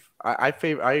about if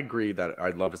I agree that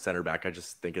I'd love a center back. I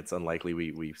just think it's unlikely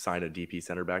we sign a DP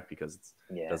center back because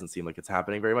it doesn't seem like it's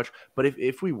happening very much. But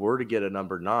if we were to get a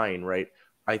number 9, right,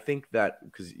 I think that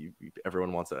because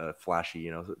everyone wants a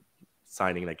flashy,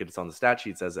 signing that gets on the stat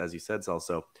sheets, as you said,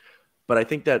 Celso. But I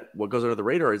think that what goes under the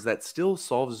radar is that still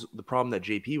solves the problem that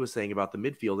JP was saying about the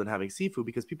midfield and having Sifu,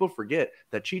 because people forget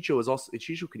that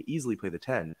Chicho can easily play the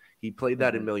 10. He played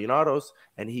that in Millonarios,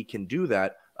 and he can do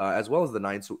that as well as the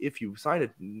 9. So if you sign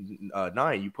a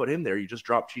 9, you put him there, you just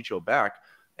drop Chicho back,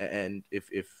 and if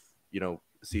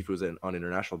Sifu's on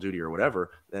international duty or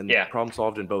whatever, then problem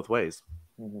solved in both ways.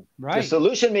 Right. The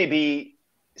solution may be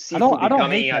Sifu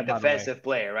becoming a defensive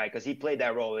player, right? Because he played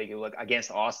that role against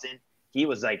Austin. He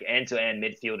was end-to-end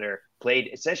midfielder,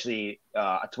 played essentially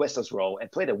a Twistos role and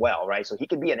played it well, right? So he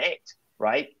could be an 8,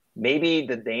 right? Maybe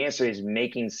the answer is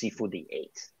making Sifu the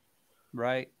 8.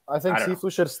 Right. I think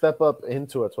Sifu should step up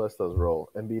into a Twistos role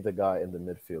and be the guy in the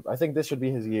midfield. I think this should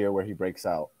be his year where he breaks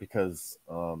out because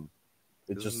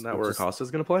isn't that where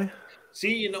Acosta's going to play?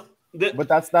 See, but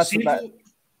that's Sifu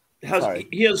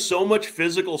he has so much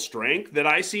physical strength that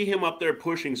I see him up there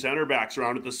pushing center backs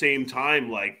around at the same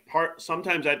time.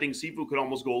 Sometimes I think Sifu could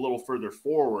almost go a little further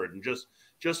forward and just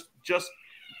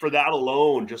for that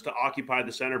alone, just to occupy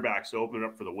the center backs to open it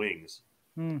up for the wings.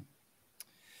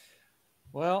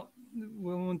 Well,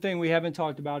 one thing we haven't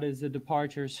talked about is the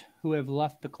departures who have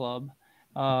left the club.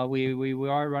 We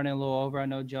are running a little over. I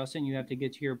know, Justin, you have to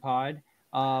get to your pod.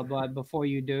 But before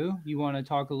you do, you want to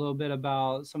talk a little bit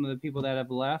about some of the people that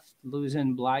have left,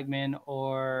 losing Blackman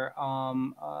or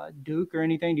Duke or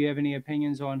anything. Do you have any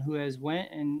opinions on who has went?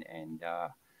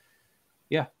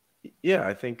 Yeah,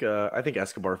 I think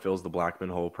Escobar fills the Blackman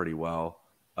hole pretty well.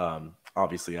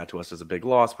 Obviously, Atuesta is a big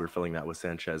loss. We're filling that with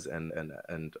Sanchez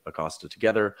and Acosta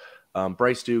together.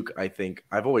 Bryce Duke, I think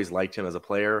I've always liked him as a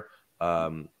player,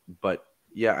 but.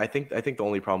 Yeah, I think the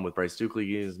only problem with Bryce Duke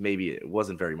is maybe it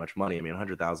wasn't very much money. I mean,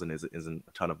 100,000 isn't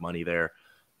a ton of money there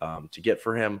to get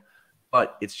for him,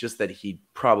 but it's just that he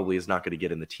probably is not going to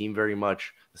get in the team very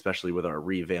much, especially with our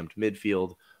revamped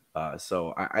midfield.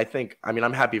 So I think,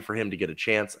 I'm happy for him to get a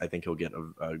chance. I think he'll get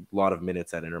a lot of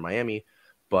minutes at Inter Miami,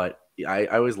 but I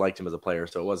always liked him as a player,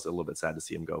 so it was a little bit sad to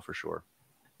see him go for sure.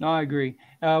 No, I agree.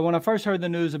 When I first heard the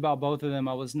news about both of them,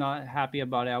 I was not happy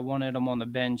about it. I wanted them on the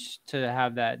bench to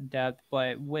have that depth,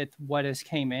 but with what has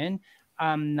came in,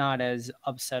 I'm not as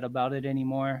upset about it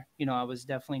anymore. I was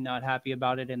definitely not happy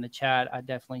about it in the chat. I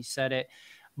definitely said it.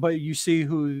 But you see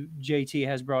who JT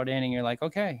has brought in, and you're like,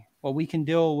 okay, well, we can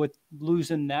deal with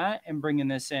losing that and bringing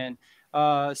this in.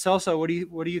 Celso,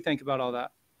 what do you think about all that?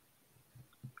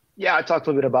 Yeah, I talked a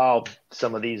little bit about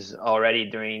some of these already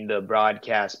during the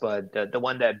broadcast, but the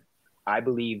one that I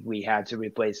believe we had to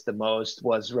replace the most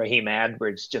was Raheem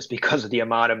Edwards, just because of the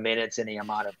amount of minutes and the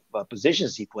amount of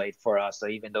positions he played for us. So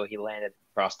even though he landed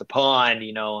across the pond,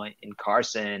 in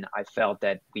Carson, I felt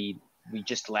that we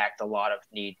just lacked a lot of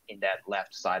need in that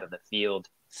left side of the field.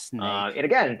 And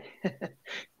again,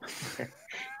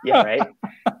 yeah, right.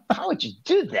 How would you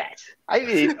do that? I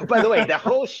mean, by the way, the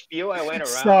whole spiel I went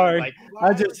around. Sorry,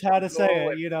 I just had to say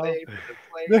it.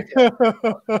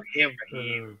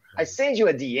 Raheem. I sent you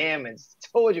a DM and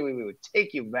told you we would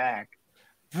take you back.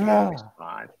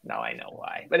 Respond. Now I know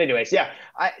why. But anyways, yeah,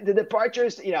 the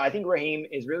departures. I think Raheem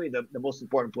is really the most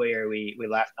important player we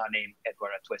left. Not named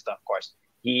Eduardo Atuesta, of course.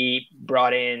 He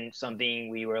brought in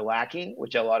something we were lacking,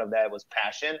 which a lot of that was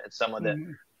passion and some of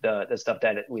the the stuff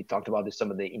that we talked about,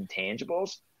 some of the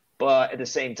intangibles, but at the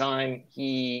same time,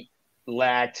 he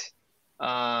lacked.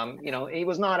 He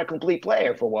was not a complete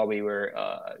player for what we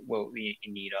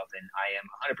in need of, and I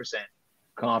am 100%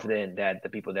 confident that the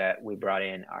people that we brought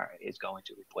in is going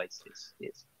to replace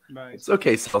his. Right. It's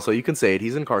okay, so you can say it.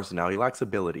 He's in Carson now. He lacks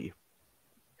ability.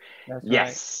 That's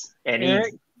yes, right. And he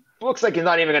looks like he's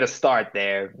not even going to start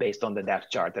there based on the depth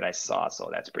chart that I saw. So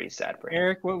that's pretty sad for him.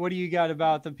 Eric, what do you got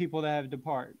about the people that have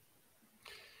departed?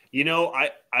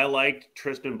 I liked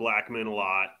Tristan Blackmon a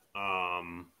lot,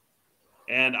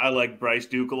 and I like Bryce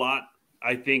Duke a lot.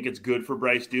 I think it's good for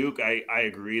Bryce Duke. I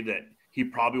agree that he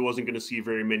probably wasn't going to see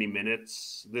very many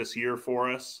minutes this year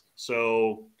for us.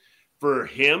 So for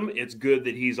him, it's good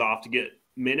that he's off to get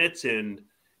minutes. And,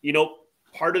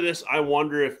 part of this, I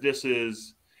wonder if this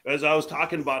is, as I was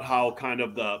talking about how kind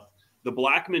of the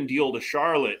Blackmon deal to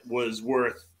Charlotte was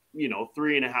worth,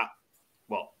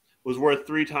 was worth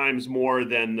 3 times more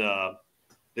than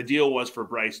the deal was for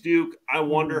Bryce Duke. I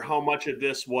wonder how much of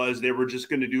this was they were just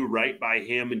going to do right by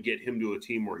him and get him to a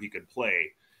team where he could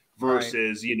play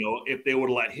versus, if they would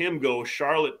have let him go,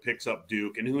 Charlotte picks up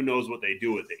Duke and who knows what they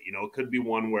do with it. It could be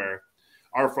one where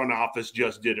our front office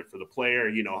just did it for the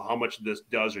player. How much of this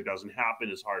does or doesn't happen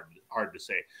is hard to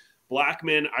say.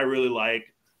 Blackmon, I really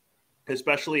like,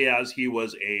 especially as he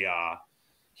was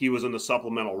on the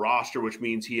supplemental roster, which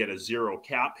means he had a 0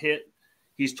 cap hit.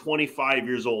 He's 25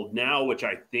 years old now, which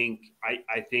I think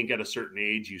at a certain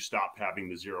age you stop having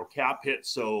the 0 cap hit.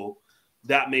 So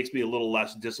that makes me a little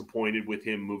less disappointed with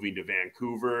him moving to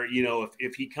Vancouver.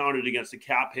 If he counted against the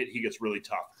cap hit, he gets really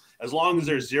tough. As long as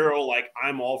there's 0,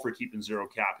 I'm all for keeping 0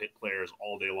 cap hit players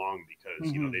all day long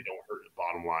because, they don't hurt the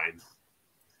bottom line.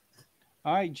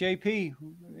 All right, JP,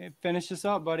 finish this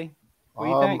up, buddy. What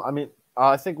do you think?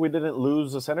 I think we didn't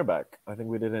lose a center back. I think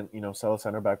we didn't, sell a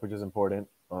center back, which is important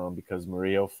because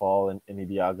Murillo, Fall, and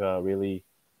Idiaga really,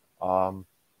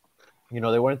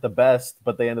 they weren't the best,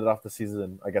 but they ended off the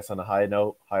season, I guess, on a higher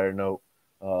note,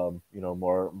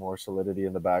 more solidity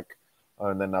in the back.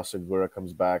 And then now Segura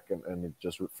comes back and it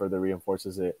just further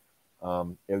reinforces it.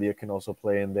 Ilya can also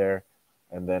play in there.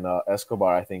 And then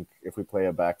Escobar, I think, if we play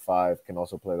a back 5, can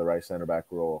also play the right center back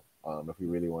role if we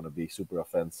really want to be super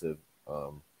offensive.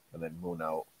 And then Moon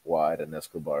out wide and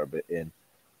Escobar a bit in.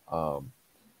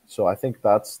 So I think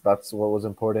that's what was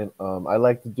important. I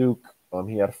liked Duke.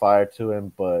 He had fire to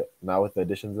him, but now with the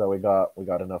additions that we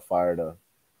got enough fire to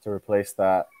replace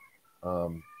that.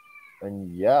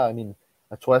 And yeah,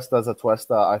 Atuesta's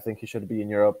Atuesta. I think he should be in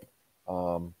Europe.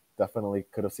 Definitely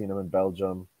could have seen him in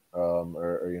Belgium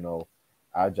or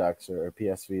Ajax or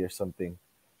PSV or something.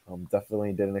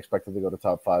 Definitely didn't expect him to go to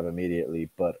top 5 immediately,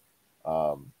 but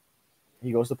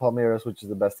he goes to Palmeiras, which is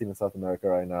the best team in South America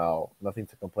right now. Nothing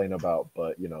to complain about,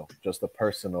 but just a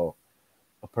personal,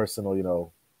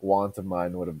 want of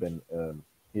mine would have been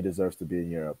he deserves to be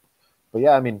in Europe. But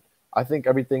yeah, I think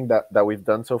everything that we've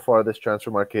done so far this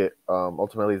transfer market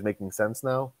ultimately is making sense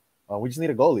now. We just need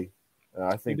a goalie.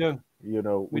 I think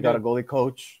we got a goalie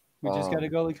coach. We just got a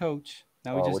goalie coach.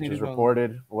 Now we just need a goalie.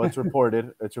 Reported. Well, it's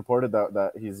reported. It's reported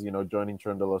that he's joining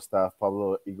Cherundolo's staff.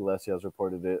 Pablo Iglesias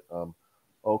reported it.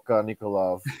 Oka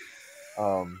Nikolov.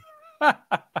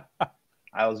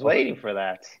 I was waiting for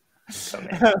that.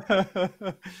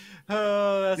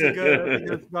 Oh, that's a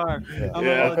good start. I'm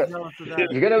a little jealous of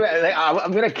that.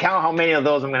 I'm gonna count how many of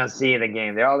those I'm gonna see in the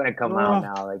game. They're all gonna come out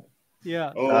now.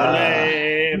 Yeah.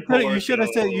 You should have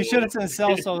said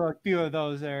Celso a few of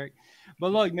those, Eric.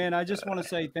 But look, man, I just want to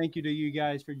say thank you to you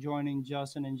guys for joining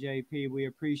Justin and JP. We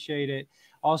appreciate it.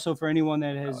 Also, for anyone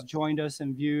that has joined us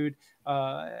and viewed,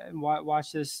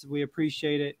 watch this, we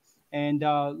appreciate it. And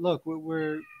look,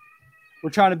 we're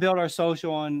trying to build our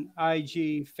social on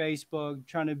IG, Facebook,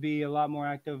 trying to be a lot more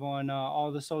active on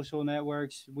all the social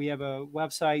networks. We have a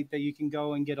website that you can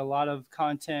go and get a lot of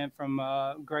content from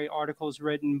great articles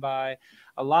written by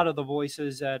a lot of the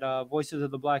voices at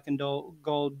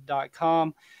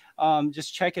voicesoftheblackandgold.com.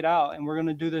 Just check it out. And we're going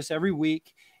to do this every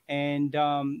week. And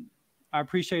I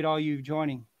appreciate all you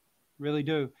joining. Really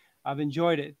do. I've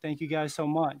enjoyed it. Thank you guys so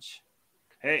much.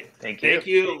 Hey, thank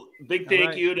you. Big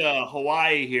thank you to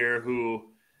Hawaii here,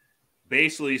 who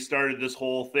basically started this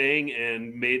whole thing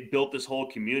and built this whole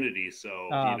community. So,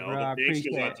 the thanks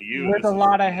goes out to you. With a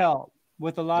lot of help.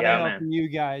 From you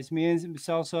guys. Me and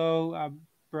Celso,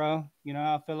 bro, you know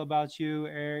how I feel about you,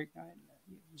 Eric,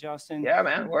 Justin. Yeah,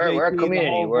 man. We're a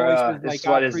community. This is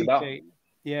what it's about.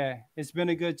 Yeah, it's been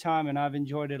a good time, and I've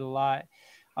enjoyed it a lot.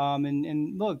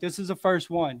 And look, this is the first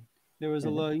one. There was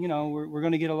a little, we're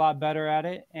going to get a lot better at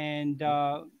it. And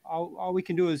all we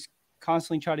can do is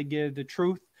constantly try to give the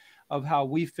truth of how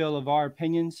we feel of our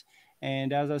opinions.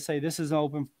 And as I say, this is an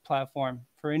open platform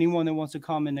for anyone that wants to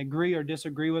come and agree or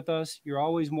disagree with us. You're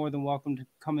always more than welcome to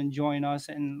come and join us,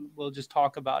 and we'll just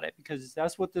talk about it, because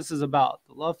that's what this is about.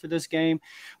 The love for this game,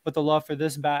 but the love for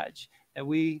this badge that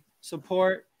we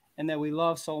support and that we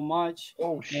love so much.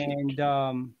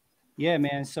 And yeah,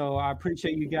 man. So I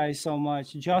appreciate you guys so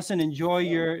much. Justin, enjoy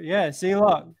your see,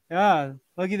 look. Yeah,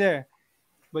 looky there.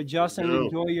 But Justin,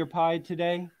 enjoy your pie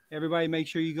today. Everybody, make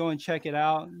sure you go and check it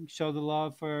out. Show the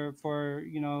love for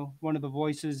one of the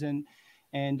voices, and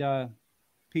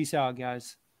peace out,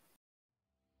 guys.